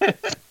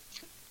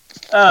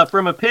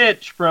 from a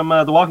pitch from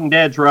The Walking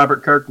Dead's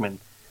Robert Kirkman.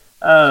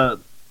 And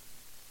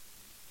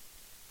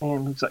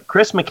looks like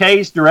Chris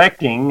McKay's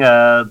directing.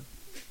 Director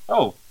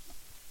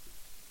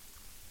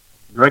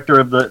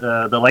of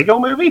the Lego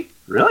Movie,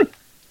 really?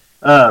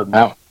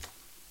 Wow.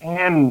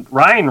 And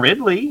Ryan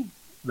Ridley,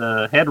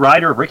 the head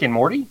writer of Rick and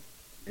Morty,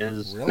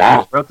 is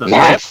Really? wrote the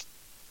script.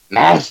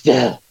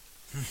 Master.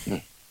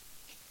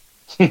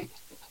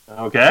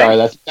 Okay. Sorry,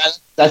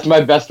 that's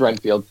my best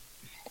Renfield.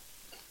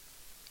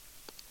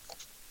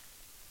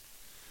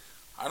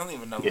 I don't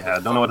even know. Yeah,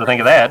 I don't know what to think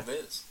of that.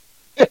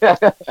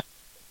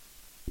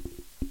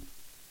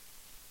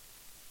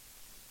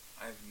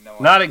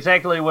 Not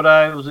exactly what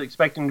I was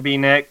expecting to be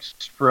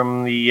next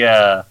from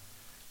the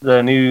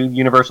new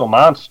Universal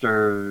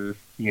Monsters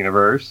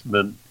universe,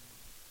 but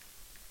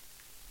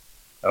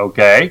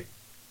okay.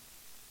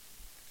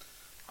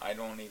 I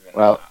don't even.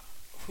 Well,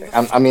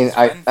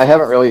 I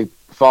haven't really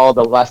followed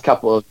the last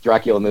couple of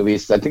Dracula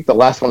movies. I think the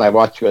last one I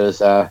watched was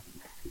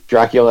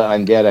Dracula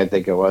Undead, I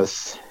think it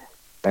was,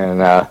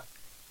 and that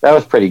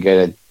was pretty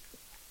good.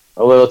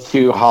 A little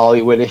too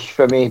Hollywoodish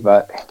for me,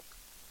 but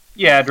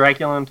yeah,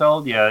 Dracula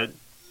Untold, yeah.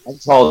 I'm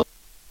told.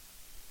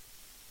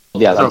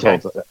 Yeah, I'm okay.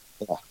 told.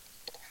 Yeah.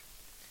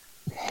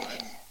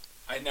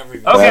 I never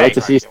even. Okay. I'd like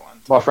to see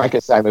more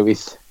Frankenstein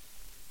movies.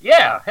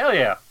 Yeah, hell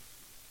yeah.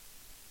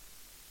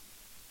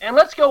 And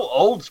let's go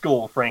old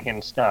school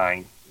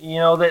Frankenstein. You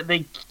know, they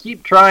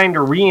keep trying to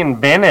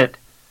reinvent it.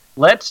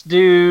 Let's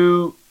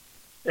do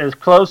as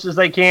close as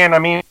they can. I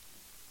mean,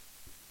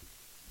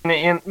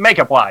 in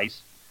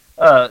makeup-wise,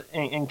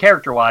 in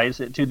character-wise,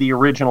 to the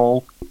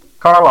original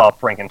Karloff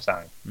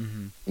Frankenstein.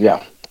 Mm-hmm.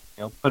 Yeah.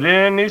 You know, put in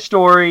a new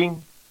story,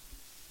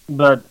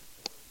 but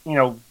you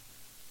know,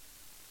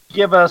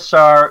 give us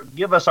our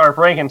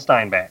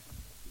Frankenstein back.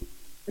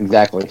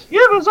 Exactly.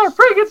 Give us our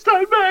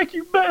Frankenstein back,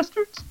 you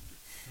bastards!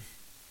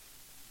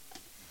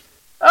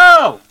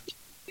 Oh,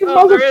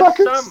 there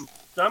is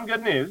some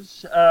good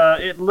news.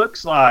 It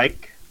looks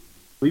like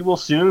we will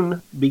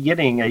soon be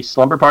getting a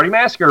Slumber Party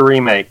Massacre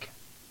remake.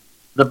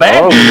 The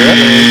bad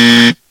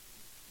news.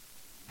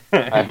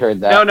 I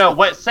heard that. No,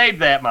 wait, save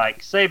that,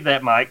 Mike. Save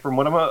that, Mike, from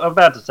what I'm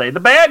about to say. The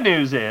bad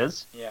news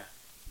is,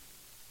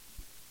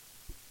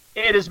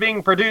 it is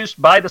being produced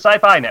by the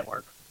Sci-Fi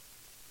Network.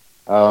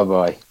 Oh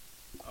boy.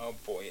 Oh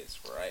boy, it's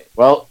right.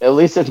 Well, at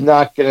least it's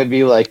not going to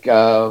be like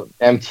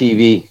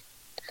MTV.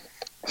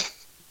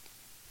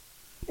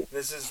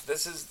 This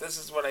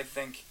is what I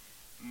think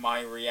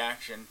my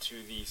reaction to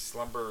the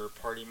Slumber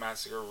Party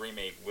Massacre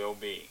remake will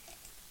be.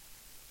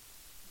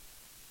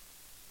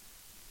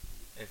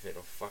 If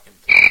it'll fucking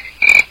play.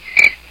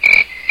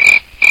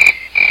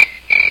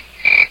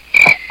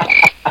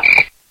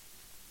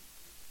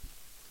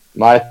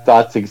 My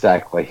thoughts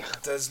exactly.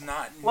 Does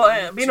not.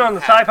 Well, being on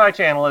the Sci-Fi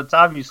Channel, it's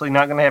obviously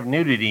not going to have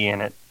nudity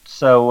in it.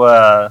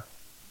 So,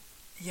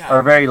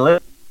 or very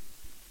little.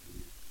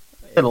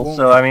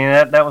 So, I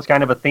mean, that was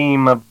kind of a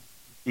theme of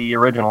the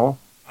original.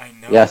 I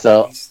know. Yeah,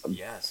 so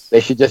yes. They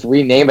should just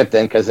rename it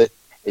then, because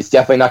it's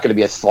definitely not going to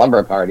be a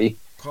slumber party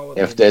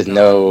if there's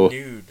no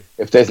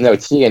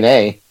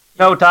TNA.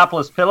 No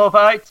topless pillow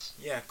fights.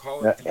 Yeah,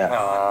 call it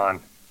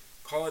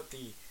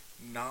the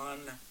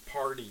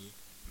non-party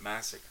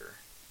massacre.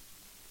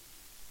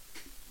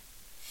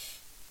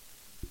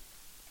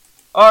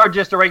 Or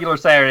just a regular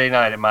Saturday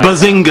night at my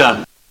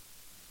Bazinga!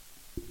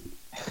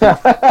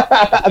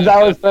 That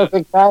was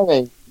perfect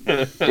timing.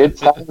 Good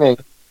timing.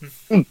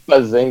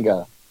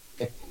 Bazinga.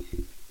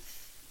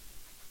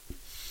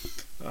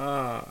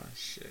 Oh,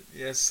 shit.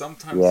 Yeah,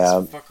 sometimes this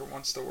fucker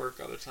wants to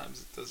work, other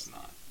times it does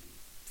not.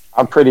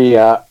 I'm pretty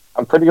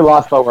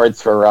lost for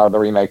words for the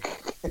remake.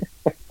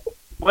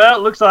 Well,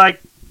 it looks like,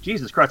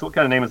 Jesus Christ, what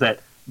kind of name is that?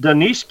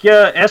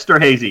 Danishka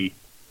Esterhazy.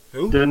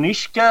 Who?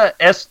 Danishka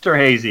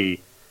Esterhazy.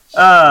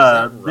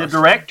 The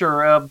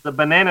director of the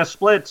Banana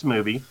Splits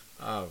movie.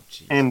 Oh,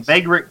 Jesus. And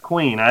Vagrant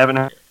Queen. I haven't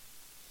heard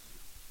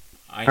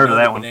of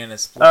that one.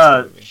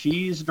 Movie.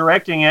 She's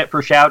directing it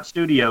for Shout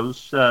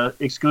Studios,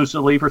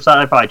 exclusively for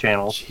Sci-Fi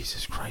Channel.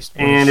 Jesus Christ.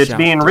 And it's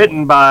being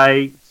written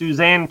by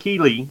Suzanne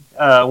Keeley,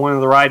 one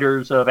of the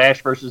writers of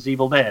Ash vs.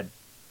 Evil Dead.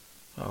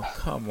 Oh,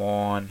 come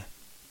on.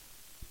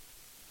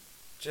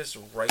 Just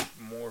write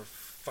more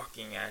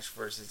fucking Ash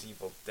vs.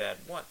 Evil Dead.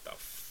 What the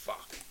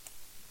fuck?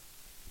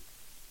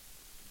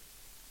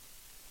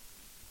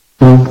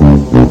 There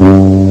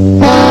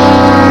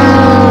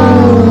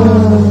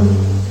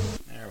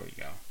we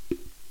go.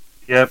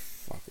 Yep.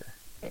 Fucker.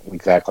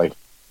 Exactly.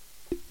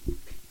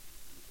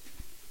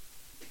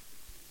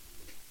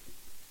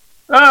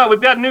 Oh, we've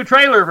got a new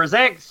trailer for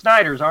Zack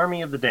Snyder's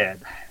Army of the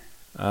Dead.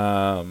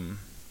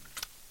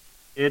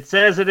 It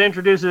says it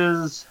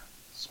introduces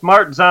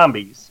smart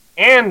zombies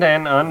and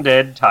an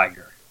undead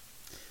tiger.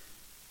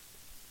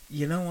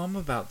 You know, I'm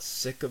about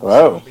sick of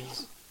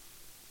zombies.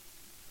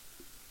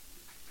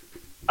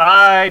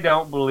 I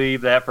don't believe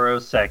that for a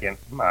second,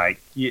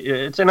 Mike.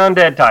 It's an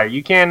undead tiger.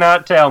 You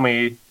cannot tell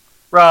me.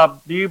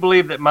 Rob, do you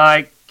believe that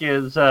Mike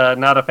is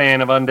not a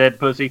fan of undead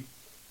pussy?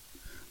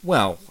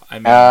 Well, I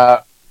mean...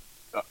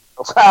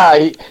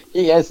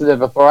 he answered it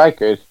before I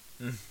could.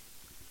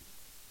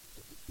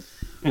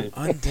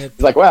 Undead...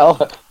 He's like,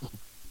 well...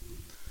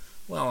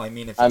 Well, I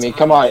mean, if it's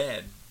come undead,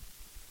 on.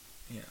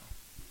 You know.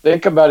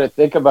 Think about it.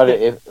 If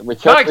Mike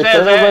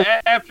says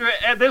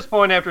at this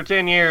point, after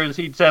 10 years,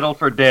 he'd settle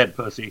for dead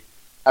pussy.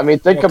 I mean,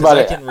 think about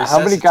it. How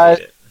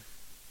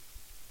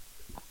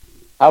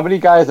many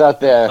guys out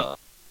there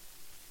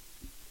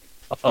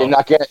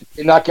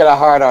did not get a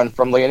hard on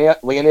from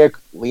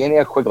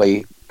Linnea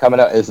Quigley coming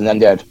out as an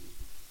undead?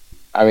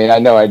 I mean, I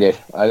know I did.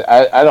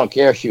 I don't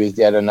care if she was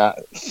dead or not.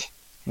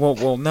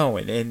 Well, no.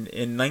 In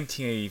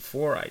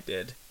 1984, I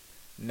did.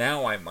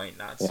 Now I might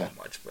not so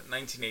much, but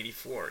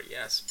 1984,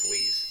 yes,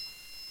 please.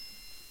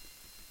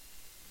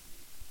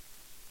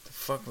 The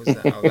fuck was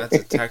that? Oh, that's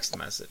a text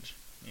message.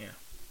 Yeah.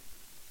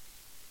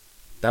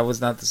 That was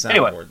not the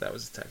soundboard. That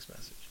was a text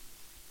message.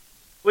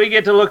 We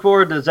get to look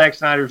forward to Zack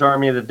Snyder's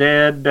Army of the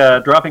Dead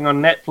dropping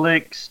on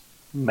Netflix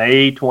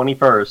May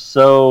 21st.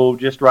 So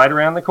just right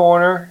around the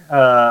corner,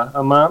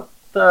 a month.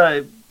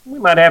 We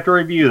might have to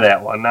review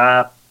that one.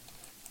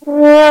 I'm kind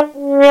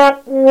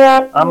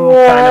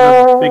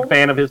of a big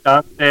fan of his Dawn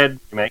of the Dead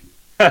remake.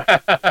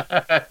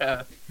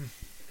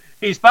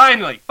 He's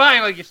finally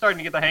starting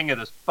to get the hang of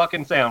this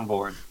fucking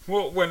soundboard.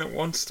 Well, when it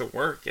wants to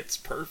work, it's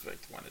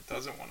perfect. When it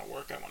doesn't want to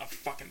work, I want to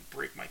fucking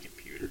break my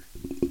computer.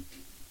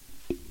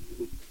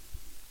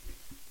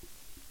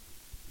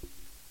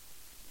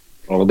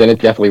 Well, then it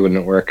definitely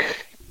wouldn't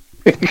work.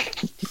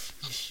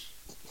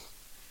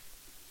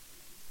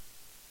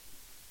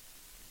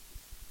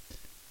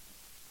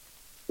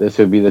 This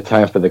would be the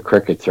time for the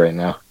crickets right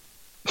now.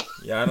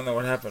 Yeah, I don't know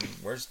what happened.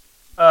 Where's...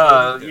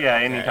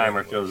 any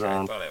timer goes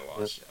on. I thought I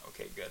lost you.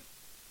 Okay, good.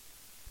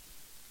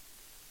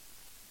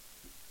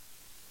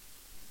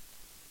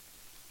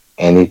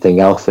 Anything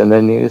else in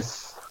the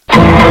news?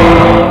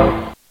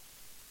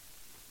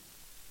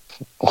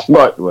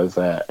 What was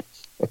that?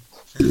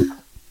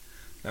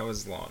 That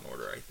was Law and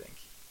Order, I think.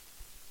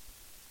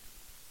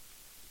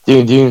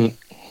 Dude.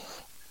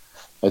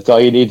 That's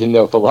all you need to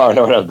know for Law and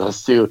Order.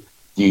 Those two.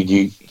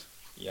 Dude.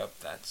 Yep,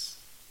 that's...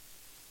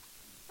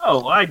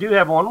 Oh, I do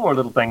have one more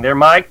little thing there,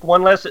 Mike.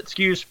 One less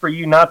excuse for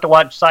you not to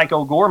watch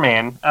Psycho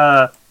Goreman.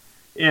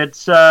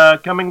 It's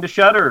coming to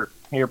Shudder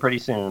here pretty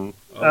soon.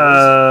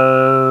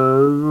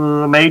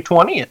 May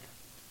 20th.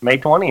 May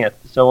 20th.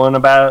 So in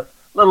about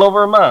a little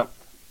over a month.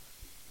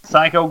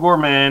 Psycho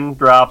Goreman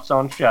drops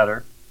on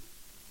Shudder.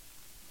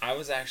 I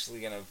was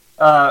actually going to...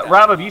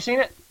 Rob, have you seen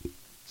it?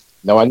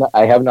 No,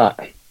 I have not.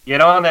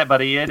 Get on that,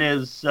 buddy. It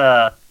is...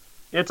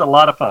 it's a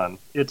lot of fun.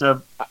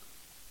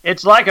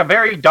 It's like a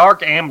very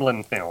dark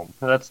Amblin film.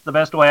 That's the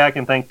best way I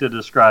can think to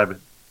describe it.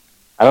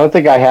 I don't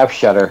think I have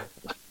Shudder.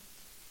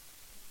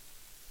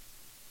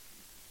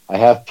 I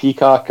have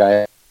Peacock.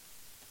 I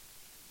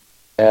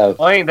have...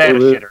 Well, ain't that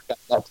Hulu, a shitter?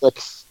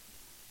 Netflix.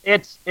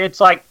 It's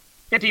like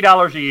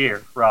 $50 a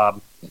year, Rob,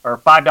 or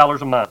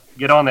 $5 a month.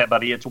 Get on that,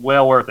 buddy. It's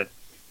well worth it.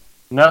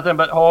 Nothing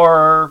but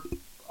horror,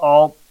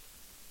 all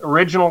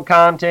original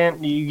content.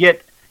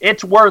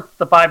 It's worth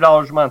the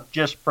 $5 a month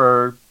just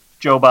for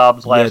Joe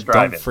Bob's Last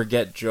Drive-In. Don't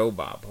forget Joe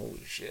Bob.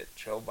 Holy shit,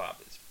 Joe Bob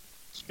is...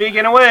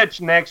 Speaking of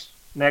which, next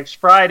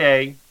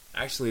Friday...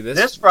 Actually,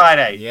 this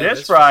Friday. Yeah,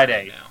 this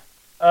Friday.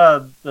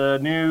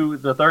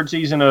 The third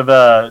season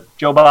of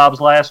Joe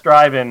Bob's Last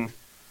Drive-In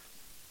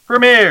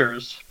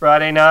premieres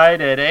Friday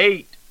night at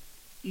 8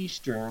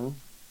 Eastern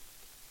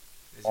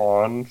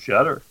on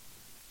Shudder.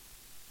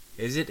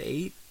 Is it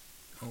 8?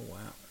 Oh, wow.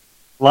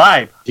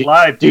 Live,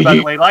 by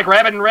the way, like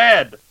Rabbit and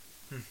Red.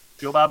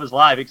 Joe Bob is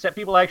live, except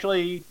people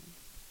actually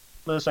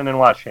listen and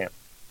watch him.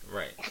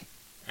 Right.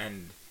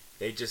 And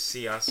they just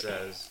see us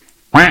as...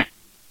 I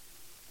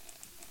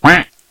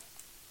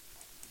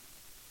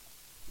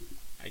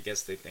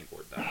guess they think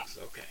we're dogs.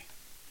 Okay.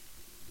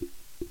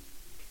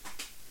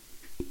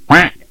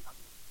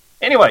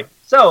 Anyway,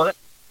 so that's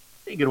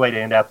a good way to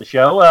end out the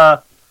show.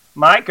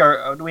 Mike,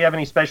 do we have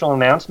any special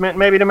announcement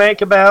maybe to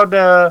make about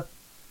the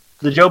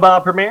Joe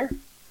Bob premiere?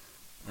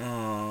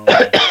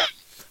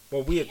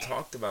 Well, we had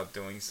talked about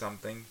doing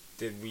something.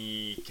 Did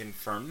we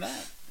confirm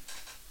that?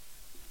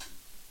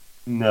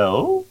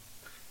 No.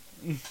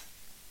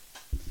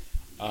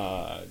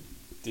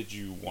 Did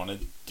you want to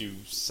do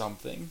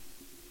something?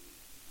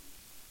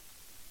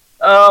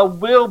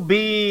 We'll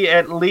be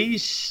at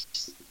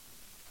least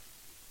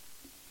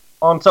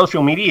on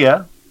social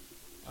media.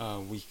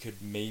 We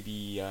could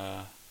maybe,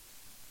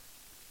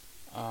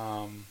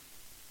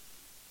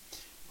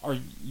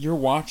 you're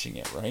watching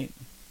it, right?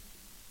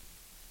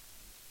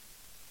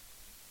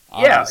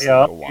 Obviously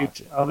you'll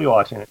watch it. I'll be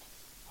watching it.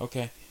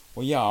 Okay.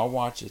 Well, yeah, I'll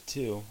watch it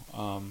too.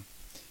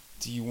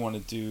 Do you want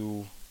to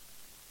do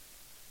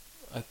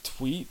a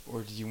tweet,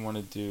 or do you want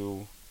to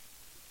do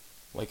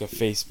like a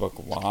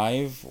Facebook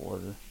Live, or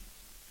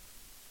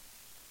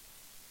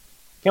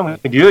can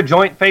we do a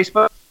joint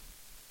Facebook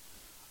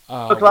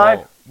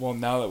Live? Well,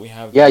 now that we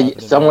have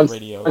someone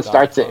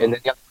starts it and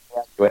then you have to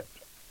react to it.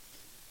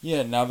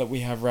 Yeah, now that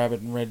we have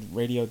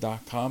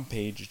RabbitandRedRadio.com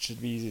page, it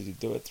should be easy to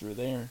do it through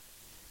there,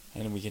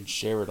 and we can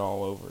share it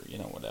all over,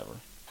 whatever.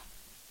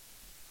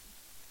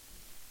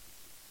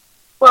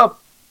 Well,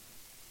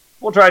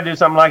 we'll try to do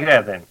something like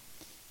that then.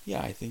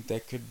 Yeah, I think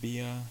that could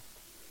be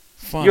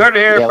fun. You heard it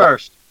here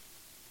first.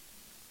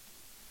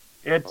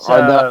 It's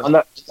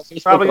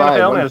probably going to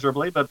fail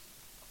miserably, but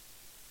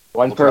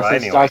one person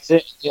starts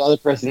it, the other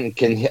person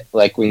can hit,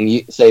 like when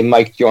you say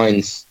Mike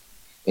joins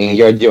and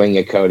you're doing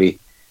it, Cody,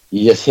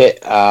 you just hit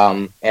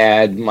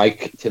add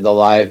Mike to the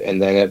live,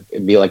 and then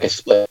it'd be like a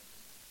split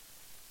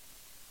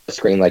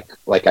screen,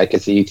 like I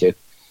could see you two.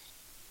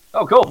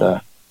 Oh,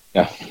 cool.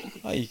 Yeah.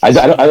 I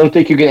don't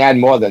think you can add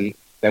more than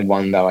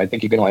one, though. I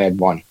think you can only add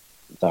one.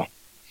 So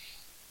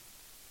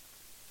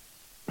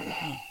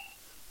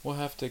we'll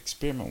have to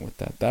experiment with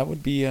that. That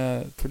would be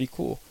pretty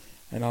cool.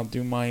 And I'll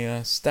do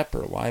my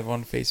stepper live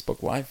on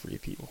Facebook Live for you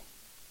people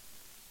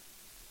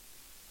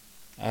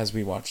as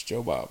we watch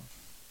Joe Bob.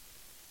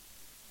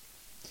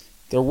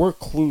 There were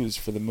clues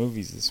for the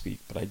movies this week,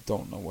 but I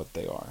don't know what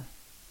they are.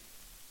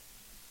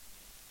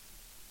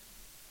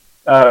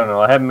 I don't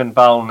know. I haven't been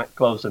following it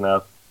close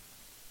enough.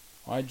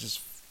 I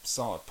just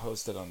saw it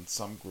posted on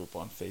some group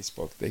on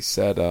Facebook. They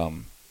said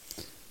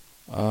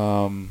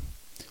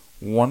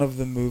one of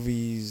the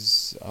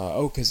movies...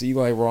 because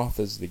Eli Roth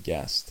is the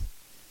guest.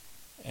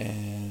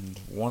 And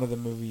one of the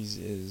movies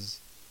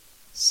is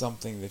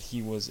something that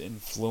he was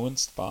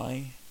influenced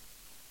by.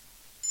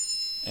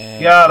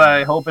 And, God,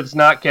 I hope it's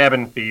not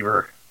Cabin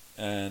Fever.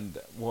 And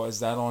was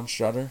that on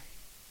Shudder?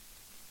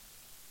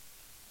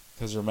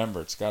 Because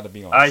remember, it's got to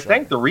be on I Shudder.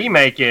 think the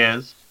remake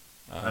is.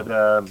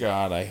 God,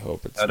 I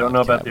hope it's I don't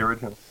know about the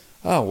original.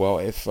 Oh, well,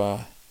 if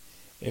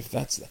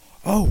that's...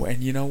 Oh,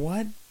 and you know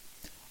what?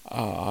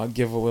 I'll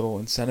give a little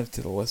incentive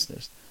to the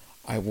listeners.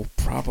 I will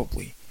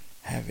probably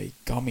have a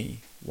gummy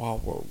while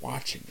we're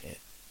watching it.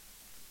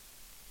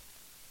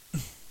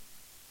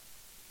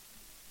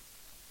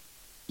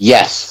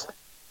 Yes.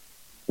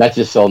 That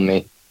just sold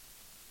me.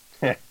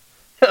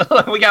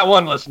 We got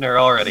one listener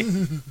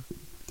already.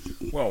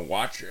 Well,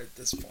 watcher at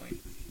this point.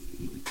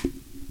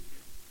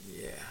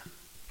 Yeah.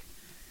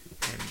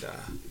 And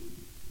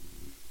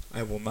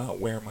I will not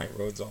wear my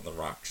Rhodes on the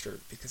Rock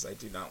shirt because I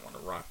do not want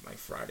to rock my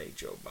Friday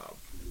Joe Bob.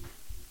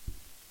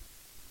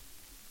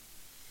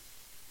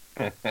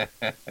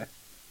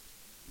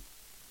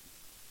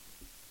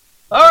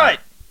 All right.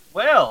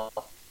 Well,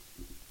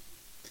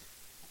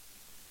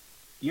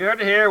 you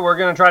heard it here. We're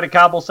going to try to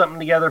cobble something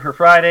together for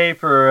Friday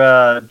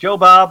for Joe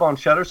Bob on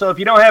Shudder. So if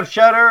you don't have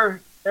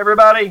Shudder,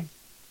 everybody,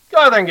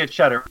 go out there and get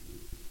Shudder.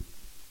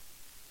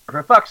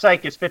 For fuck's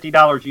sake, it's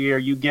 $50 a year.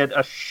 You get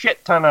a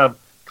shit ton of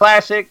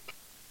classic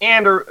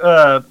and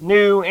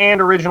new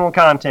and original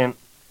content.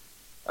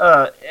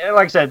 Like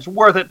I said, it's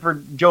worth it for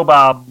Joe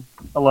Bob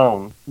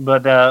alone.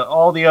 But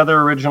all the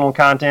other original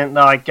content,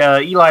 like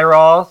Eli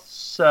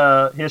Roth's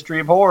History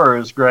of Horror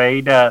is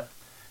great. That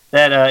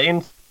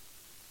In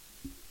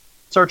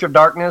Search of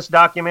Darkness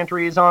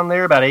documentary is on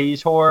there about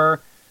 80s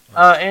horror.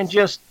 And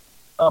just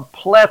a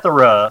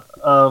plethora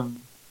of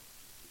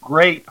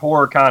great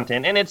horror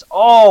content. And it's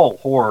all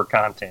horror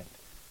content.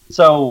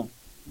 So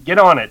get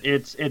on it.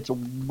 It's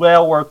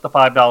well worth the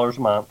 $5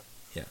 a month.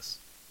 Yes.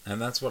 And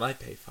that's what I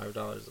pay, $5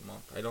 a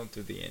month. I don't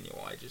do the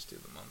annual, I just do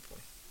the monthly.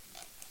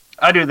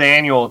 I do the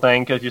annual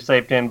thing because you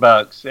save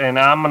 $10, and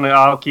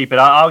I'll keep it.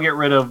 I'll get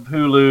rid of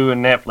Hulu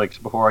and Netflix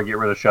before I get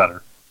rid of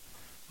Shudder.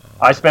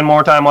 I spend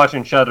more time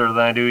watching Shudder than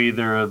I do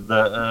either of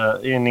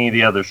any of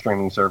the other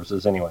streaming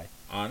services. Anyway,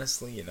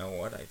 honestly, you know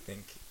what? I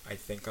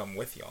think I'm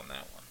with you on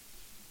that one.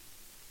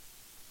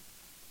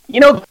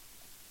 You know,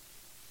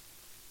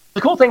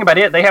 the cool thing about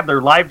it, they have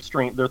their live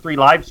stream, their 3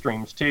 live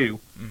streams too,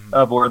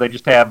 of where they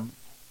just have,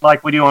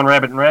 like we do on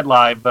Rabbit and Red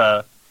Live,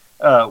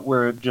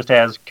 where it just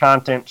has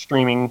content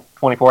streaming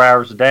 24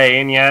 hours a day,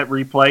 and yeah, it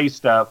replays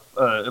stuff,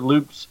 it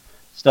loops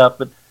stuff.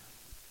 But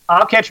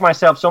I'll catch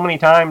myself so many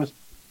times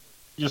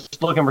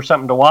just looking for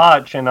something to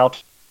watch, and I'll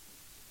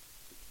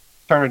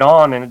turn it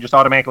on, and it just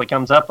automatically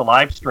comes up the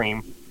live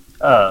stream.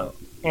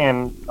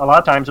 And a lot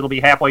of times it'll be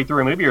halfway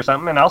through a movie or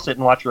something, and I'll sit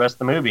and watch the rest of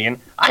the movie. And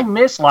I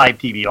miss live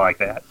TV like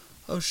that.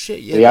 Oh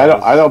shit!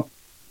 Yeah,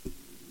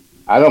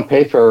 I don't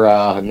pay for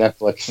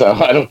Netflix, so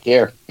I don't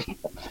care.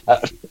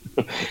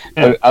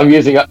 I'm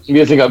using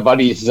a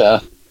buddy's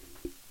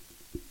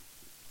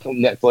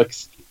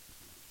Netflix.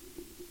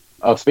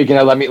 Oh, speaking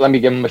of, let me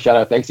give him a shout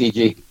out. Thanks,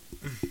 EG.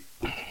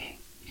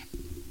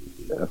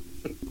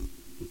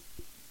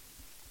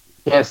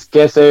 Can't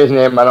say his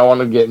name. I don't want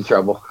to get in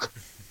trouble.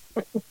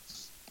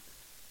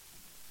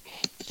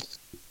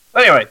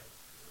 Anyway,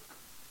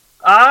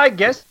 I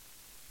guess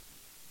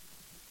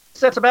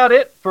that's about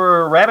it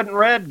for Rabbit and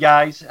Red,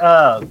 guys.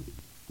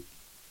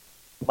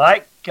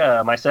 Mike,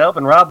 myself,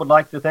 and Rob would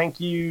like to thank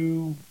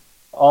you,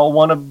 all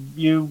one of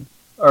you,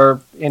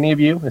 or any of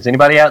you. Is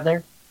anybody out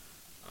there?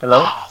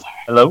 Hello?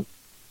 Hello?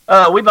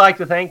 We'd like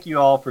to thank you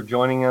all for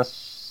joining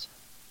us.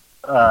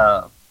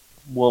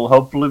 We'll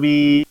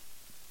hopefully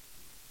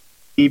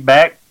be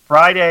back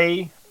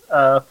Friday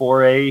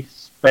for a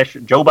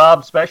special Joe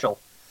Bob special.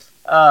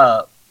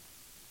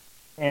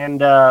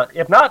 And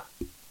if not,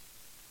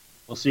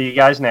 we'll see you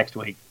guys next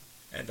week.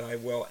 And I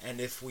will. And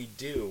if we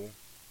do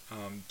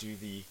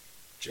the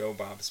Joe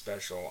Bob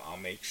special, I'll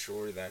make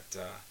sure that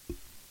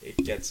it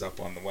gets up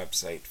on the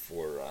website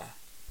for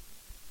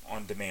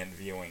on-demand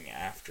viewing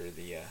after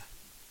the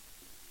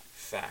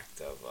fact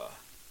of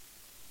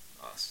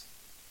us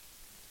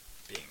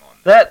being on.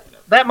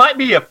 That might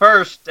be a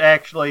first,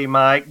 actually,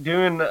 Mike.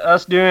 Doing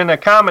a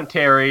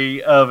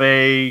commentary of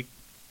a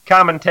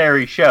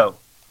commentary show.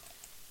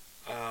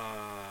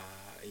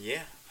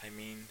 Yeah, I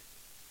mean,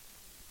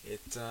 it.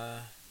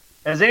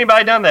 Has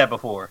anybody done that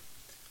before?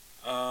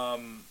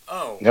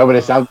 No, but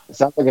it sounds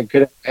like it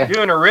could.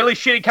 Doing a really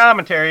shitty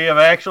commentary of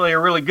actually a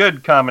really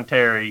good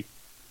commentary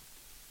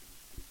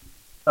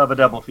of a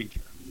double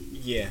feature.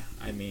 Yeah,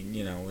 I mean,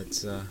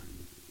 it's I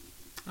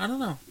don't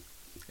know,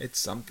 it's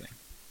something.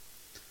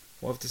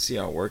 We'll have to see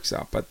how it works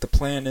out. But the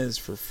plan is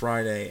for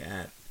Friday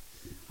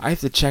I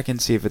have to check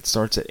and see if it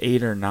starts at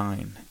 8 or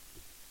 9.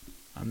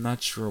 I'm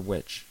not sure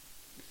which.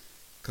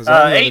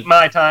 8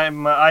 my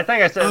time. I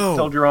think I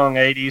told you wrong.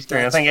 8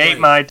 Eastern. I think 8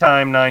 my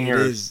time, 9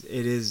 yours.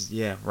 It is.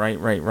 Yeah. Right.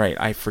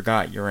 I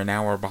forgot you're an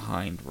hour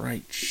behind.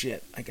 Right.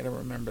 Shit. I gotta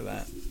remember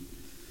that.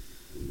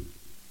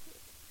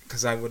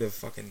 Because I would have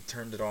fucking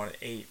turned it on at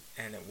 8,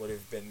 and it would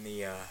have been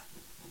the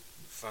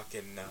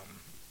fucking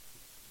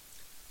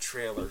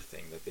trailer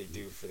thing that they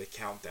do for the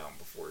countdown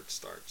before it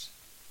starts.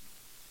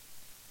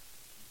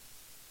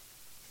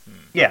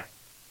 Yeah.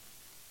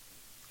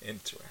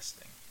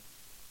 Interesting.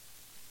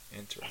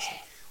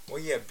 Well,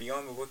 yeah, be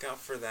on the lookout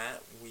for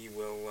that. We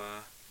will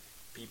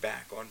be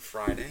back on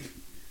Friday.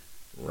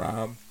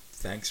 Rob,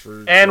 thanks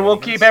for And we'll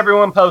keep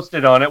everyone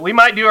posted on it. We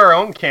might do our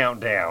own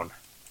countdown.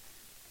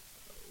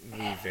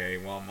 We very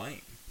well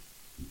might.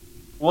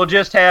 We'll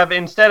just have,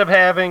 instead of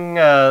having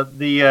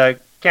the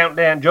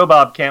countdown, Joe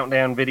Bob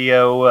countdown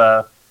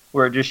video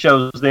where it just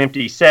shows the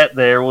empty set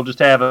there, we'll just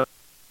have a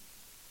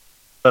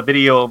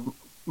video of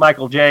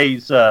Michael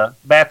J's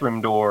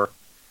bathroom door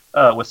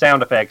with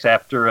sound effects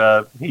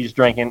after he's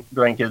drank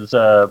his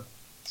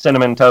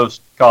cinnamon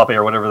toast coffee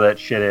or whatever that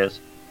shit is.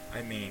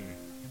 I mean,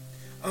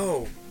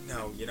 oh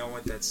no, you know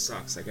what? That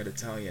sucks. I gotta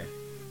tell you,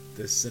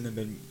 the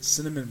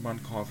cinnamon bun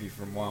coffee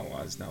from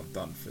Wawa is now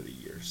done for the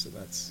year. So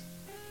that's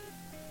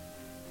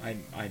I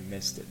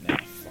missed it now,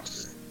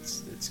 fucker.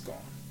 It's gone.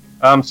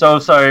 I'm so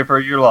sorry for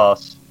your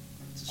loss.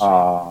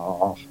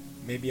 Oh.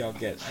 Maybe I'll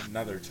get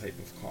another type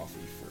of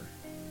coffee for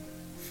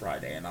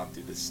Friday, and I'll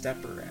do the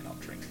stepper, and I'll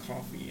drink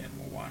coffee, and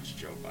we'll watch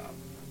Joe Bob.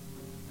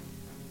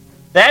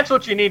 That's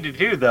what you need to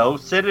do, though.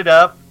 Sit it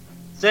up,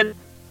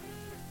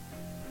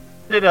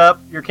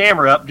 your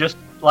camera up, just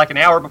like an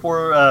hour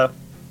before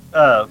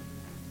the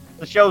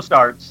show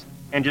starts,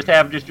 and just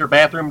have just your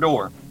bathroom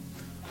door.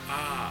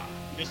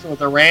 Just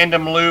with a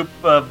random loop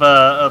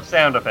of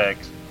sound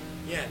effects.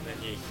 Yeah, and then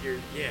you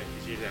hear,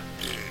 because you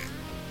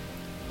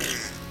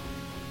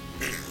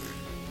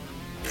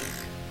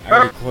I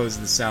already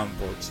closed the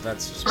soundboard, so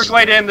that's just... First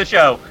way to end the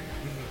show.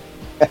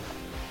 Alright,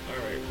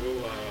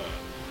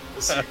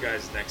 we'll see you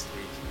guys next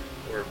week.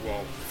 Or,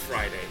 well,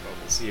 Friday, but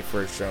we'll see you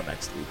for a show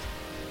next week.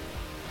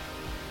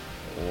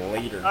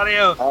 Later.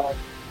 Adios.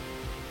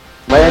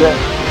 Later.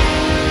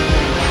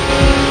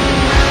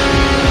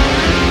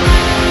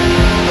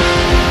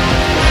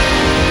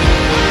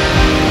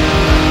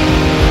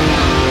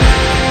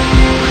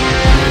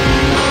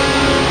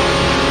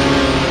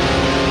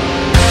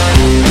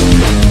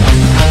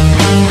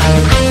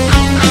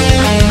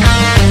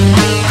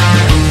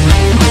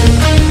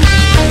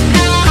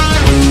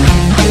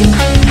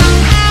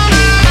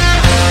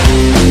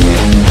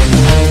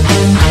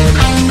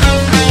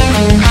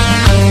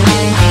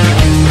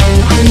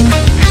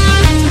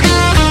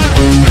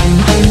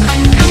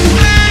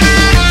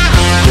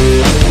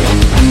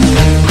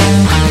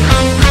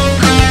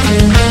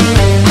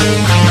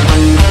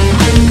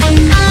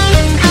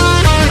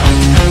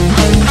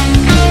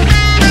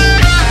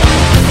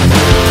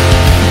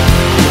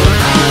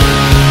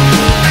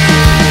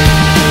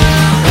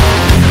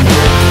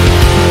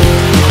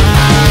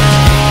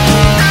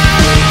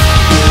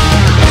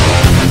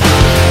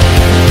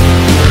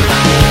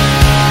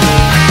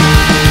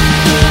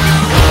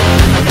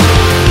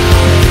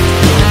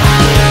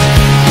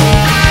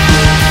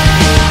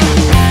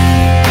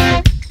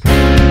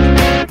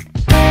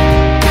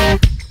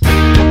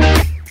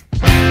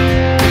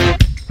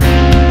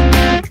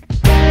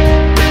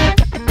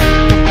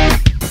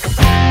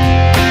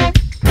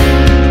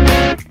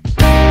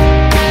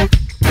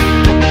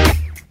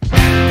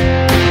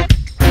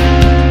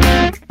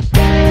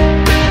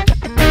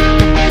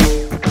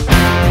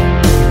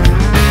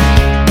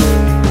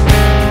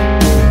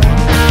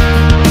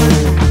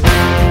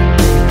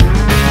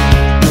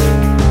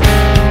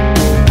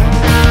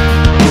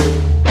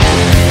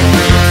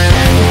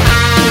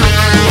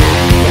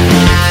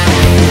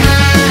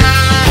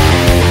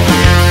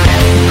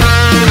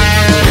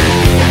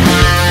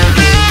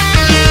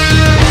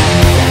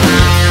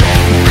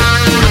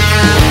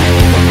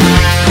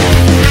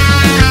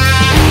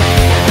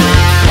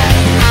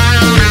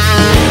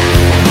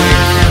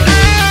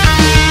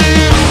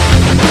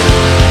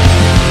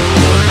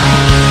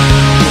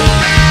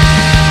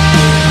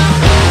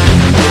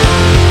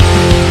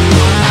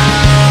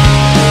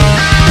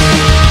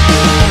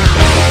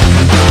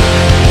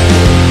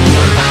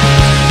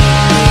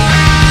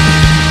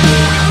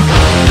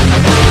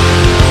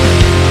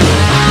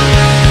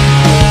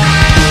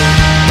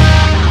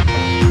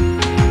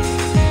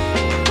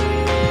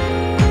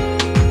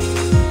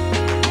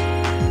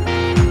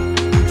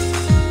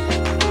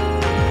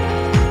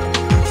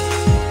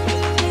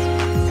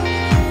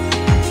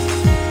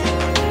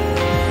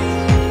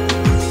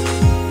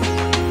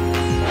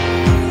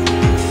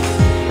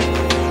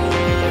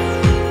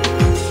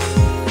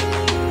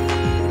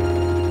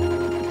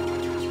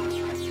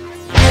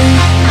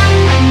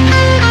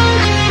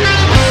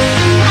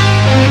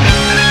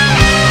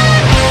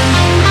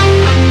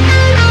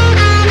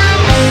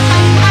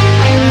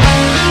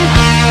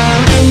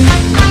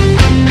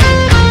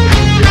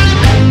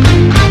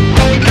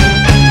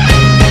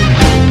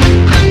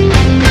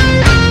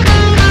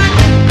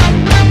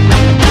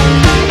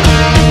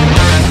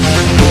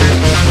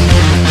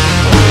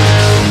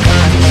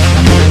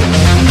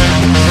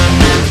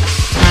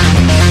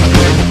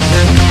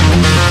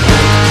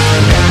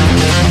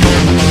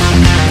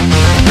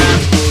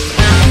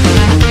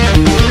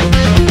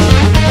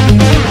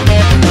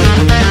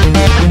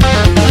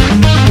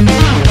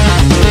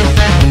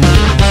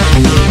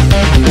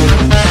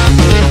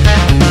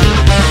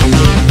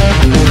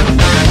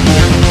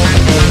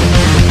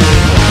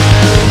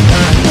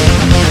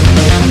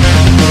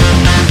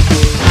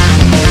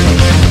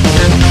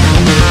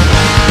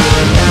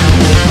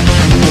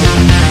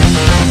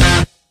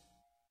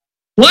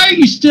 Why are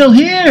you still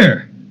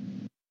here?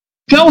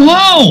 Go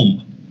home!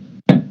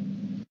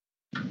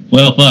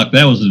 Well, fuck,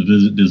 that was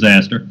a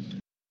disaster.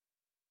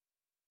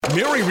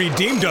 Mary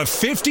redeemed a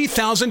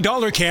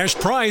 $50,000 cash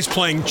prize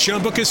playing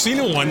Chumba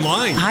Casino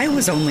online. I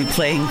was only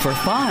playing for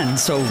fun,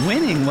 so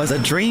winning was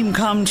a dream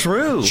come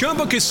true.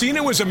 Chumba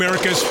Casino is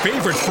America's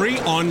favorite free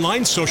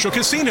online social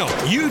casino.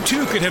 You,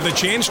 too, could have the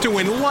chance to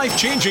win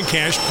life-changing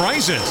cash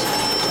prizes.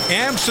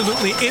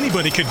 Absolutely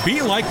anybody could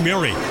be like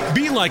Mary.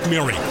 Be like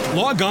Mary.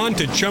 Log on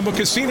to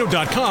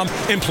ChumbaCasino.com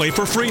and play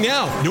for free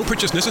now. No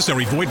purchase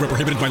necessary. Void where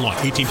prohibited by law.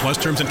 18 plus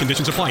terms and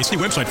conditions apply. See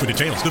website for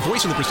details. The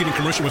voice in the preceding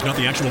commercial was not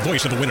the actual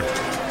voice of the winner.